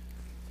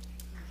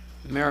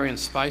 Marion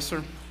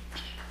Spicer.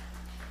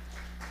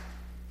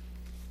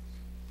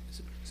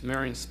 Is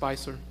Marion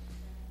Spicer?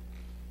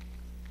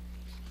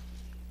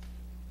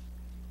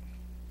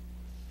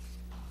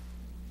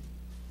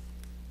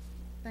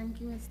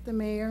 Thank you, Mr.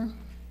 Mayor,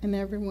 and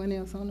everyone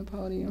else on the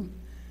podium.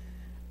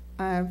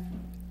 I've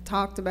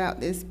talked about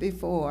this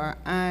before.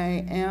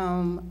 I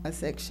am a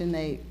Section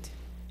 8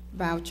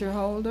 voucher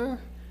holder.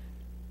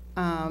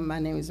 My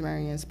name is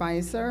Marion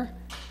Spicer.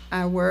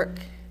 I work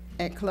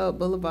at Club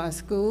Boulevard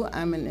School.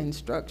 I'm an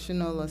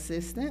instructional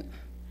assistant.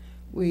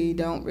 We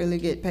don't really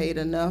get paid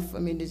enough for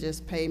me to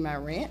just pay my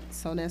rent,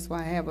 so that's why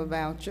I have a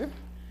voucher.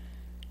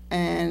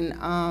 And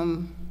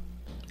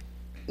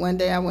one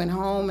day I went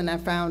home and I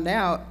found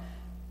out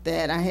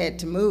that I had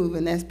to move,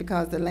 and that's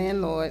because the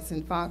landlords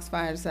in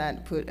Foxfire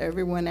decided to put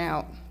everyone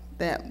out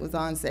that was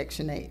on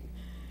Section 8.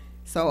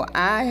 So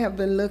I have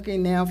been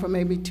looking now for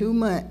maybe 2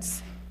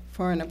 months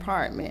for an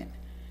apartment,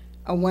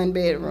 a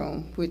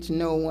 1-bedroom, which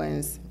no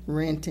one's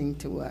renting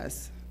to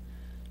us.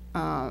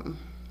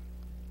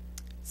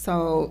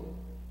 So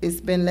it's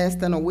been less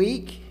than a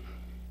week.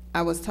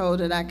 I was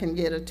told that I can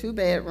get a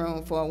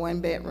 2-bedroom for a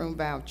 1-bedroom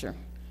voucher.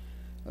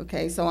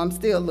 Okay, so I'm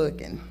still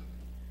looking.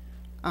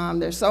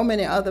 There's so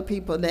many other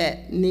people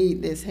that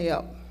need this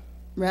help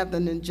rather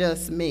than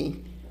just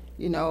me.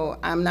 You know,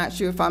 I'm not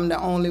sure if I'm the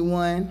only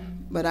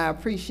one, but I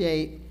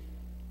appreciate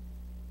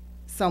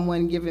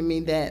someone giving me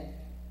that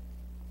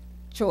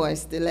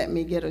choice to let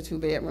me get a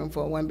 2-bedroom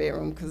for a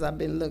 1-bedroom, because I've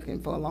been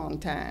looking for a long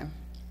time.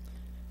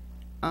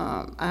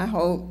 I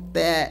hope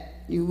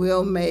that you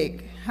will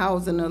make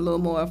housing a little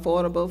more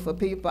affordable for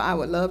people. I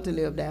would love to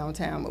live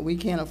downtown, but we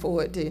can't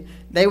afford to.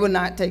 They would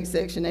not take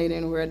Section 8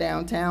 anywhere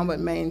downtown but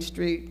Main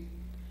Street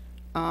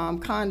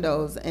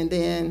condos. And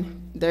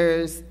then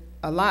there's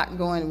a lot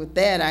going with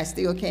that. I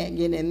still can't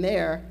get in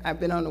there. I've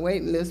been on the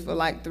waiting list for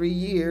like 3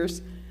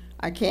 years.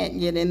 I can't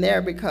get in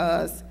there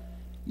because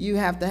you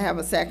have to have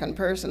a second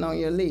person on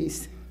your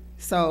lease.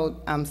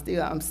 So I'm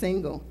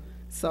single.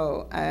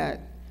 So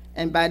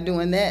and by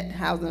doing that,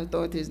 Housing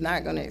Authority is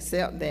not going to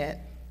accept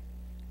that.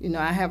 You know,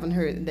 I haven't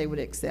heard that they would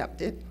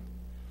accept it.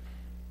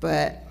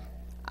 But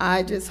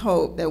I just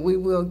hope that we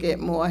will get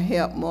more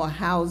help, more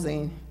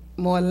housing,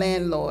 more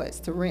landlords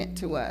to rent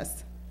to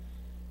us.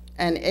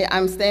 And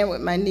I'm staying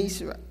with my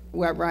niece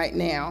right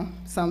now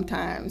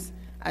sometimes.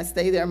 I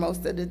stay there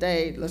most of the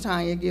day.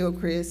 LaTanya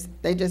Gilchrist,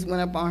 they just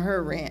went up on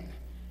her rent.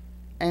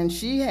 And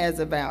she has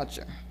a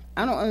voucher.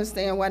 I don't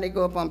understand why they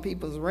go up on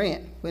people's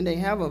rent when they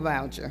have a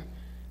voucher.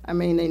 I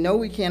mean, they know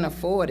we can't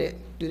afford it.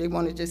 Do they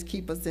want to just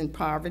keep us in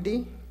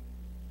poverty?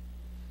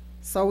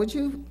 So would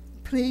you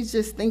please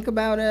just think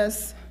about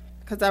us?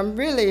 Because I'm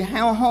really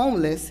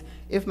homeless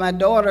if my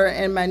daughter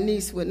and my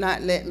niece would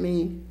not let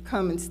me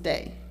come and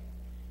stay.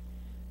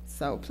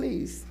 So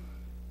please,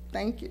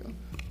 thank you.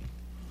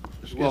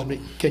 Excuse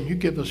me, can you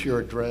give us your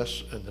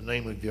address and the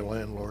name of your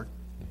landlord?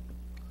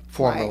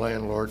 Former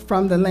landlord.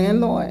 From the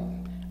landlord,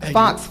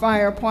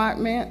 Foxfire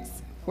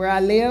Apartments, where I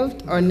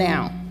lived, or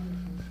now?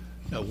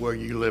 Where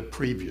you lived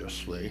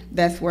previously.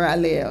 That's where I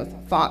lived,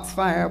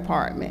 Foxfire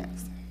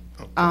Apartments.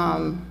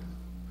 Okay.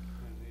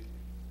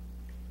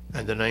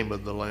 And the name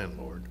of the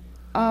landlord,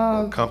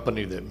 or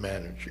company that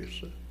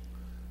manages it.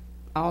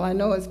 All I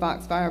know is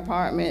Foxfire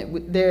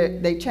Apartment.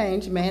 They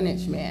changed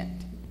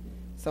management,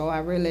 so I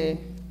really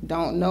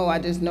don't know. I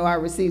just know I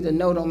received a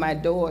note on my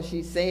door,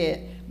 she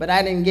said, but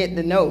I didn't get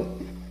the note.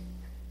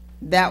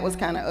 That was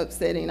kind of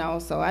upsetting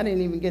also. I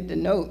didn't even get the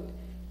note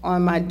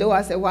on my door.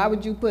 I said, why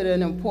would you put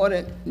an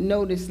important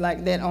notice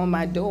like that on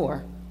my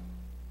door?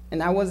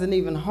 And I wasn't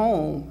even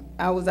home.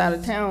 I was out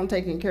of town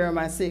taking care of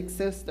my sick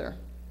sister.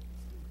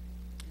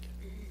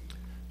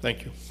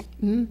 Thank you.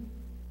 Mm-hmm.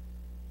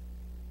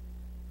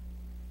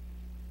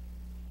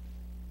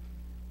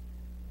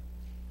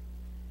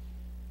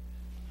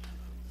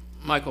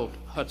 Michael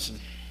Hudson.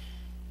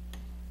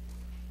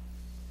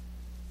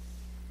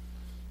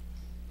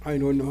 How you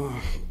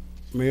doing,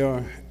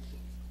 Mayor,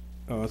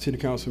 City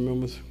Council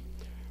members?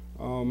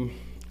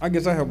 I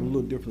guess I have a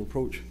little different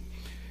approach.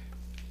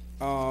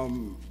 I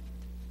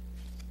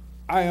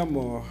am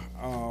a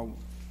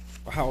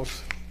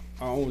house.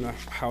 I own a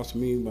house,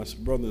 me and my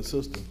brother and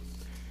sister.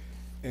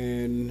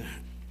 And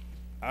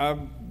I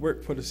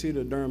worked for the city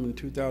of Durham in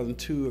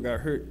 2002. I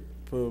got hurt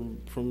from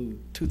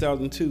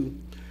 2002.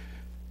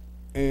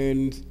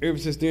 And ever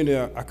since then,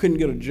 I couldn't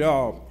get a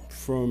job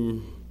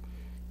from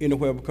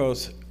anywhere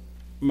because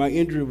my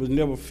injury was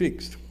never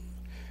fixed.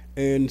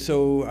 And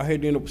so I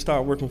had to end up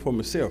start working for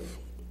myself.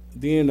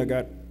 Then I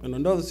got in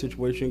another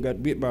situation,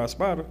 got bit by a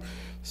spider.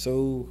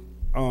 So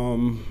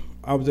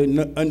I was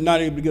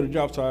not able to get a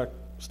job, so I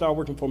started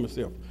working for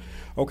myself.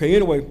 Okay,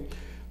 anyway,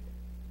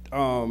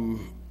 how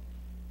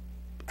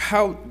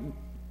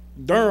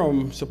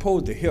Durham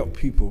supposed to help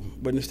people,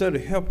 but instead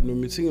of helping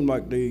them, it seemed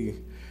like they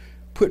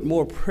put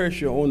more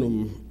pressure on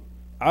them.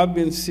 I've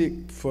been sick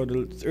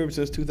ever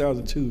since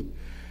 2002,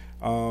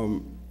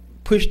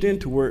 pushed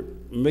into work,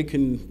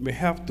 making me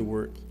have to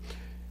work,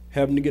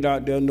 having to get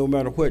out there no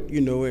matter what,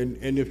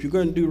 and if you're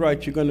going to do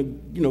right, you're going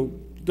to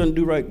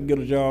do right, get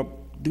a job,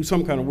 do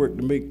some kind of work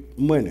to make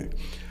money.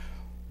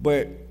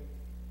 But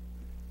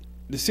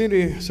the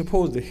city is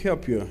supposed to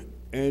help you,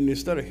 and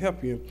instead of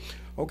help you,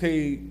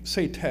 okay,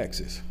 say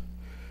taxes.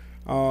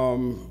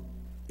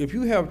 If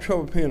you have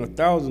trouble paying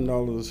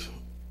 $1,000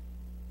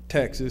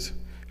 taxes,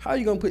 how are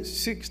you gonna put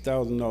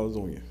 $6,000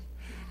 on you?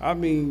 I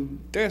mean,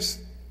 that's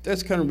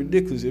kind of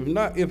ridiculous.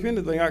 If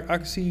anything, I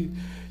can see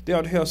they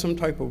ought to have some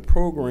type of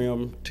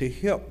program to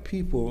help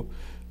people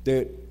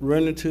that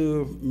run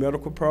into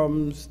medical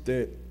problems,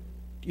 that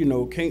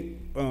can't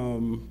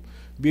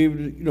be able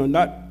to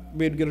not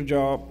be able to get a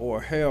job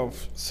or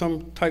have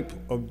some type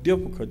of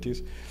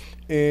difficulties,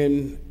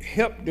 and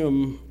help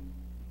them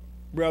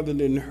rather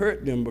than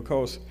hurt them,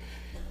 because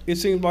it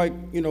seems like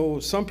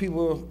some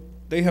people,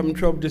 they having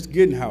trouble just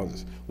getting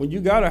houses. When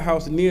you got a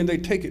house and then they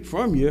take it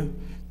from you,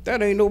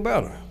 that ain't no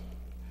better.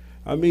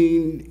 I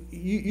mean,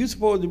 you're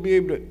supposed to be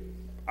able to.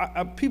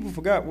 People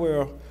forgot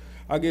where,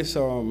 I guess,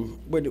 when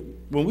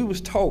we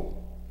was taught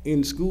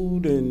in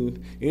school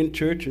and in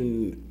church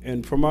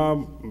and from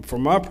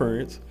my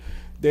parents,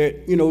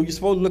 that you're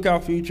supposed to look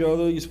out for each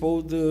other. You're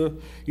supposed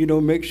to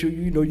make sure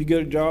you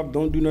get a job,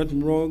 don't do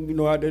nothing wrong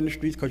out there in the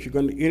streets, because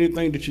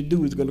anything that you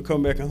do is gonna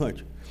come back and hunt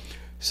you.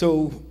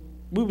 So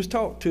we was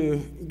taught to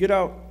get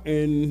out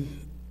and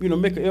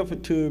make an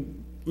effort to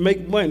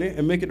make money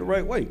and make it the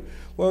right way.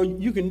 Well,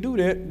 you can do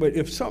that, but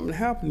if something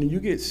happened and you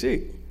get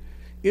sick,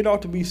 it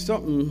ought to be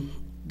something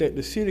that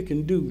the city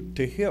can do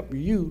to help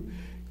you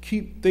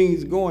keep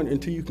things going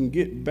until you can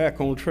get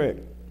back on track,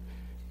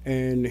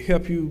 and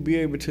help you be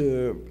able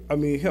to,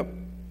 help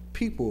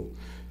people.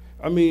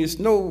 It's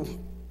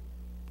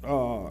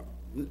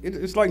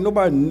it's like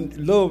nobody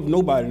love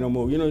nobody no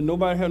more.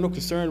 Nobody have no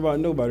concern about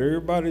nobody.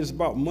 Everybody is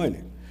about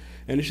money.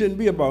 And it shouldn't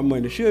be about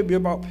money. It should be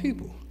about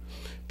people.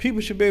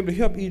 People should be able to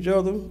help each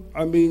other.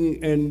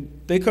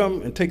 And they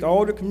come and take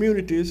all the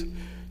communities,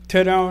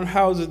 tear down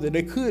houses that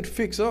they could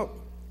fix up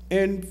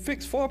and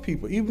fix for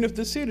people, even if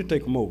the city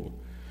take them over.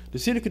 The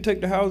city could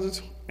take the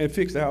houses and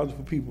fix the houses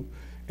for people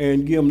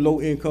and give them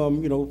low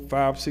income,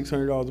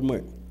 $500-600 a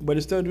month. But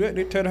instead of that,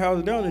 they tear the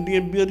houses down and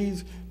then build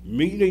these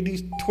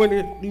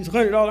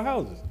 $100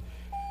 houses.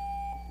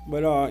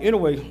 But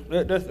anyway,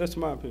 that's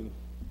my opinion.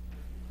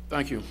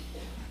 Thank you.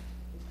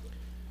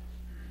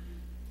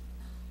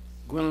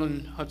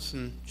 Gwendolyn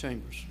Hudson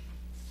Chambers.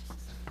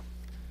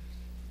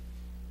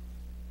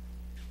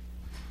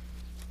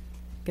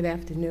 Good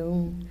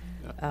afternoon,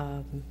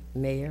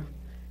 Mayor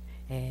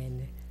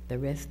and the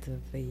rest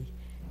of the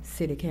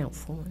City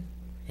Council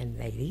and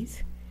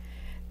ladies.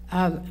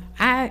 I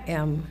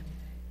am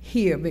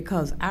here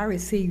because I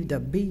received a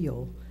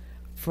bill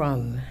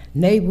from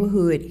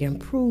Neighborhood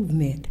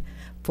Improvement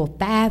for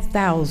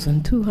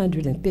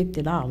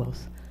 $5,250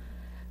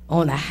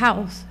 on a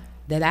house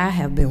that I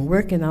have been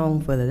working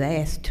on for the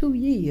last 2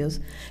 years,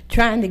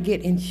 trying to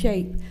get in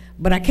shape,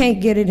 but I can't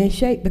get it in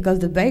shape because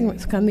the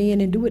vagrants come in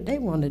and do what they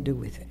want to do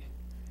with it.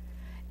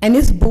 And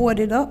it's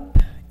boarded up.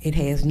 It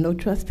has no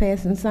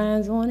trespassing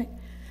signs on it,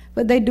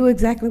 but they do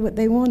exactly what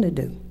they want to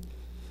do.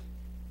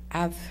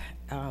 I've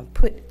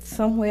put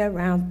somewhere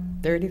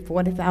around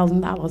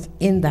 $30,000-40,000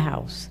 in the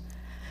house.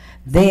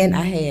 Then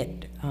I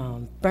had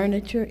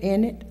furniture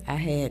in it. I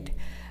had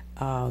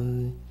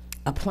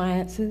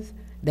appliances.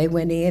 They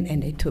went in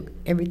and they took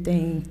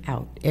everything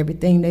out,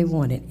 everything they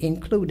wanted,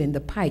 including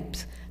the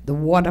pipes, the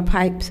water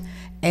pipes,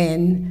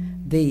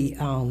 and the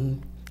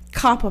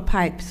copper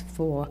pipes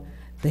for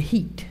the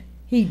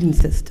heating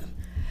system.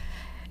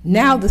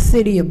 Now the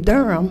city of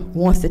Durham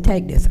wants to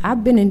take this.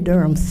 I've been in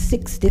Durham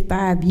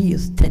 65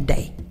 years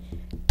today.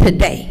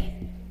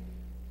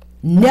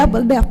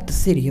 Never left the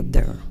city of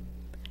Durham.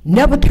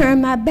 Never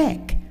turned my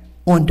back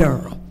on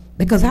Durham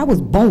because I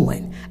was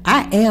born.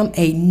 I am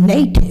a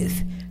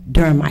native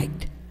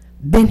Durhamite.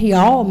 Been here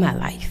all my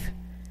life.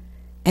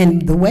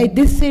 And the way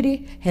this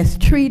city has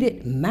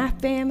treated my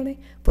family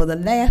for the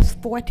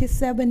last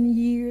 47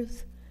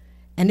 years,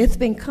 and it's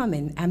been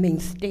coming,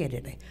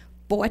 steadily,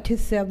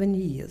 47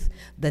 years.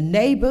 The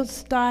neighbors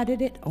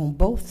started it on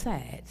both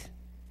sides,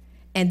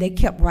 and they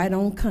kept right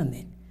on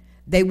coming.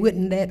 They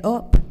wouldn't let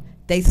up.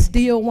 They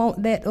still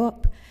won't let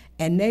up.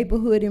 And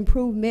Neighborhood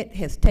Improvement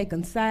has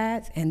taken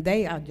sides, and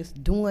they are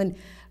just doing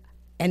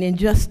an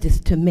injustice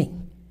to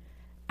me.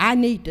 I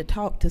need to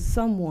talk to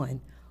someone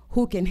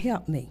who can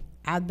help me.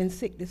 I've been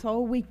sick this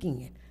whole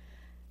weekend,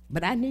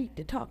 but I need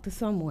to talk to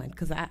someone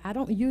because I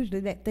don't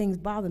usually let things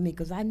bother me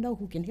because I know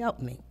who can help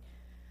me.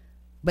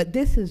 But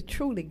this has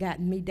truly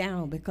gotten me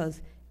down because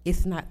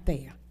it's not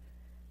fair.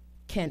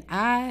 Can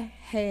I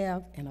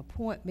have an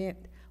appointment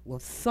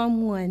with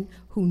someone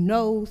who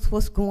knows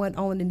what's going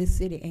on in this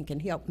city and can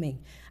help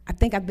me? I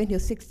think I've been here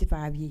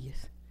 65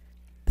 years.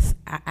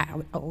 I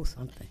owe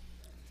something.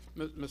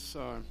 Ms.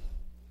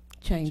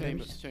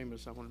 Chambers.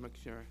 Chambers, I want to make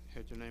sure I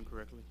had your name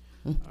correctly.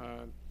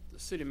 The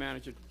city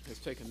manager has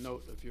taken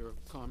note of your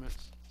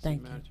comments.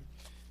 Thank City you. Manager,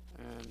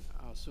 and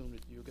I'll assume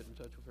that you'll get in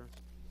touch with her.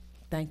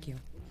 Thank you.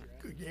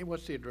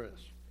 What's the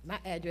address? My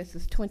address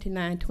is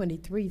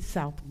 2923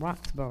 South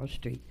Roxborough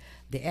Street.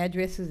 The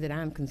addresses that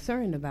I'm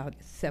concerned about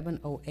is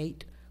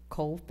 708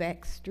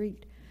 Colfax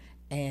Street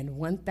and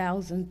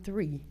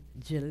 1003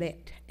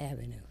 Gillette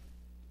Avenue.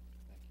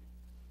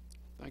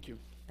 Thank you.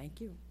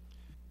 Thank you.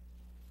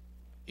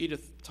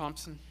 Edith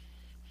Thompson.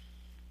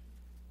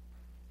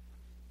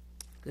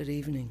 Good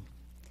evening.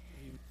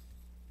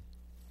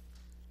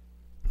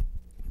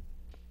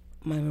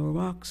 My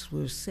remarks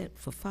were set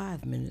for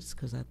 5 minutes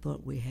because I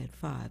thought we had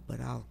 5,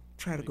 but I'll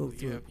try to go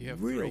through you it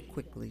have real 3.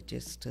 quickly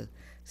just to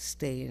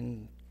stay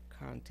in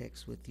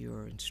context with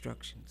your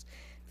instructions.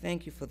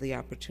 Thank you for the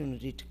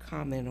opportunity to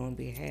comment on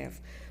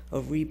behalf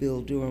of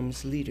Rebuild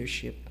Durham's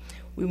leadership.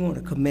 We want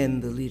to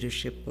commend the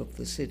leadership of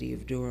the city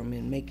of Durham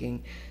in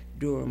making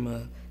Durham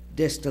a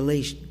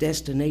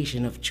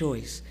destination of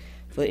choice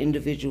for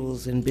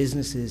individuals and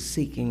businesses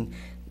seeking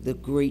the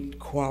great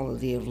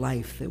quality of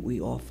life that we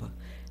offer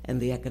and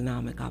the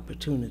economic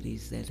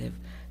opportunities that have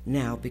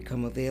now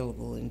become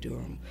available in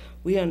Durham.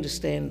 We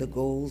understand the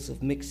goals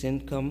of mixed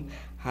income,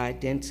 high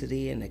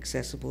density, and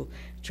accessible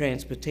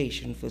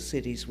transportation for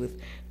cities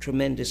with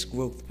tremendous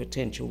growth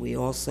potential. We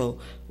also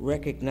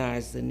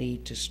recognize the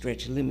need to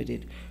stretch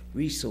limited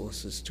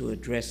resources to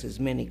address as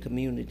many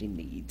community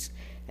needs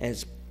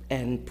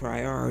and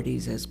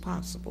priorities as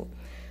possible.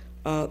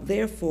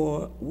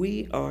 Therefore,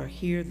 we are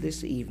here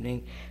this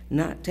evening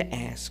not to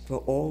ask for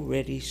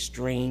already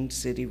strained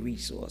city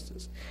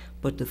resources,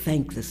 but to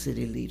thank the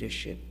city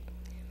leadership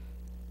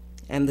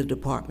and the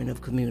Department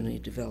of Community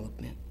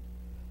Development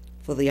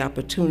for the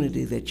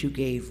opportunity that you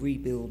gave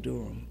Rebuild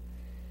Durham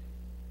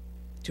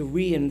to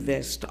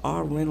reinvest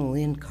our rental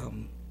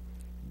income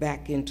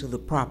back into the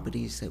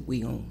properties that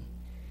we own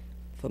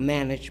for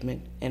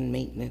management and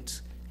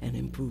maintenance and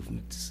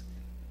improvements,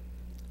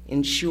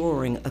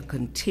 ensuring a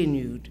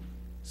continued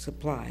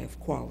supply of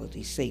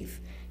quality, safe,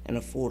 and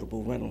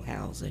affordable rental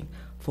housing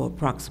for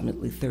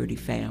approximately 30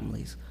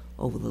 families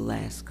over the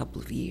last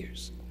couple of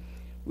years.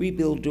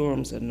 Rebuild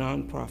Durham's a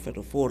nonprofit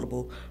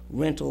affordable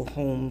rental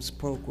homes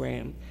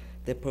program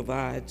that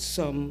provides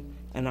some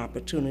an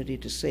opportunity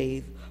to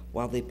save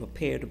while they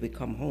prepare to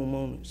become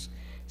homeowners.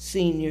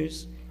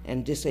 Seniors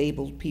and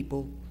disabled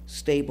people,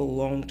 stable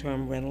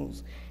long-term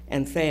rentals,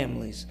 and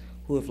families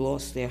who have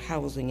lost their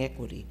housing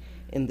equity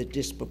in the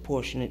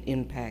disproportionate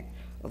impact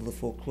of the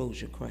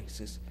foreclosure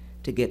crisis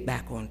to get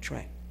back on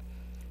track.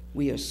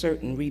 We are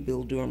certain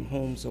Rebuild Durham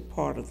homes are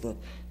part of the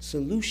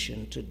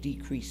solution to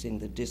decreasing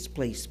the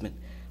displacement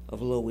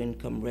of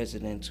low-income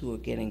residents who are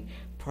getting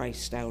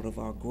priced out of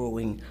our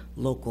growing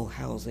local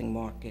housing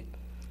market.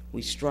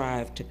 We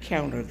strive to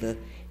counter the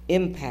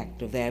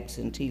impact of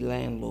absentee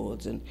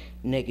landlords and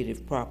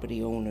negative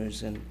property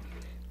owners and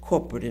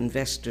corporate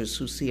investors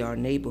who see our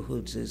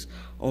neighborhoods as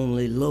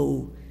only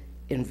low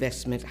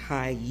investment,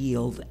 high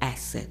yield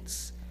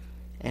assets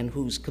and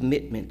whose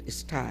commitment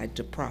is tied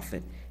to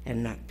profit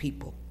and not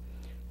people.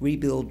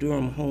 Rebuild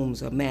Durham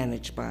homes are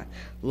managed by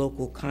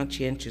local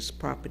conscientious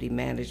property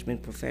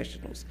management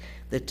professionals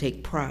that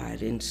take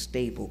pride in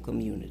stable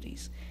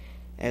communities.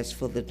 As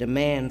for the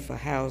demand for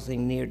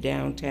housing near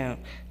downtown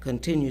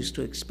continues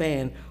to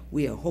expand,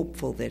 we are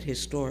hopeful that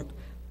historic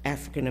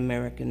African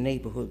American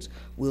neighborhoods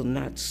will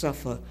not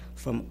suffer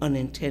from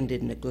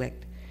unintended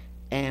neglect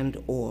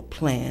and/or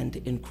planned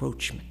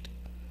encroachment.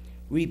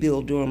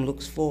 Rebuild Durham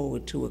looks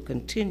forward to a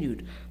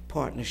continued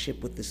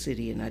partnership with the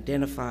city in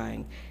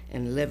identifying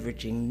and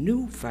leveraging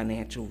new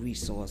financial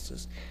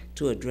resources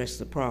to address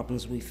the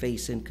problems we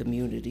face in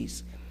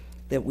communities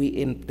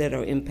that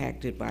are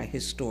impacted by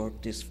historic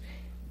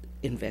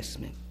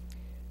disinvestment.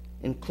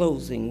 In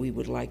closing, we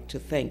would like to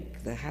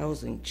thank the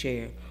housing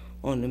chairs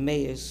on the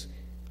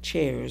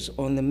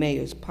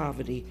mayor's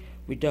Poverty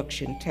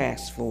Reduction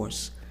Task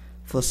Force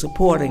for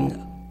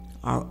supporting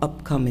our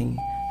upcoming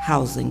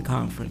housing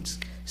conference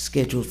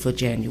scheduled for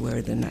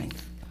January the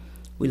 9th.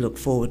 We look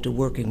forward to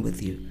working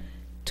with you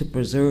to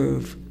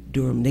preserve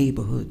Durham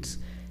neighborhoods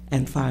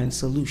and find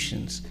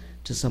solutions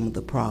to some of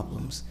the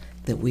problems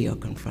that we are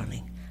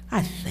confronting.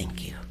 I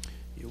thank you.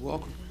 You're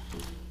welcome.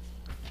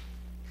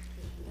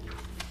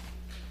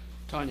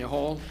 Tanya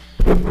Hall.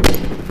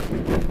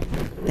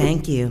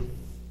 Thank you.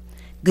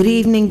 Good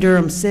evening,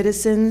 Durham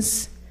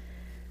citizens,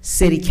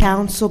 City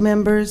Council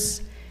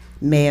members,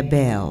 Mayor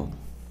Bell.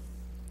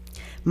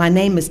 My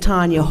name is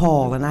Tanya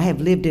Hall, and I have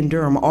lived in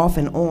Durham off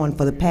and on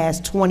for the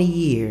past 20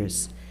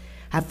 years.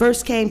 I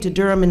first came to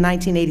Durham in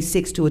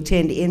 1986 to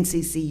attend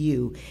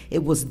NCCU.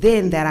 It was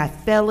then that I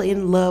fell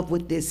in love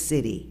with this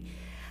city.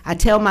 I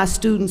tell my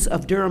students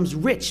of Durham's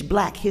rich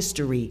Black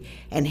history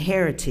and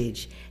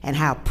heritage and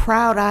how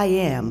proud I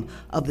am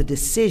of the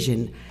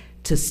decision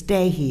to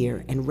stay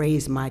here and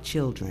raise my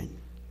children.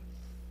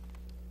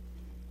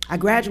 I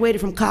graduated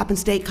from Coppin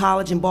State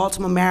College in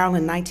Baltimore,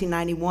 Maryland in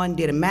 1991,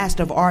 did a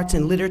Master of Arts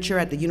in Literature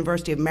at the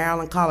University of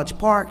Maryland, College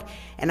Park,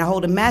 and I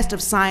hold a Master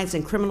of Science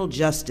in Criminal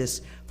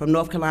Justice from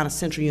North Carolina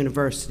Central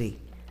University.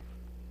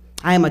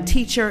 I am a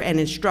teacher and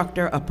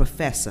instructor, a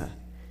professor.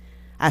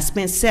 I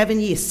spent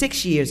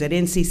 6 years at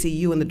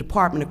NCCU in the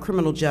Department of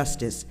Criminal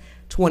Justice,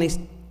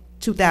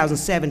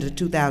 2007 to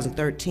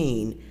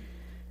 2013.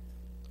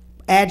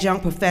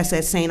 Adjunct professor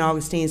at St.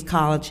 Augustine's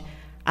College.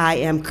 I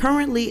am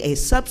currently a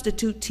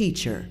substitute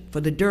teacher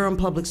for the Durham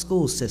Public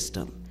School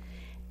System,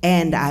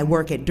 and I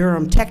work at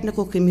Durham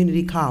Technical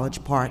Community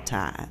College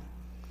part-time.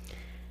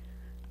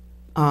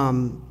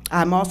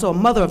 I'm also a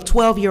mother of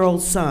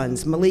 12-year-old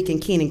sons, Malik and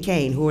Keenan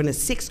Kane, who are in the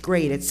 6th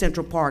grade at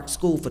Central Park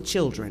School for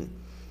Children.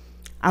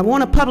 I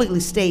want to publicly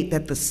state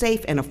that the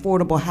safe and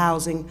affordable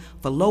housing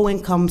for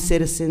low-income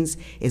citizens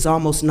is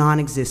almost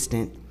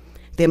non-existent.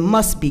 There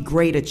must be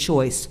greater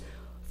choice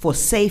for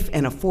safe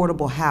and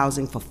affordable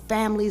housing for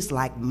families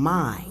like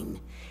mine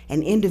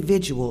and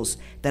individuals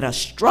that are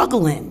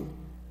struggling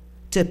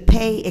to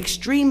pay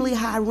extremely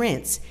high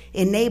rents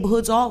in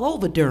neighborhoods all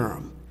over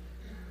Durham.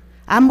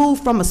 I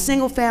moved from a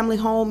single-family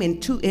home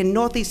in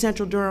northeast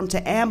central Durham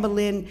to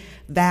Amberlin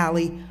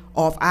Valley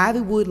off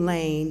Ivywood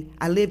Lane.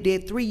 I lived there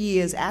 3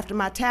 years. After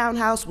my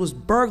townhouse was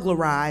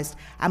burglarized,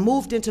 I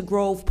moved into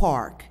Grove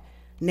Park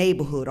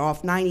neighborhood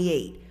off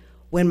 98,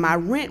 when my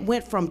rent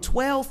went from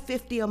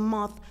 $1,250 a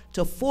month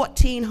to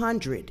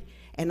 $1,400,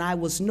 and I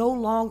was no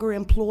longer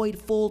employed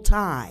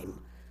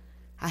full-time.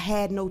 I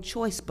had no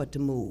choice but to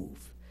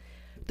move.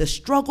 The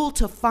struggle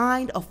to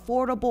find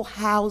affordable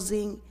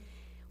housing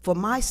for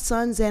my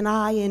sons and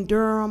I in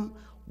Durham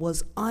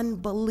was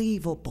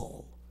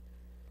unbelievable.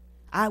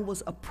 I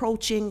was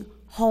approaching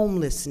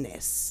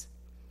homelessness,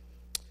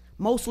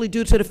 mostly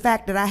due to the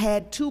fact that I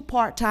had 2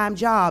 part-time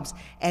jobs,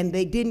 and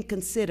they didn't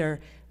consider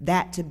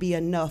that to be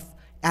enough.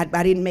 I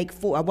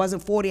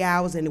wasn't 40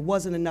 hours, and it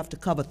wasn't enough to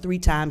cover 3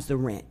 times the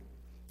rent.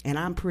 And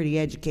I'm pretty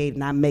educated,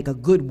 and I make a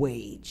good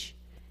wage.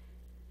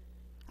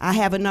 I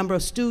have a number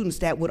of students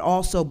that would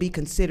also be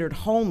considered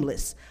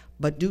homeless,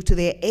 but due to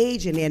their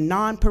age and their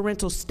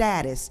non-parental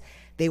status,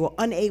 they were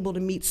unable to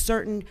meet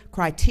certain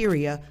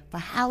criteria for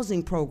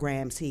housing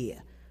programs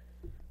here.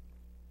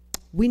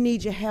 We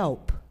need your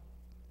help.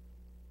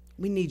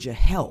 We need your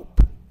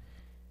help.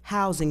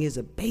 Housing is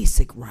a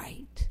basic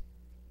right.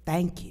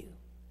 Thank you.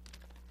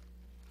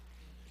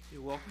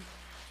 You're welcome.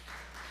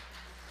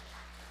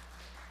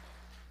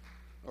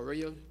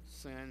 Aurelia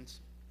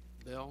Sands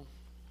Bell.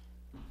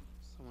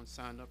 Someone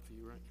signed up for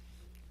you, right?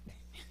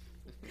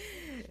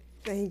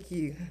 Thank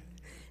you,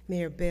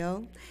 Mayor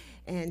Bell,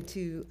 and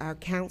to our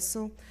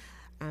council.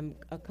 I'm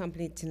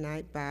accompanied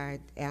tonight by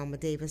Alma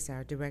Davis,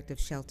 our Director of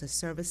Shelter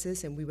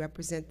Services, and we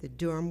represent the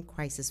Durham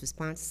Crisis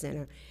Response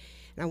Center.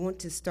 And I want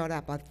to start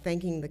out by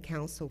thanking the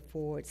council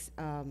for its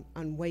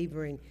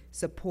unwavering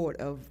support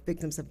of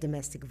victims of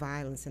domestic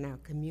violence in our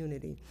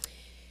community.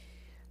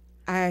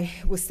 I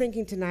was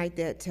thinking tonight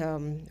that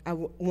I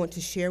want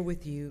to share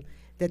with you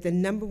that the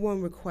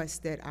 #1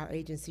 request that our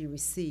agency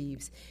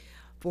receives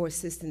for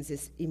assistance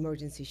is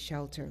emergency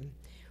shelter.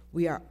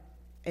 We are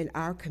in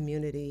our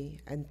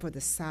community, and for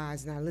the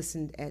size, and I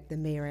listened at the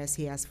mayor as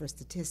he asked for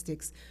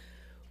statistics,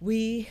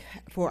 we,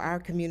 for our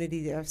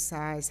community, our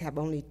size, have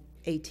only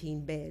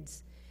 18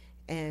 beds.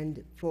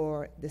 And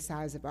for the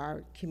size of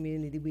our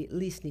community, we at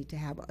least need to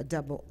have a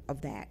double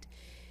of that.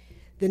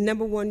 The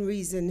 #1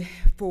 reason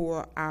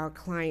for our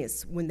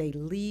clients when they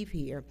leave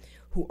here,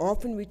 who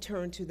often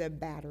return to their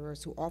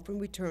batterers, who often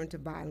return to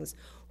violence,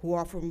 who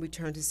often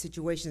return to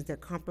situations that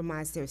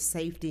compromise their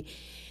safety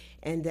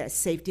and the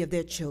safety of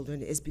their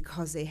children, is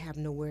because they have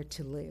nowhere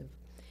to live.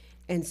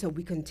 And so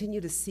we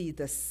continue to see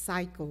the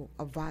cycle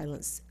of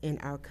violence in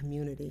our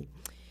community.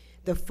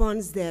 The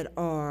funds that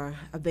are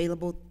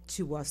available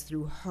to us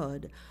through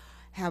HUD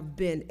have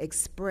been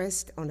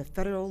expressed on a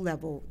federal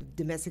level.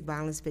 Domestic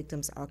violence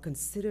victims are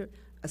considered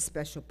a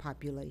special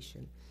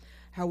population.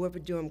 However,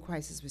 Durham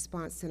Crisis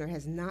Response Center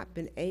has not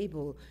been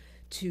able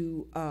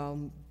to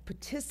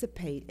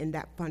participate in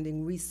that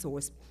funding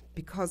resource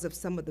because of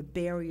some of the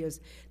barriers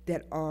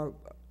that are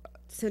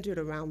centered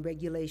around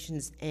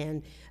regulations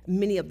and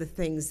many of the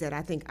things that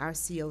I think our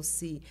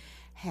COC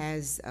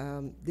has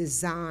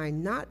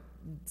designed, not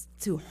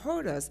to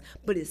hurt us,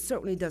 but it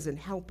certainly doesn't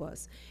help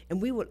us.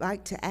 And we would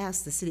like to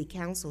ask the City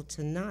Council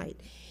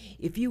tonight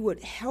if you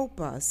would help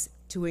us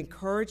to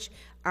encourage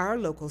our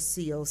local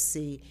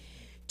COC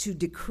to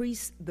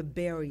decrease the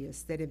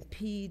barriers that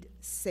impede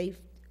safe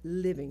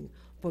living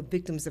for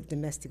victims of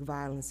domestic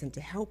violence, and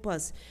to help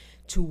us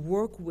to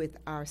work with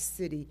our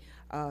city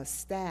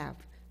staff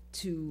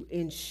to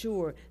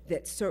ensure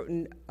that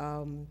certain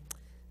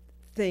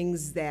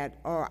things that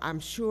are, I'm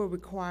sure,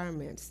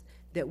 requirements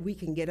that we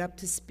can get up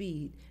to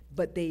speed,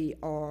 but they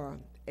are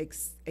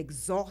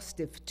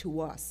exhaustive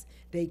to us.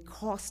 They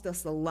cost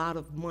us a lot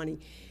of money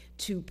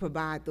to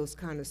provide those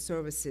kind of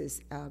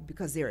services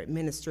because they're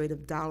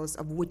administrative dollars,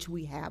 of which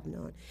we have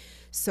none.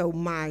 So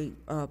my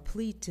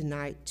plea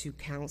tonight to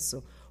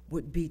council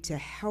would be to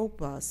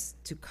help us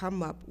to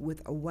come up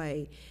with a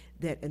way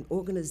that an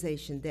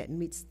organization that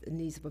meets the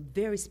needs of a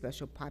very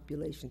special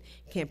population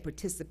can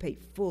participate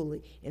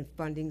fully in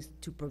funding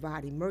to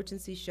provide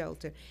emergency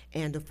shelter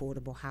and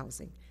affordable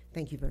housing.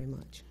 Thank you very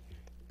much.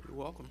 You're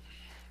welcome.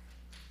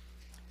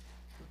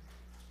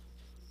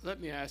 Let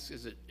me ask,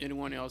 is it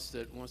anyone else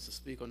that wants to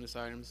speak on this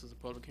item? This is a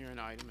public hearing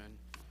item, and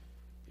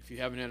if you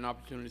haven't had an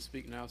opportunity to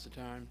speak, now's the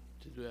time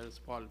to do that as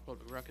part of the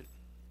public record.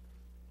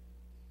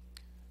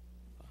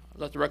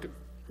 Let the record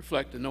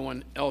reflect that no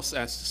one else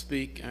asked to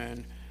speak,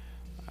 and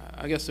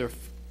I guess there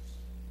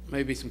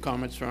may be some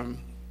comments from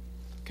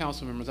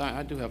council members.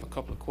 I do have a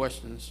couple of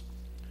questions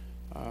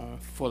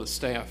for the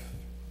staff.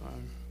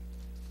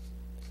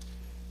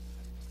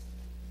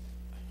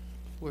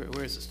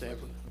 Where's the staff?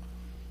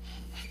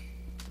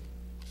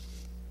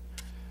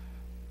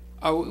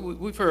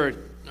 We've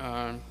heard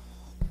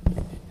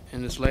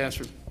in this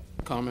last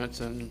comments,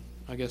 and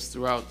I guess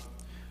throughout,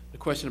 the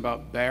question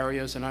about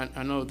barriers, and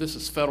I know this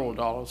is federal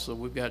dollars, so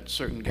we've got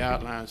certain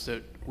guidelines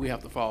that we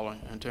have to follow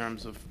in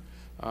terms of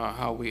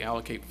how we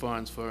allocate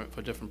funds for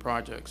different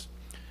projects.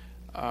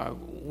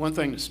 One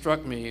thing that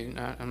struck me, and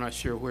I'm not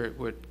sure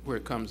where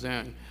it comes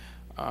in,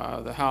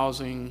 the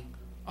housing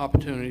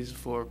opportunities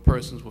for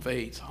persons with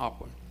AIDS,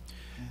 HOPWA.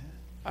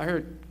 I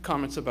heard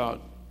comments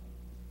about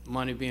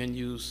money being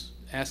used,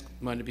 ask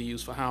money to be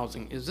used for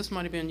housing. Is this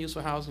money being used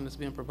for housing that's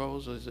being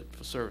proposed, or is it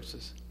for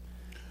services?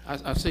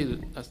 I see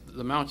that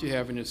the amount you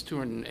have in is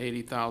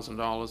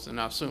 $280,000, and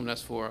I assume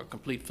that's for a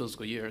complete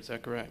fiscal year. Is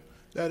that correct?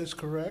 That is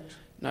correct.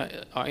 Now,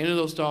 are any of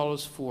those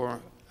dollars for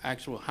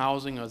actual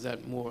housing, or is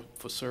that more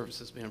for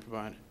services being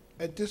provided?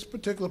 At this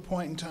particular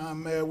point in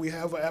time, Mayor, we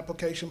have an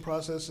application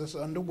process that's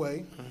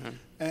underway.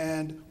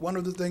 And one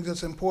of the things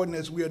that's important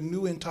as we are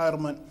new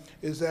entitlement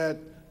is that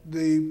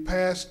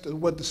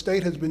what the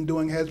state has been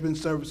doing has been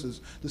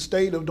services. The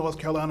state of North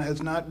Carolina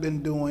has not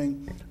been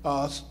doing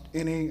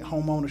any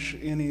homeownership,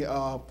 any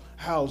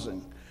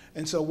housing.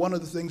 And so one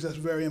of the things that's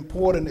very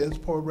important is,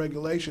 per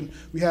regulation,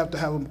 we have to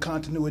have a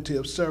continuity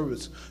of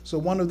service. So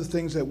one of the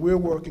things that we're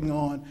working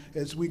on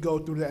as we go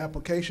through the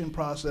application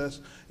process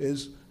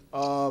is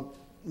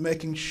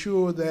making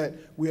sure that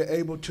we are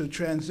able to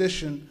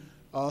transition,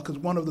 because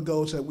one of the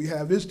goals that we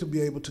have is to be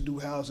able to do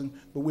housing,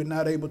 but we're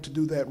not able to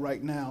do that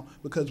right now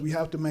because we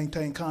have to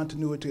maintain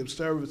continuity of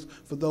service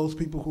for those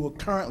people who are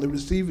currently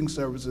receiving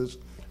services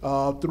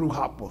through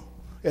HOPWA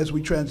as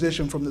we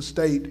transition from the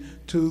state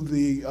to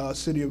the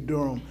city of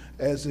Durham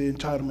as the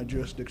entitlement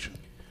jurisdiction.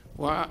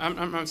 Well,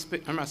 I'm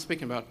not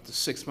speaking about the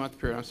 6-month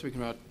period. I'm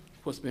speaking about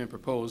what's being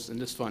proposed in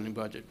this funding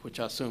budget,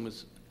 which I assume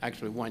is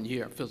actually 1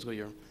 year, fiscal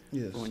year,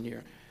 yes. 1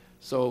 year.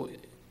 So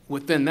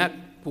within that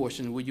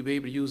portion, will you be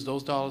able to use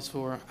those dollars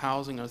for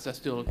housing, or is that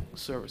still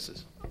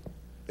services?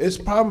 It's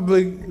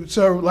probably,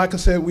 sir, like I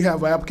said, we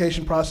have an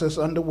application process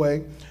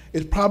underway.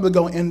 It's probably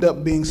going to end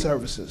up being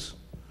services,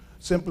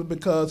 simply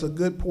because a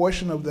good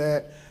portion of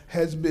that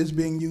is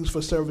being used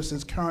for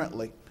services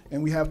currently.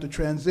 And we have to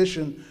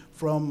transition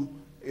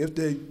from, if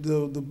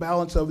the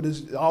balance of it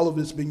is, all of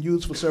it's being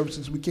used for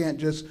services, we can't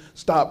just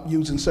stop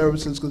using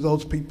services because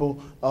those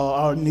people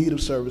are in need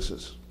of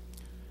services.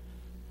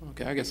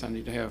 Okay, I guess I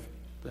need to have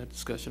that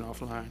discussion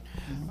offline.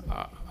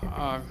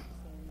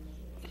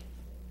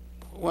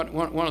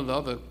 One of the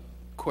other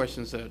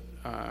questions that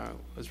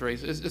was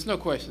raised, it's no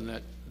question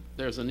that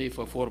there's a need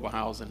for affordable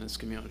housing in this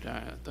community.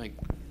 I think,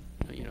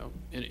 you know,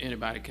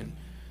 anybody can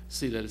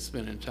see that it's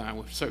been in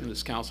time. Certainly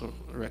this council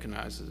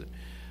recognizes it.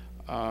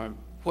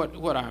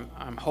 What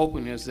I'm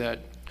hoping is that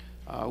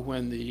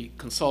when the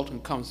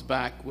consultant comes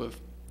back with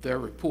their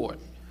report,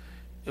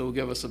 it will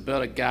give us a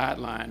better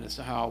guideline as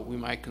to how we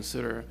might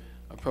consider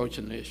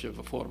approaching the issue of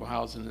affordable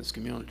housing in this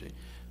community.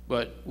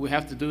 But we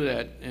have to do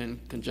that in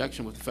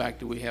conjunction with the fact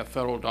that we have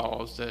federal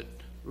dollars that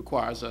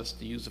requires us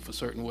to use it for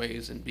certain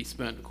ways and be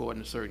spent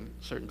according to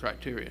certain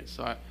criteria.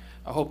 So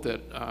I hope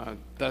that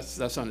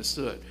that's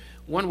understood.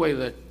 One way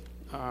that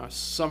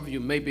some of you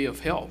may be of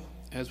help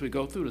as we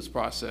go through this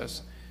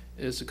process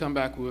is to come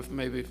back with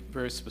maybe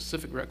very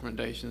specific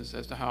recommendations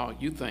as to how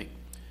you think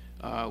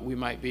we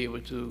might be able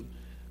to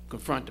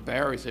confront the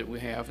barriers that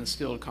we have and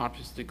still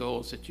accomplish the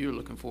goals that you're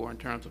looking for in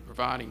terms of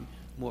providing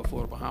more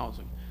affordable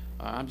housing.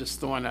 I'm just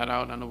throwing that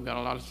out. I know we've got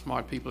a lot of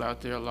smart people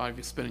out there, a lot of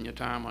you spending your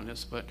time on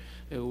this, but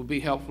it would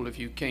be helpful if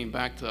you came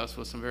back to us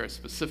with some very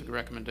specific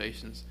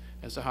recommendations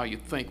as to how you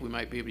think we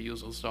might be able to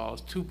use those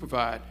dollars to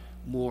provide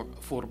more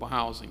affordable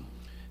housing.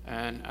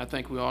 And I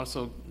think we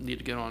also need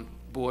to get on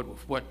board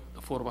with what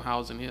affordable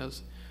housing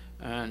is.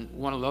 And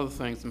one of the other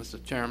things,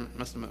 Mr. Chairman,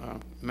 Mr.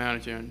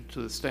 Manager, and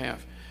to the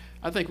staff,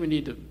 I think we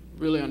need to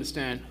really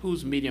understand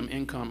whose medium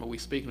income are we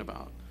speaking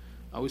about.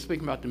 Are we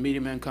speaking about the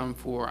medium income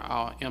for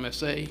our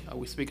MSA? Are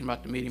we speaking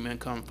about the medium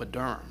income for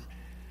Durham?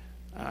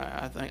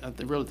 I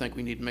really think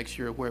we need to make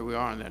sure where we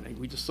are on that. And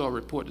we just saw a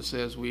report that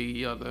says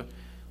we are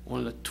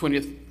one of the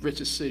 20th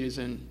richest cities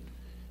in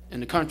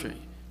the country.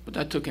 But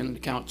that took into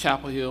account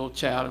Chapel Hill,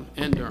 Chatham,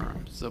 and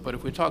Durham. So, but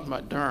if we're talking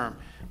about Durham,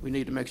 we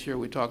need to make sure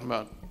we're talking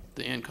about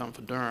the income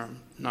for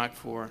Durham, not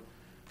for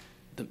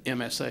the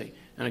MSA.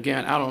 And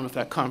again, I don't know if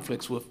that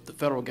conflicts with the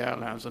federal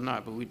guidelines or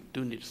not, but we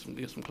do need to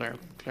get some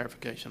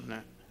clarification on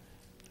that.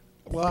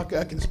 Well, I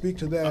can speak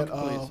to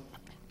that,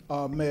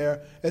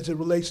 Mayor. As it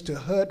relates to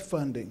HUD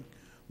funding,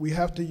 we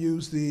have to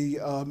use the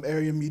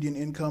area median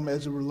income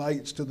as it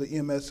relates to the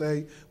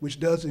MSA, which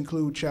does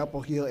include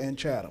Chapel Hill and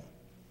Chatham.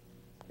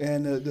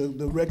 And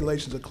the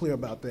regulations are clear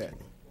about that.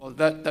 Well,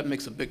 that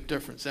makes a big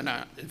difference, and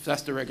if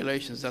that's the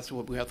regulations, that's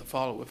what we have to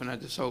follow with, and I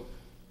just hope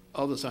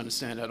others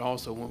understand that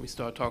also when we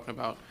start talking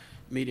about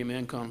medium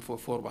income for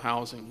affordable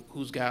housing,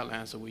 whose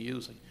guidelines are we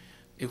using?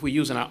 If we're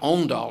using our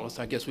own dollars,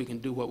 I guess we can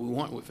do what we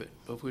want with it,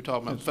 but if we're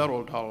talking about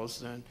federal dollars,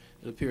 then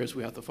it appears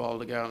we have to follow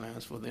the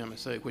guidelines for the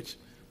MSA, which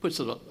puts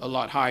it a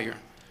lot higher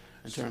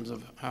in terms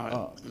of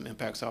how it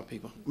impacts our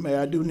people. Mayor,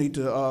 I do need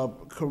to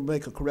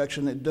make a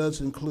correction. It does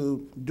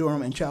include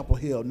Durham and Chapel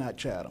Hill, not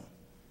Chatham.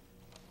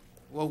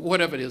 Well,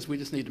 whatever it is, we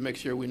just need to make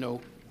sure we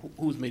know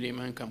whose medium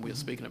income we're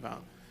speaking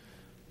about.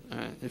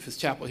 If it's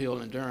Chapel Hill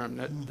and Durham,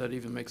 that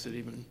even makes it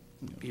even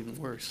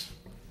worse.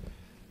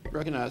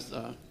 Recognize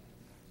the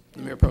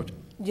Mayor Pro Tem.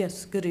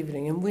 Yes, good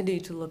evening. And we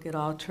need to look at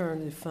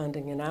alternative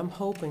funding, and I'm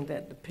hoping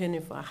that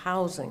depending for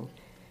housing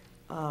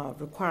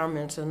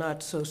requirements are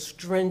not so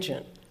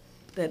stringent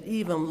that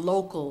even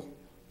local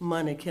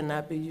money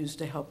cannot be used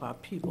to help our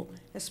people,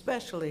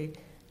 especially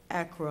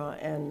ACRA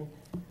and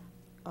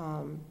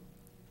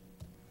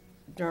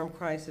Durham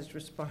Crisis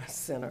Response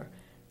Center.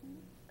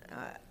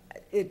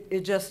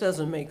 It just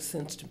doesn't make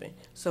sense to me.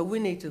 So we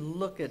need to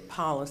look at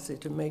policy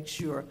to make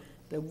sure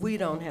that we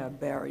don't have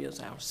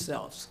barriers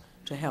ourselves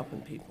to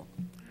helping people.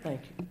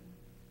 Thank you.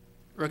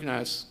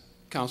 Recognize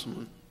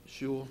Councilman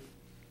Schewel.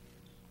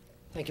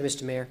 Thank you,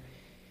 Mr. Mayor.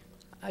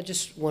 I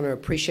just want to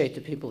appreciate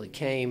the people that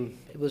came.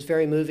 It was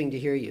very moving to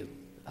hear you.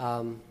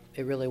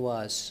 It really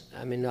was.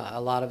 I mean,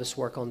 a lot of us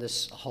work on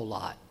this a whole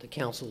lot. The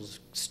council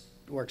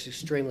works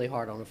extremely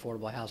hard on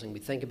affordable housing. We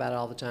think about it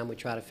all the time. We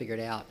try to figure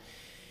it out.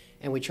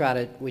 And we try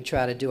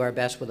to do our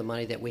best with the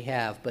money that we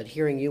have. But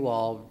hearing you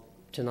all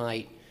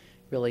tonight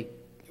really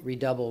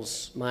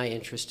redoubles my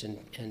interest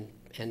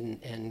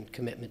and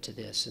commitment to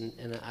this.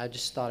 And I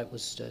just thought it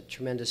was a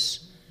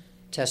tremendous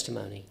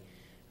testimony.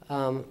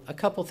 A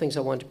couple things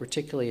I wanted to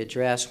particularly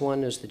address.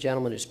 One is the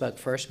gentleman who spoke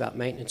first about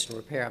maintenance and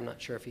repair. I'm not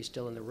sure if he's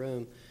still in the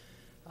room.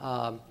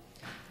 I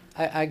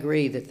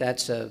agree that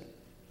that's an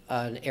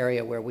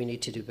area where we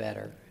need to do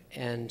better.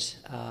 And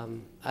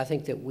I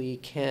think that we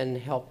can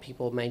help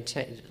people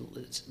maintain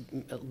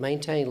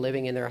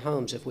living in their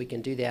homes if we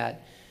can do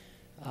that.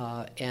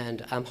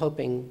 And I'm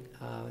hoping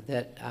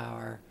that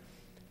our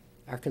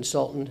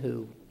consultant,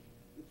 who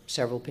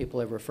several people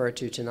have referred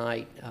to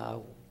tonight,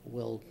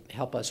 will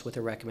help us with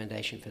a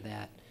recommendation for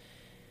that.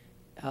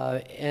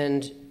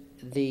 And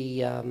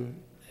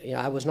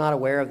I was not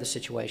aware of the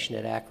situation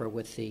at ACRA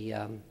with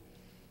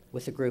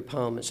the group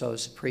home, and so I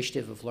was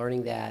appreciative of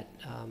learning that.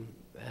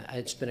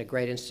 It's been a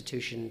great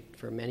institution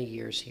for many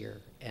years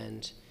here,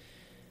 and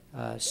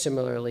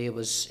similarly, it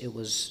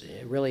was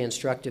really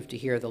instructive to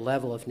hear the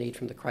level of need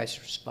from the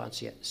Crisis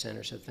Response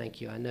Center. So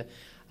thank you.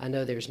 I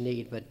know there's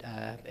need, but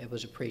I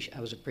was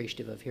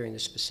appreciative of hearing the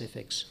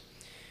specifics.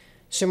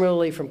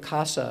 Similarly, from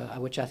CASA,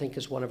 which I think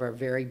is one of our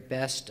very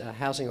best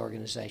housing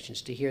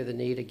organizations, to hear the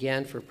need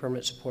again for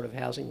permanent supportive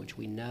housing, which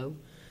we know.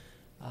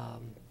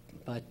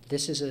 But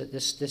this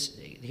is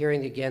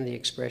hearing again the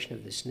expression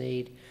of this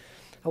need.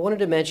 I wanted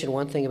to mention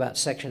one thing about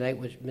Section 8,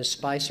 which Ms.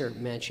 Spicer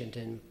mentioned,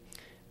 and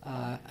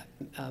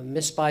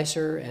Ms.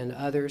 Spicer and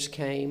others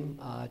came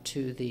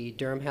to the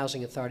Durham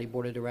Housing Authority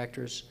Board of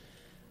Directors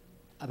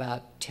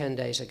about 10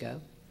 days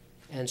ago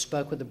and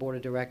spoke with the Board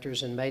of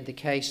Directors and made the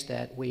case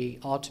that we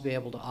ought to be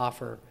able to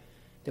offer,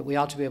 that we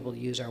ought to be able to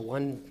use our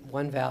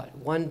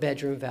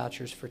one-bedroom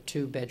vouchers for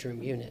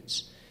two-bedroom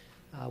units,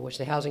 which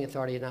the Housing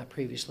Authority had not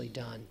previously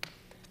done.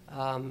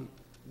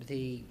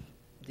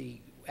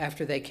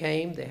 After they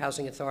came, the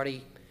Housing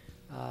Authority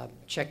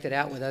checked it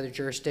out with other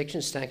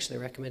jurisdictions, thanks to the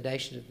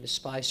recommendation of Ms.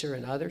 Spicer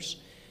and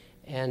others.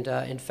 And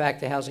in fact,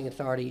 the Housing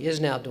Authority is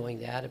now doing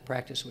that, a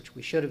practice which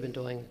we should have been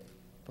doing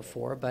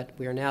before, but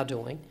we are now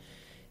doing.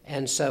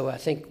 And so I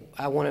think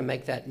I want to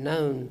make that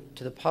known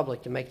to the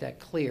public, to make that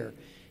clear.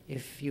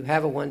 If you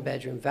have a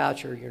one-bedroom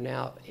voucher,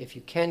 if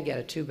you can get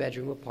a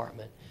two-bedroom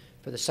apartment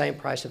for the same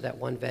price of that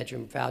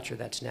one-bedroom voucher,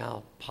 that's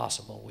now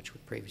possible, which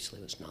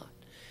previously was not.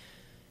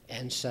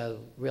 And so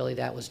really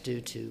that was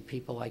due to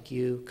people like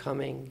you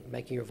coming,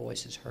 making your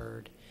voices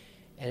heard,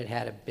 and it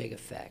had a big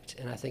effect.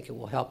 And I think it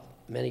will help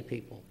many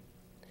people.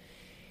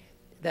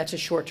 That's a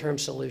short-term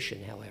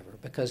solution, however,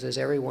 because as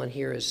everyone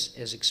here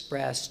has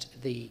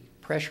expressed, the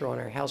pressure on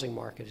our housing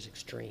market is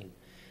extreme.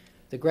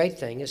 The great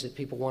thing is that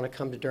people want to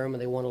come to Durham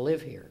and they want to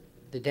live here.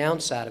 The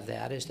downside of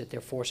that is that they're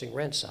forcing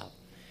rents up.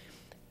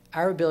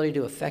 Our ability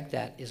to affect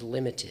that is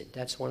limited.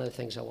 That's one of the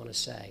things I want to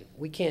say.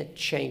 We can't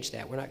change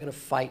that. We're not going to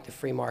fight the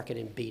free market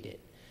and beat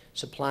it.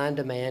 Supply and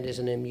demand is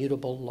an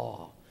immutable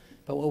law.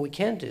 But what we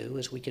can do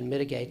is we can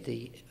mitigate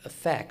the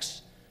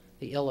effects,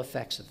 the ill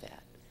effects of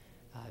that.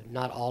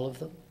 Not all of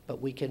them, but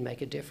we can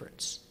make a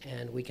difference.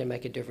 And we can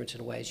make a difference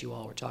in ways you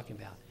all were talking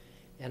about.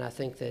 And I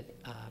think that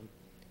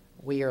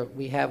we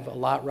have a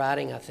lot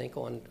riding, I think,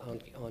 on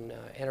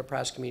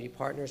Enterprise Community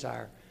Partners,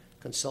 our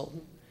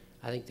consultant.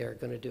 I think they're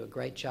going to do a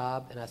great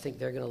job, and I think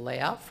they're going to lay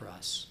out for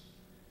us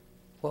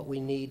what we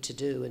need to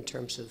do in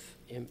terms of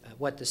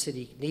what the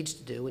city needs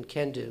to do and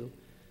can do,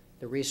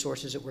 the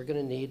resources that we're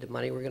going to need, the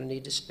money we're going to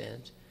need to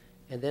spend,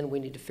 And then we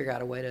need to figure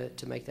out a way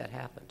to make that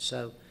happen.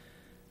 So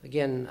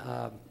again,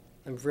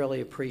 I'm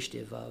really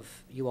appreciative of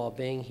you all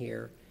being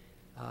here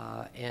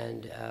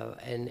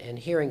and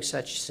hearing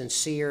such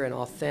sincere and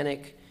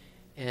authentic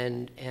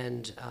and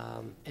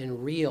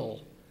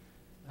real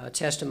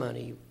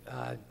testimony.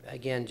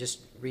 Again,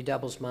 just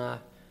redoubles my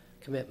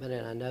commitment,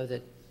 and I know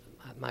that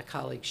my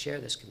colleagues share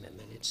this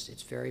commitment.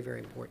 It's very, very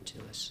important to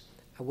us.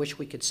 I wish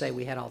we could say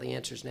we had all the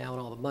answers now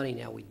and all the money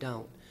now. We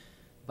don't.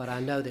 But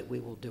I know that we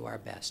will do our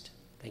best.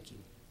 Thank you.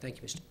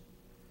 Thank you, Mr.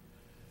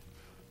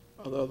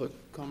 Are there other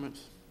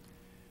comments?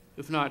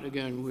 If not,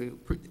 again, we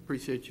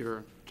appreciate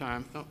your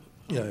time. Oh,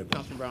 Yeah.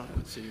 Councilman Brown,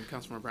 let's see,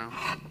 Councilman Brown.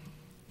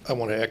 I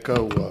want to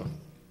echo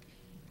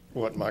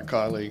what my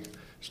colleague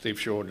Steve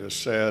Shore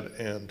just said,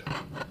 and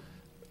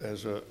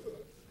as a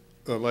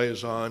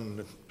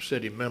liaison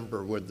city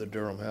member with the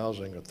Durham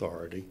Housing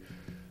Authority,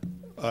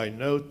 I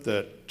note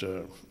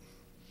that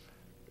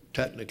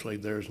technically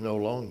there's no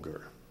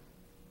longer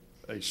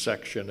a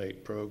Section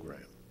 8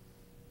 program.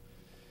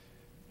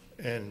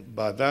 And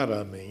by that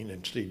I mean,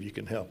 and Steve, you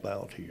can help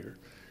out here,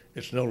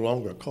 it's no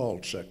longer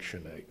called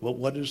Section 8. Well,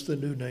 what is the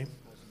new name?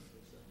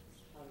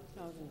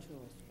 Housing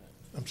choice.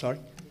 I'm sorry?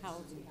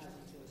 Housing.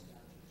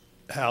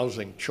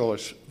 Housing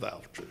choice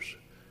vouchers.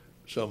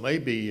 So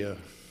maybe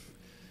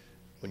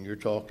when you're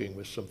talking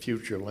with some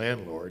future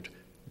landlords,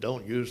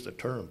 don't use the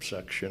term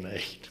Section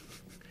 8.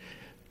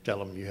 Tell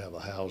them you have a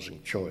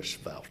housing choice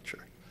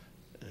voucher.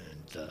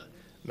 And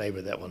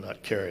maybe that will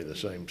not carry the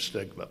same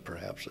stigma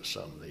perhaps as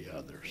some of the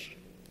others.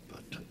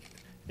 But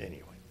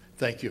anyway,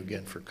 thank you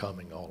again for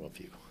coming, all of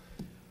you.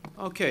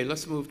 Okay,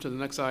 let's move to the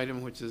next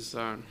item, which is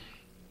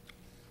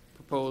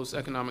proposed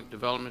economic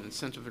development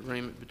incentive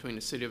agreement between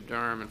the City of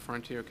Durham and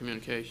Frontier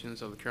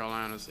Communications of the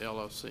Carolinas,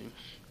 LLC.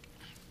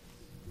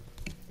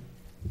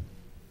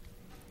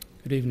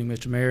 Good evening,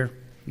 Mr. Mayor,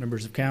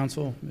 members of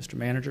council, Mr.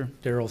 Manager,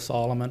 Darrell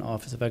Solomon,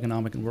 Office of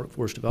Economic and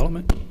Workforce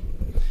Development.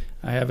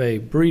 I have a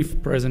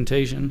brief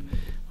presentation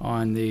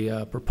on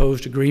the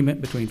proposed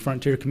agreement between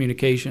Frontier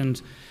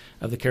Communications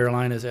of the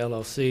Carolinas,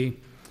 LLC,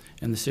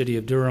 and the City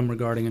of Durham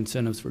regarding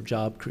incentives for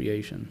job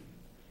creation.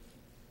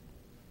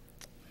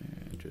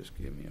 And just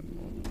give me a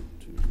moment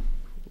to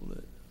pull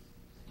it.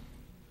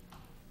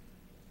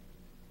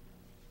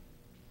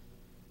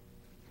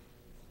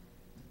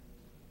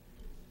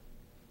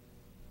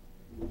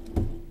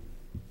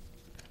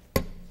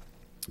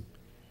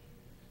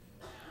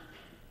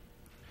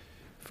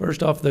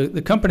 First off,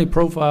 the company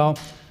profile.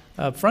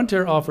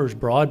 Frontier offers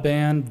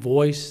broadband,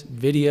 voice,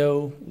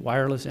 video,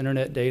 wireless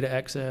internet data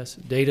access,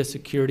 data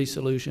security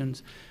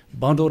solutions,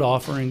 bundled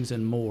offerings,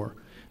 and more.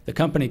 The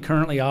company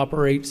currently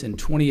operates in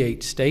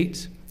 28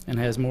 states and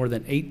has more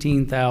than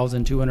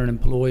 18,200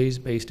 employees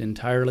based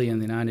entirely in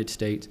the United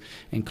States,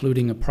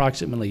 including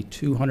approximately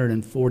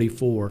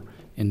 244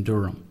 in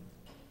Durham.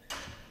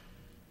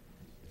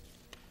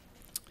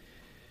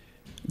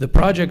 The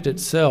project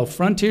itself,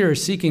 Frontier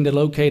is seeking to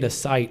locate a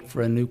site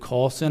for a new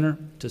call center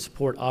to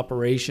support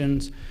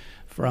operations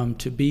from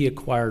to-be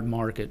acquired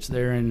markets.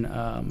 They're in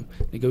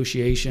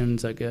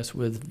negotiations, I guess,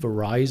 with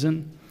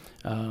Verizon,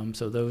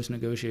 so those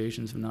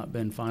negotiations have not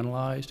been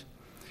finalized.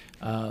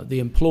 The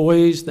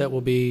employees that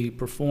will be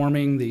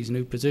performing these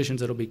new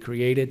positions that will be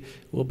created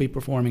will be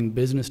performing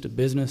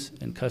business-to-business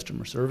and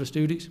customer service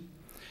duties.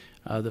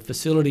 The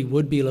facility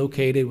would be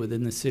located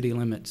within the city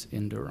limits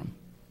in Durham.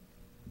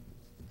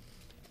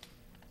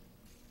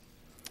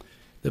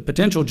 The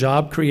potential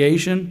job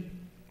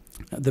creation,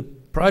 the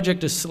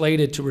project is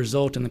slated to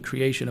result in the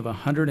creation of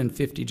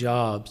 150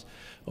 jobs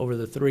over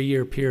the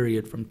 3-year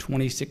period from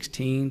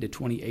 2016 to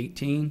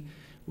 2018,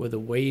 with a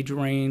wage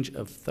range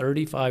of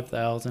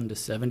 $35,000 to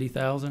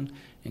 $70,000,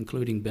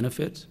 including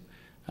benefits.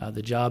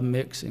 The job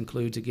mix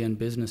includes, again,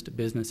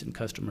 business-to-business and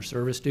customer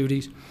service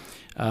duties.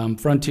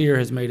 Frontier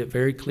has made it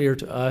very clear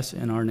to us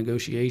in our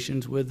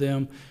negotiations with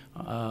them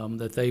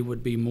that they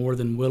would be more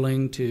than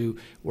willing to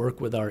work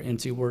with our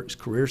NCWorks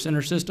Career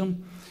Center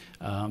system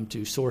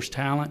to source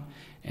talent.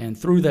 And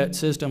through that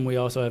system, we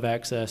also have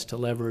access to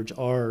leverage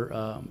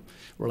our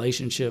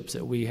relationships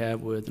that we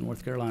have with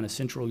North Carolina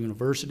Central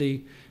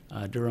University,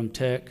 Durham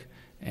Tech,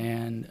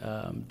 and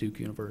Duke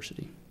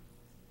University.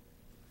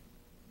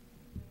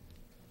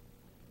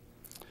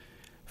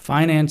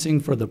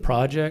 Financing for the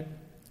project,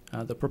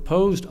 the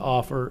proposed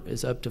offer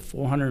is up to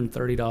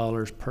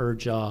 $430 per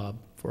job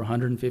for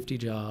 150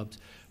 jobs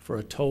for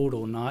a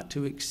total not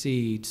to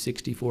exceed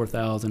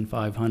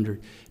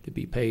 $64,500 to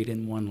be paid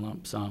in one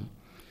lump sum.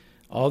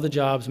 All the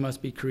jobs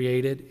must be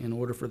created in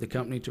order for the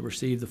company to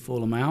receive the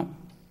full amount.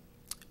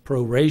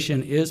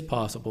 Proration is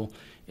possible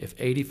if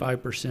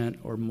 85%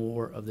 or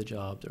more of the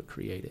jobs are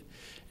created.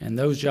 And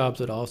those jobs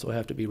would also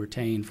have to be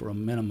retained for a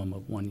minimum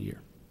of 1 year.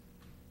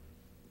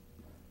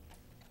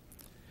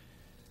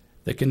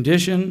 The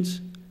conditions,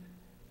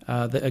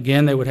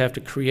 again, they would have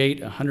to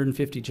create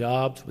 150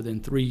 jobs within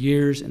 3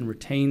 years and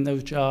retain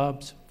those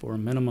jobs for a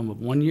minimum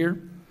of 1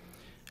 year.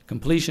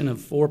 Completion of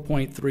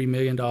 $4.3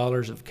 million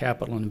of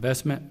capital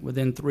investment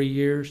within 3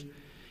 years,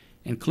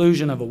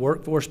 inclusion of a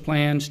workforce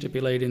plan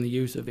stipulating the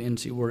use of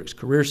NC Works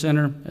Career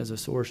Center as a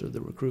source of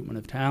the recruitment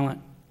of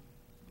talent,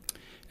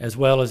 as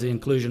well as the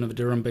inclusion of a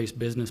Durham-based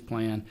business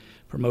plan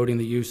promoting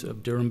the use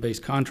of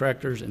Durham-based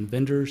contractors and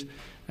vendors,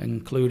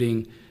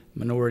 including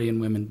minority and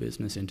women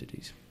business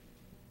entities.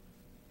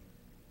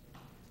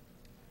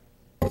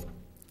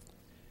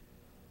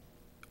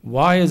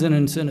 Why is an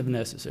incentive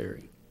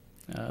necessary?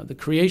 The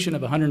creation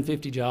of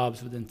 150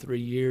 jobs within 3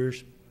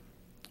 years.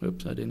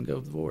 Oops, I didn't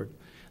go forward.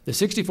 The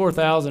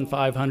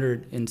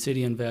 $64,500 in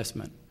city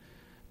investment,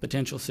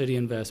 potential city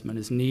investment,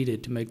 is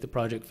needed to make the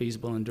project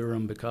feasible in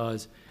Durham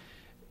because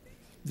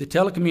the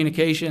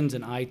telecommunications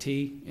and IT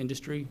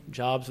industry,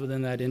 jobs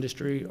within that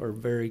industry are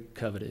very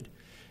coveted.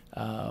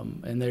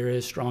 And there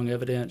is strong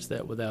evidence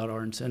that without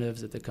our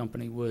incentives that the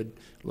company would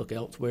look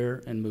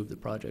elsewhere and move the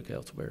project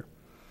elsewhere.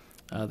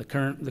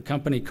 The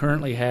company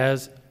currently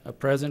has a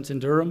presence in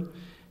Durham,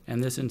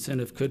 and this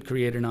incentive could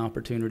create an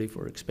opportunity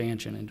for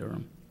expansion in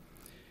Durham.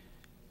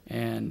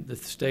 And the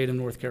state of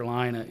North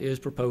Carolina is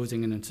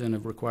proposing an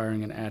incentive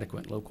requiring an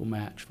adequate local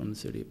match from the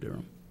city of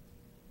Durham.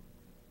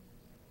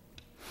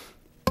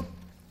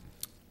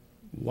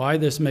 Why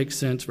this makes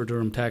sense for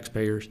Durham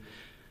taxpayers: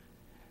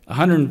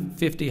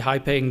 150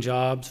 high-paying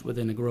jobs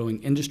within a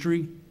growing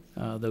industry.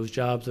 Those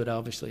jobs would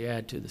obviously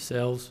add to the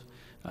sales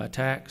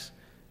tax,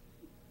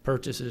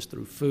 purchases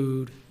through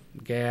food,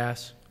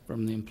 gas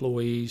from the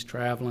employees,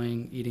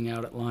 traveling, eating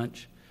out at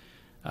lunch,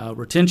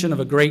 retention of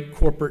a great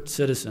corporate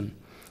citizen.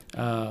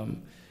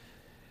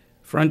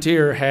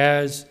 Frontier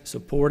has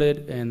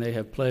supported, and they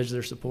have pledged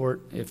their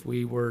support, if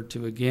we were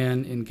to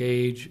again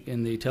engage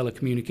in the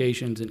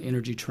telecommunications and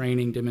energy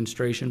training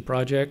demonstration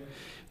project,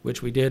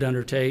 which we did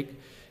undertake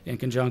in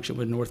conjunction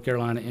with North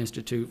Carolina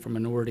Institute for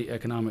Minority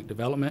Economic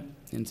Development,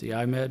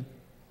 NCIMED.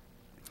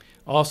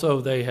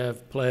 Also, they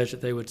have pledged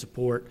that they would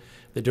support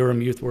the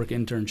Durham Youth Work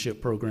Internship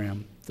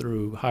Program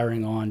through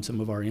hiring on some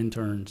of our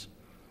interns.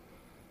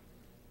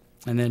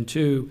 And then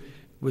two,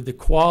 with the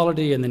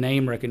quality and the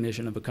name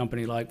recognition of a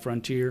company like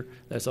Frontier,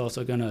 that's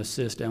also going to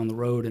assist down the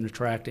road in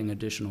attracting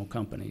additional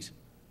companies.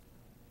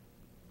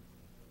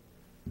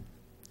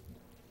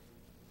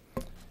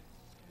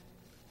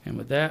 And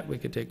with that, we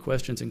could take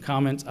questions and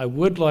comments. I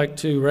would like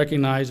to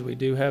recognize we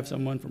do have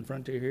someone from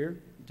Frontier here.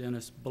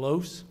 Dennis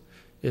Blos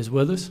is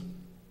with us.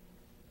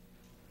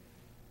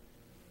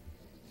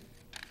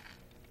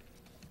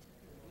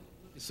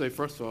 Say,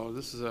 first of all,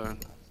 this is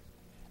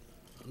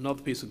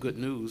another piece of good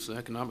news,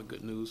 economic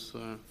good news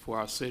for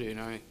our city, and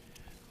I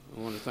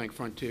want to thank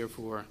Frontier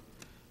for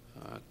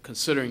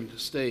considering to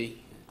stay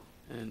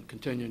and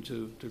continuing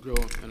to grow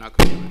in our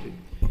community.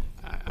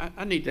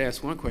 I need to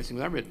ask one question,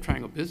 because I read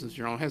Triangle Business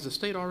Journal. Has the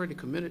state already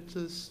committed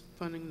to this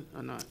funding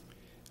or not?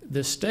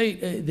 The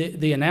state,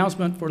 the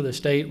announcement for the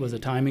state was a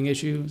timing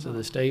issue, so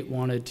the state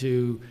wanted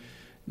to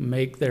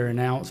make their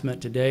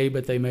announcement today,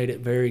 but they made it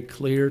very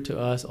clear to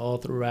us all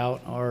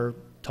throughout our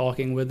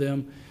talking with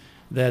them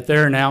that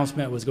their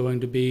announcement was going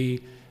to be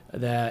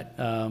that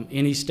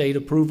any state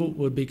approval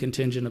would be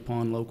contingent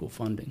upon local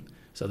funding.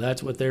 So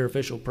that's what their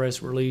official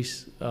press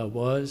release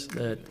was,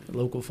 that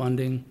local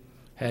funding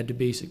had to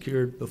be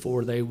secured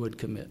before they would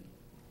commit.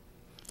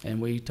 And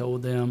we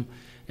told them,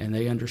 and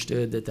they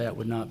understood that that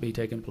would not be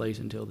taking place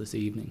until this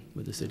evening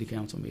with the city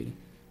council meeting.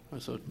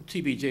 So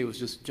TBJ was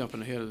just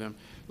jumping ahead of them.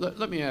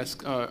 Let me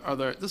ask,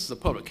 this is a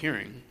public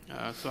hearing,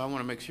 so I want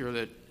to make sure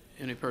that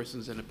any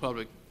persons in the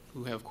public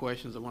who have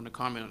questions or want to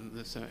comment on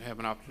this have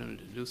an opportunity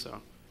to do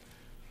so.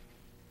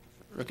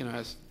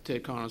 Recognize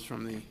Ted Connors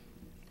from the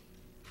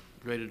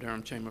Greater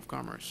Durham Chamber of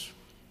Commerce.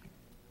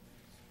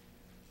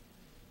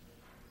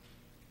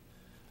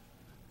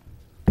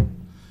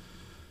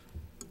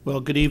 Well,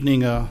 good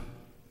evening,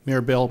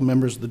 Mayor Bell,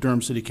 members of the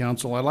Durham City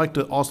Council. I'd like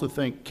to also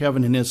thank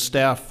Kevin and his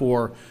staff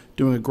for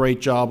doing a great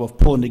job of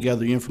pulling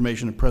together the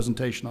information and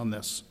presentation on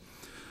this.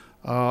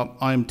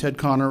 I'm Ted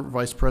Connor,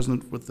 Vice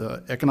President with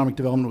the Economic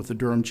Development with the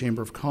Durham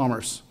Chamber of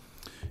Commerce.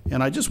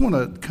 And I just want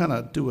to kind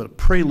of do a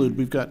prelude.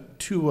 We've got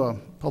two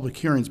public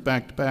hearings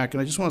back to back,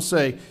 and I just want to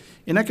say,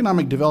 in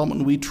economic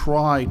development, we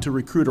try to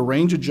recruit a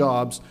range of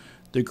jobs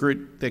that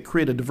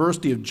create a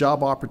diversity of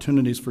job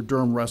opportunities for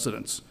Durham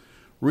residents.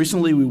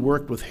 Recently, we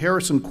worked with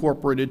Harris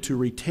Incorporated to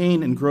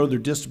retain and grow their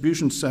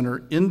distribution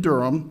center in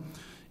Durham,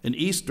 in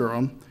East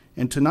Durham,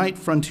 and tonight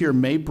Frontier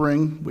may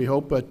bring, we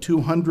hope,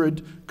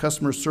 200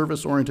 customer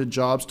service-oriented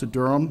jobs to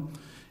Durham,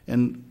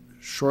 and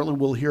shortly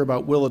we'll hear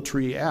about Willow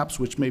Tree Apps,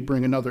 which may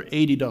bring another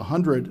 80 to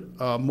 100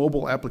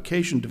 mobile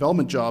application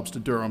development jobs to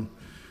Durham.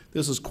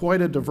 This is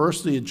quite a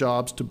diversity of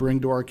jobs to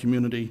bring to our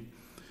community.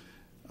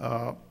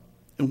 And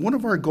one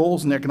of our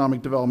goals in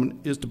economic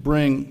development is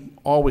to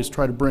always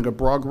try to bring a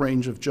broad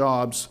range of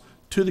jobs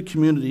to the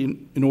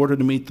community in order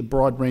to meet the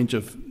broad range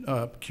of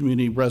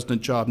community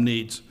resident job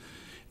needs.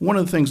 One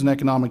of the things in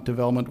economic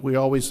development, we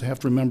always have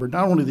to remember,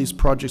 not only do these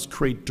projects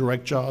create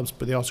direct jobs,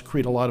 but they also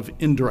create a lot of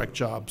indirect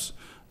jobs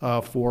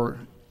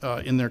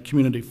in their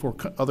community for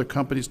other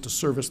companies to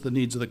service the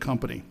needs of the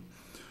company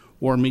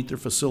or meet their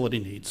facility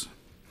needs.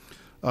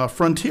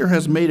 Frontier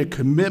has made a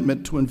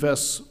commitment to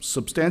invest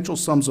substantial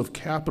sums of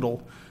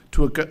capital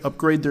to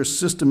upgrade their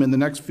system in the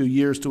next few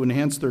years to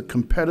enhance their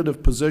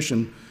competitive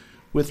position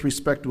with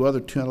respect to other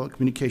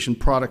telecommunication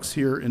products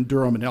here in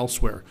Durham and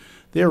elsewhere.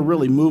 They are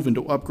really moving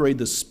to upgrade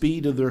the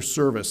speed of their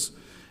service.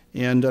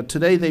 And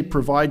today they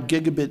provide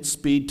gigabit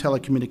speed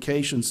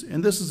telecommunications,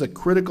 and this is a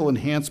critical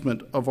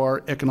enhancement of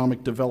our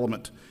economic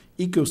development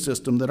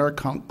ecosystem that our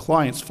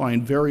clients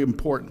find very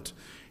important.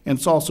 And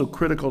it's also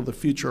critical to the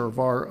future of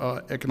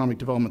our economic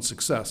development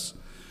success.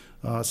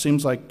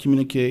 Seems like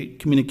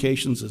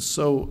communications is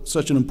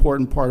such an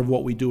important part of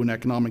what we do in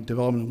economic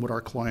development and what our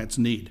clients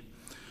need.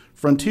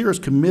 Frontier is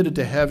committed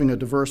to having a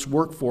diverse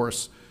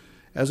workforce,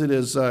 as it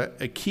is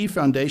a key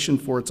foundation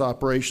for its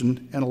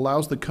operation and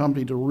allows the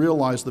company to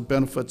realize the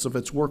benefits of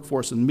its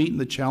workforce and meeting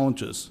the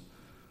challenges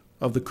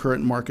of the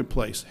current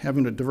marketplace.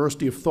 Having a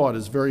diversity of thought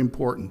is very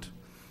important.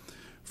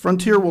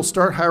 Frontier will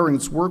start hiring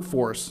its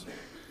workforce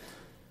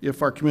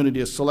if our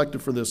community is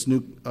selected for this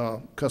new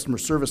customer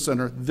service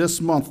center this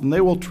month, and they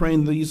will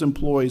train these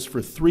employees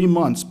for 3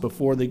 months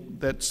before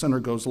that center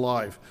goes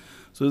live.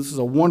 So this is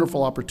a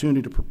wonderful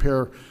opportunity to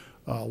prepare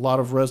a lot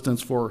of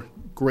residents for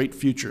great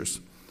futures.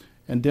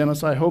 And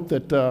Dennis, I hope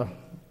that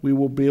we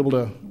will be able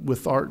to,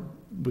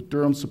 with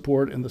Durham's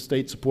support and the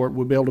state support,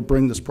 we'll be able to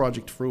bring this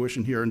project to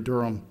fruition here in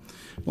Durham.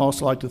 I'd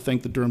also like to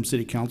thank the Durham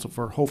City Council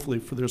for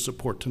their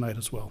support tonight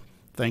as well.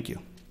 Thank you.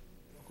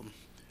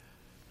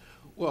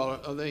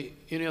 Well, are there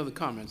any other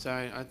comments?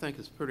 I think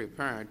it's pretty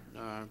apparent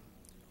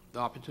the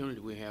opportunity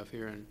we have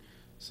here, and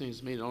it seems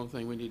to me the only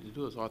thing we need to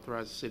do is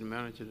authorize the city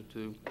manager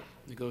to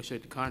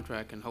negotiate the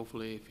contract, and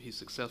hopefully if he's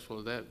successful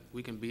at that,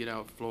 we can beat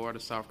out Florida,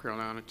 South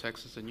Carolina,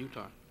 Texas, and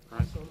Utah.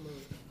 Right? So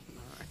moved.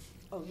 All right.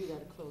 Oh, you got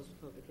to close the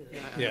public hearing.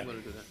 Yeah, I'm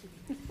going to do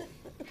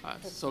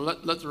that. So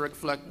let's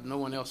reflect no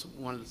one else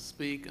wanted to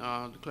speak.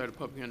 Declare the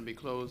public hearing to be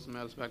closed. The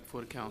matter's back before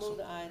the council. Move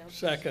the item.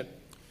 Second.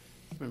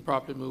 Been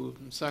properly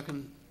moved and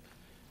second.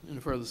 Any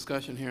further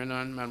discussion? Here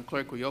none. Madam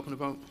Clerk, will you open the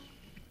vote?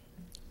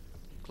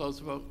 Close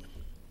the vote.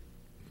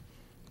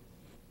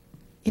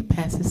 It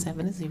passes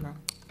 7-0.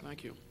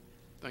 Thank you.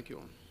 Thank you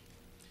all.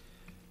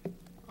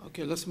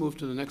 Okay, let's move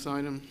to the next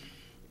item,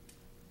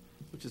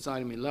 which is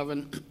item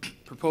 11,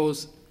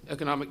 proposed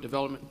economic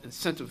development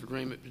incentive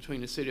agreement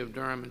between the City of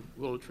Durham and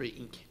Willow Tree,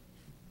 Inc.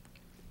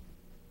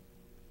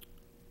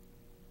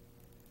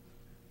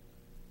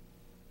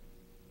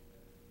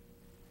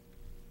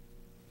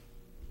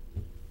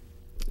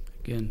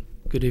 Again,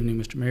 good evening,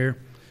 Mr. Mayor,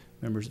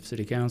 members of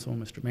City Council,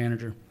 Mr.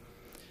 Manager.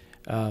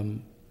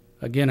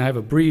 Again, I have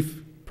a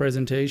brief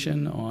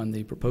presentation on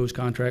the proposed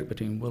contract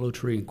between Willow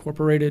Tree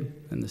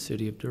Incorporated and the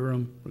City of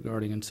Durham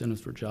regarding incentives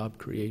for job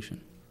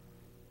creation.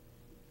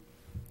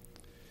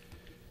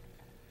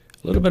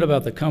 A little bit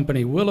about the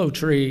company. Willow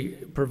Tree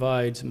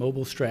provides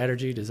mobile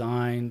strategy,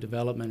 design,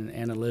 development,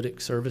 and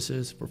analytics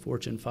services for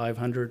Fortune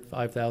 500,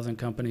 5,000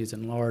 companies,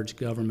 and large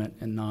government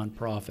and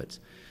nonprofits.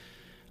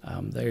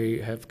 They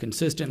have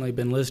consistently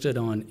been listed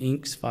on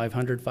Inc.'s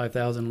 500,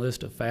 5,000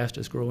 list of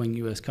fastest growing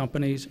U.S.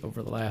 companies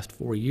over the last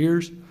 4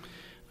 years.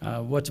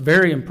 What's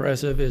very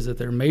impressive is that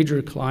their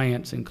major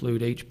clients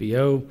include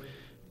HBO,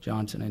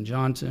 Johnson &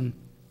 Johnson,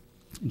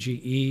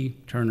 GE,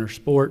 Turner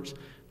Sports,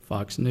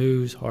 Fox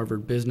News,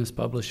 Harvard Business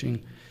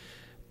Publishing,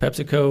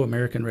 PepsiCo,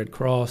 American Red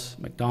Cross,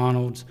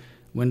 McDonald's,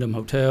 Wyndham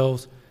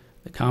Hotels,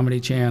 the Comedy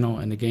Channel,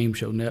 and the Game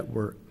Show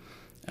Network.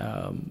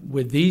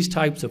 With these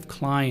types of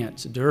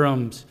clients,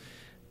 Durham's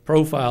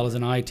profile as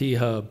an IT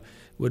hub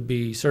would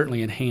be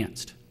certainly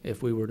enhanced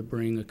if we were to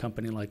bring a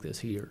company like this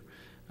here.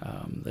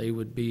 They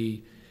would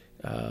be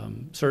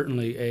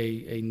certainly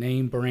a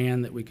name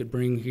brand that we could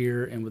bring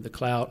here, and with the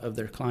clout of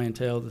their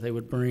clientele that they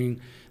would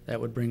bring,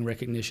 that would bring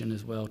recognition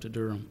as well to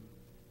Durham.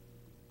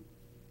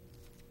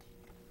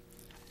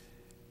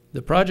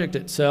 The project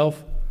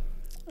itself,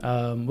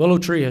 Willow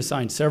Tree has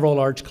signed several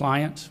large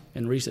clients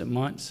in recent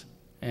months,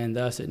 and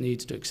thus it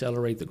needs to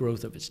accelerate the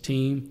growth of its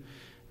team.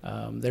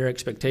 Their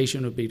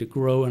expectation would be to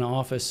grow an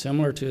office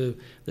similar to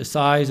the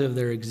size of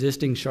their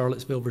existing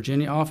Charlottesville,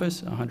 Virginia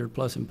office,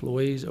 100+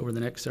 employees over the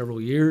next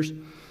several years.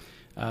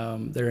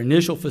 Their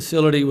initial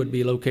facility would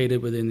be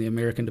located within the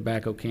American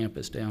Tobacco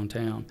campus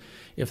downtown.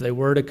 If they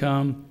were to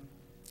come,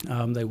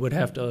 they would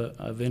have to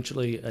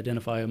eventually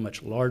identify a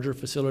much larger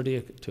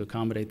facility to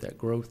accommodate that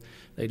growth.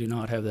 They do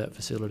not have that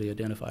facility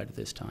identified at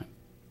this time.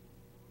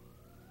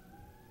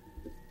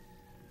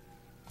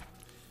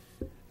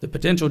 The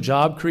potential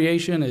job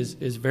creation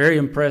is very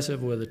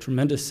impressive with a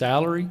tremendous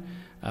salary.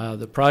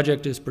 The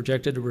project is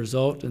projected to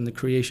result in the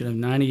creation of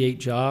 98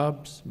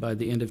 jobs by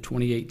the end of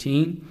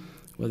 2018,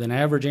 with an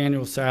average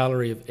annual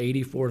salary of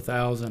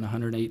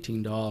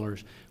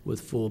 $84,118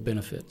 with full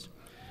benefits.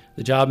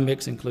 The job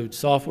mix includes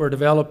software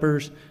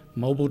developers,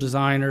 mobile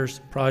designers,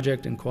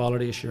 project and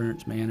quality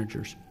assurance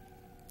managers.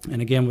 And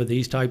again, with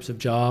these types of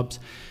jobs,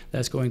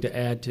 that's going to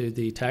add to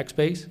the tax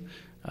base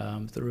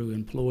through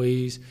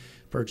employees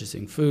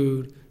purchasing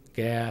food,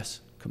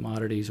 gas,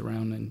 commodities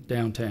around in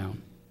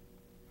downtown.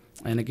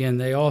 And again,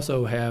 they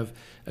also have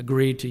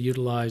agreed to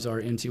utilize our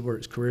NC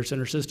Works Career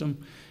Center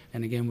system,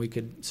 And again, we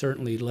could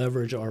certainly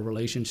leverage our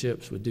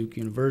relationships with Duke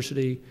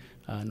University,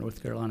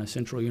 North Carolina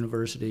Central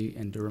University,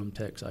 and Durham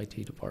Tech's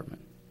IT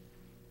department.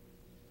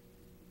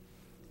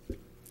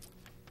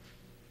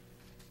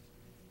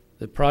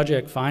 The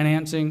project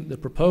financing, the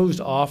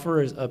proposed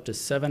offer is up to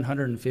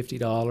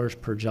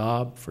 $750 per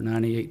job for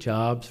 98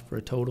 jobs for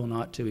a total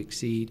not to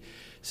exceed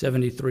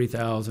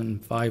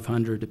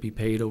 $73,500 to be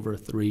paid over a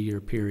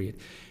 3-year period.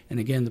 And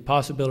again, the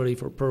possibility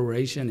for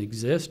proration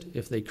exists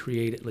if they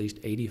create at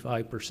least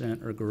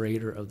 85% or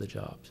greater of the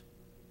jobs.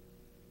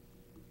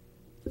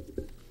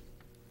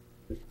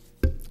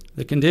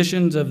 The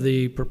conditions of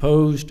the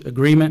proposed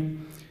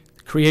agreement: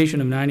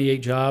 creation of 98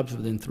 jobs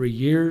within 3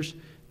 years.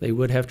 They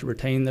would have to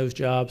retain those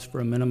jobs for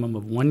a minimum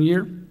of 1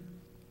 year,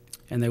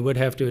 and they would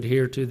have to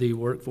adhere to the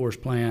workforce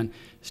plan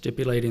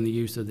stipulating the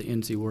use of the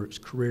NC Works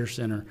Career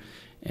Center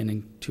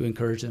and to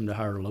encourage them to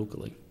hire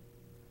locally.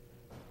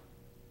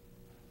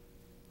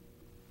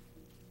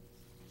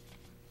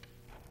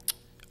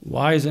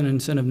 Why is an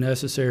incentive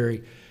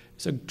necessary?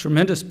 It's a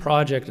tremendous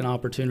project and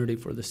opportunity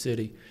for the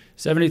city.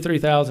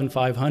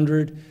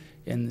 $73,500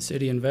 in the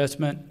city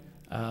investment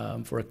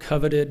for a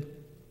coveted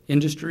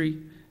industry.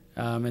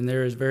 And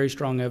there is very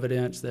strong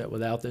evidence that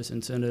without this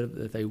incentive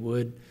that they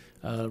would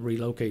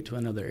relocate to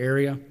another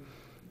area.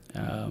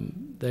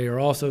 They are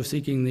also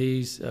seeking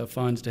these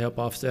funds to help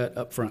offset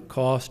upfront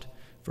cost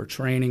for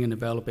training and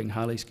developing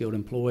highly skilled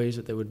employees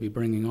that they would be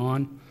bringing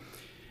on.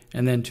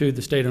 And then two,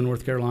 the state of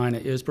North Carolina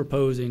is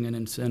proposing an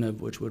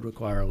incentive which would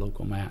require a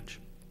local match.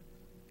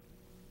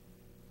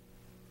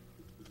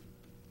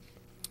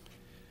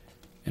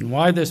 And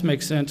why this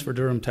makes sense for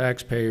Durham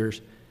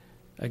taxpayers: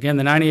 again,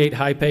 the 98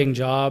 high-paying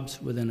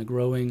jobs within a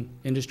growing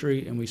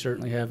industry, and we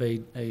certainly have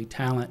a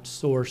talent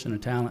source and a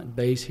talent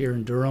base here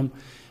in Durham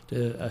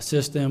to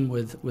assist them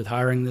with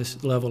hiring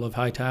this level of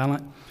high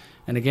talent.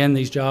 And again,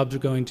 these jobs are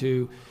going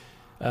to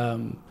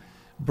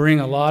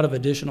bring a lot of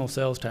additional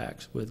sales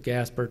tax with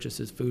gas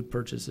purchases, food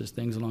purchases,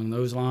 things along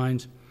those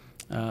lines.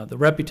 The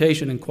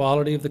reputation and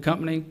quality of the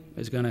company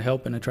is going to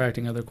help in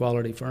attracting other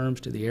quality firms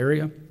to the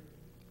area.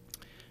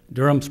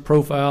 Durham's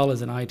profile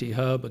as an IT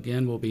hub,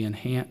 again, will be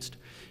enhanced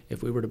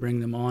if we were to bring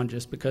them on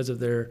just because of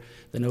the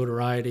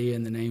notoriety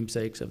and the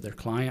namesakes of their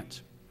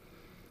clients.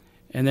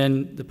 And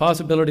then the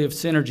possibility of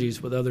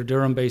synergies with other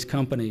Durham-based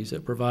companies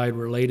that provide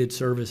related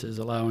services,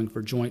 allowing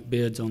for joint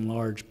bids on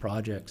large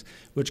projects,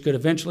 which could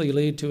eventually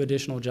lead to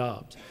additional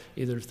jobs,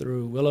 either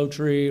through Willow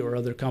Tree or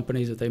other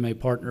companies that they may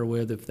partner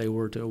with if they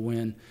were to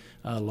win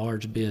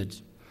large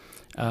bids.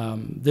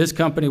 This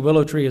company,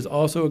 Willow Tree, has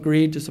also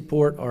agreed to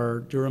support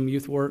our Durham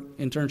Youth Work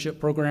Internship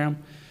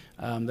Program.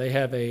 They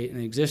have an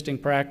existing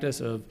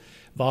practice of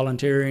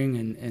volunteering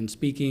and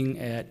speaking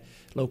at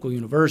local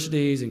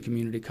universities and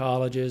community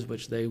colleges,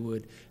 which they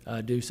would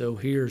do so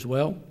here as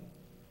well.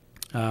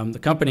 The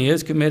company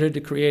is committed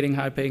to creating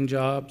high-paying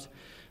jobs,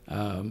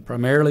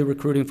 primarily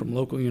recruiting from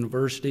local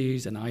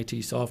universities and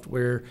IT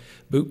software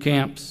boot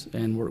camps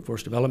and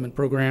workforce development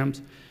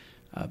programs.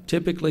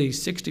 Typically,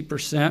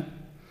 60%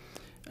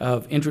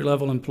 of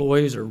entry-level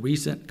employees are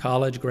recent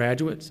college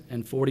graduates,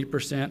 and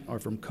 40% are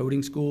from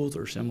coding schools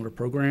or similar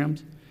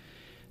programs.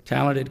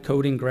 Talented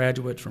coding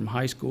graduates from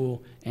high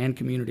school and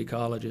community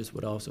colleges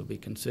would also be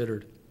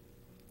considered.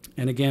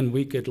 And again,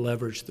 we could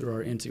leverage through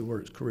our NC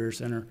Works Career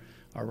Center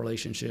our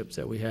relationships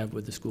that we have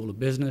with the School of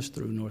Business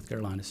through North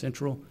Carolina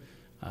Central,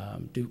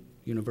 Duke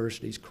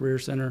University's Career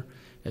Center,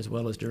 as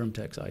well as Durham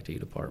Tech's IT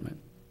department.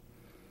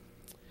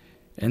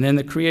 And then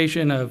the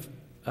creation of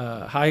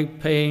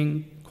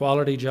high-paying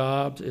quality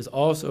jobs is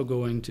also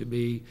going to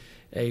be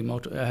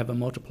have a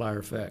multiplier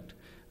effect.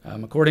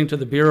 According to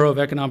the Bureau of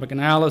Economic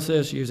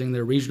Analysis, using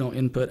their regional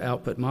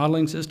input-output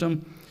modeling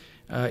system,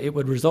 it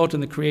would result in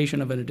the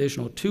creation of an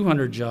additional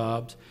 200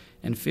 jobs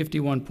and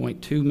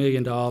 $51.2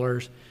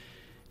 million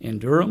in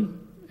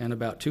Durham, and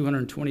about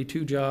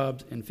 222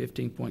 jobs and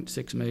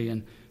 $15.6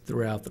 million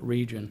throughout the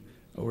region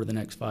over the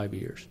next 5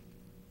 years.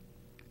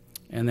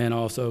 And then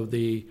also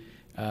the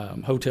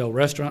hotel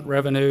restaurant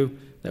revenue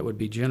that would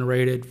be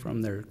generated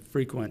from their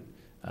frequent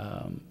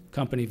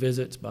company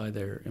visits by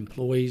their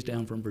employees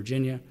down from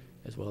Virginia,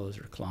 as well as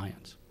their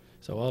clients.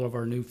 So all of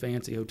our new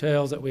fancy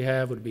hotels that we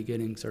have would be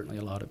getting certainly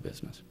a lot of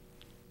business.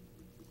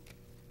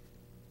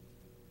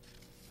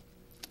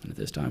 And at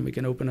this time, we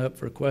can open up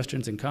for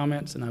questions and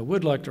comments. And I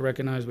would like to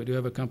recognize we do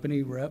have a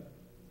company rep,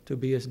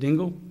 Tobias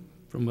Dingle,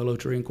 from Willow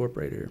Tree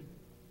Incorporated here.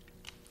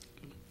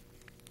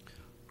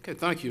 Okay,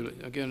 thank you.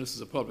 Again, this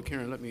is a public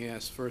hearing. Let me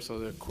ask first, are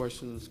there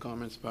questions,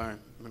 comments by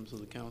members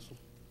of the council?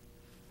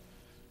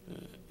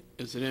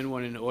 Is there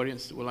anyone in the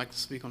audience that would like to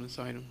speak on this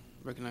item?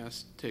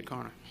 Recognize Ted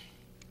Carner.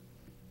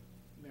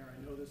 Mayor,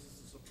 I know this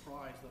is a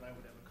surprise that I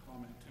would have a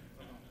comment.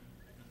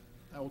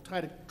 I will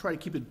try to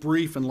keep it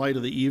brief in light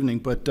of the evening,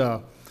 but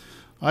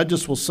I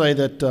just will say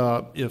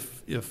that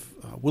if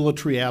Willow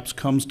Tree Apps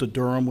comes to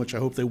Durham, which I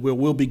hope they will,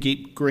 we'll be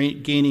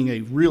gaining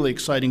a really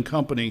exciting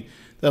company.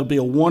 That'll be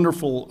a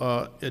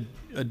wonderful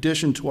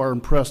addition to our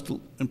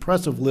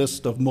impressive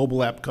list of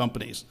mobile app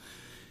companies.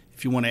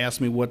 If you want to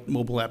ask me what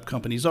mobile app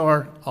companies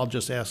are, I'll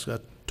just ask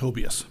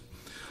Tobias.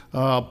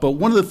 But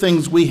one of the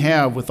things we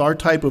have with our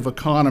type of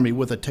economy,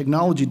 with a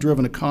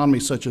technology-driven economy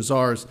such as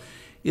ours,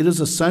 it is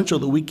essential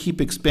that we keep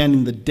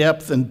expanding the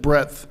depth and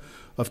breadth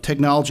of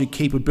technology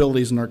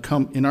capabilities in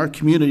our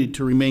community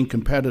to remain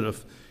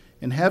competitive.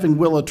 And having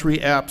Willow Tree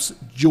Apps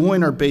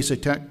join our base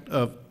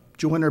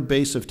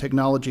of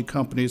technology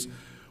companies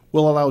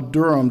will allow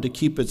Durham to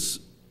keep its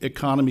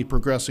economy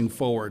progressing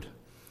forward.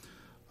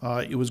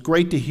 It was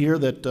great to hear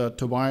that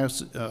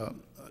Tobias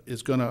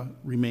is going to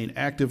remain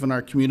active in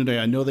our community.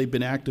 I know they've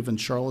been active in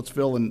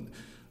Charlottesville, and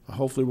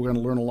hopefully we're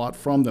going to learn a lot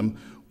from them.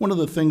 One of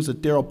the things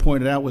that Daryl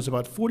pointed out was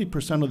about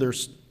 40% of their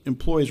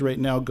employees right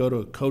now go to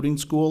a coding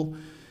school,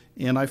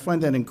 and I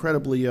find that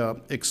incredibly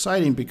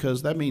exciting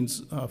because that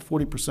means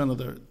 40% of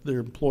their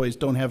employees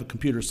don't have a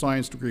computer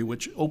science degree,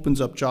 which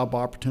opens up job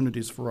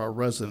opportunities for our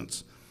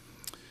residents.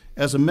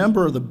 As a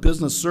member of the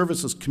Business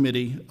Services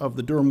Committee of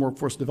the Durham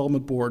Workforce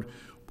Development Board,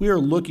 we are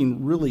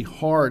looking really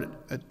hard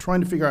at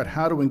trying to figure out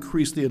how to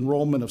increase the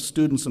enrollment of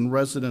students and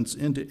residents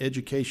into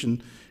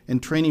education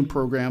and training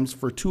programs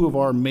for two of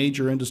our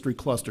major industry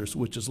clusters,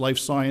 which is life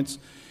science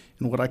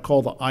and what I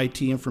call the IT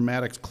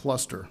informatics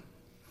cluster.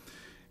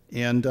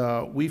 And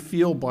we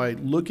feel by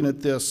looking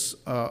at this,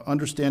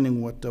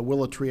 understanding what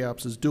Willow Tree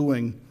Apps is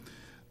doing,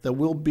 that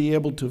we'll be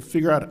able to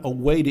figure out a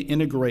way to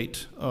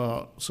integrate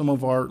some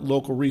of our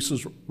local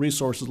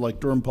resources like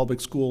Durham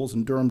Public Schools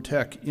and Durham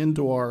Tech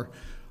into our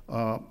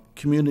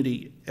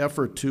community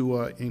effort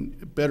to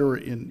better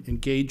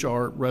engage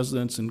our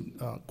residents in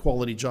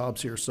quality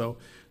jobs here. So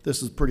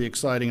this is pretty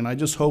exciting, and I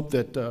just hope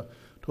that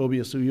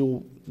Tobias,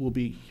 you will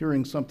be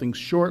hearing something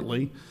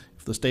shortly,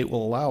 if the state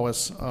will allow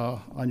us,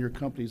 on your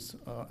company's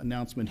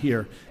announcement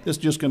here. This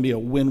is just going to be a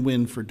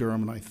win-win for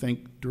Durham, and I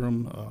thank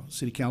Durham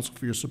City Council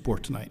for your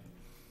support tonight.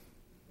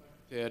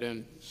 Ed,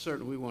 and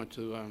certainly we want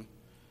to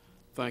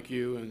thank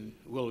you and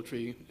Willow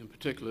Tree in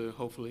particular.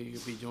 Hopefully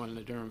you'll be joining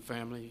the Durham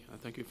family. I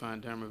think you find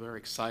Durham a very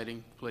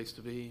exciting place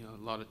to be,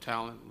 a lot of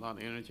talent, a lot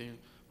of energy,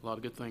 a lot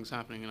of good things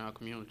happening in our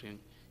community, and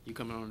you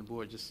coming on the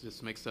board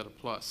just makes that a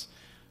plus.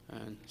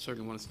 And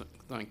certainly want to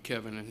thank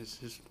Kevin and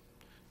his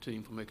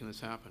team for making this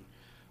happen.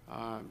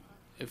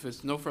 If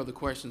there's no further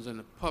questions in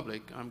the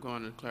public, I'm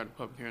going to declare the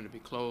public hearing to be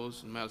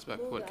closed and matters back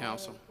before the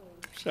council.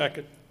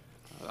 Second.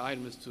 The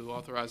item is to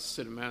authorize the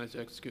city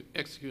manager to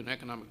execute an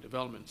economic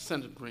development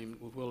incentive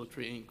agreement with Willow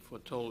Tree, Inc. for a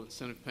total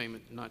incentive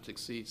payment not to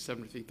exceed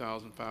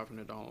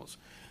 $73,500.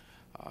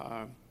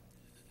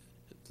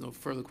 No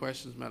further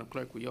questions, Madam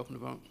Clerk. Will you open the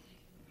vote?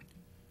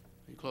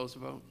 Will you close the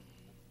vote?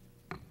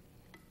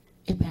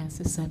 It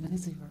passes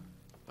 7-0.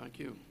 Thank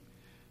you.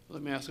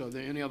 Let me ask, are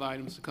there any other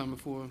items to come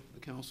before the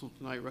council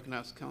tonight?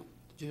 Recognize the council.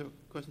 Did you have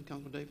a question,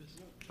 Councilman Davis?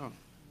 Oh,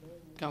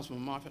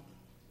 Councilman Moffitt.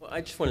 Well, I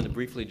just wanted to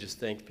briefly just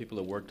thank the people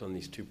that worked on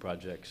these two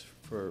projects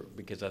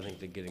because I think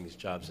that getting these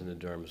jobs into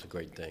Durham is a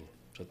great thing.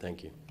 So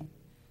thank you.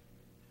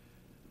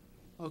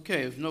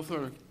 Okay, if no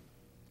further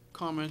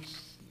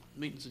comments,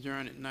 meeting's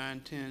adjourned at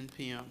 9:10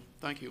 p.m.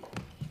 Thank you.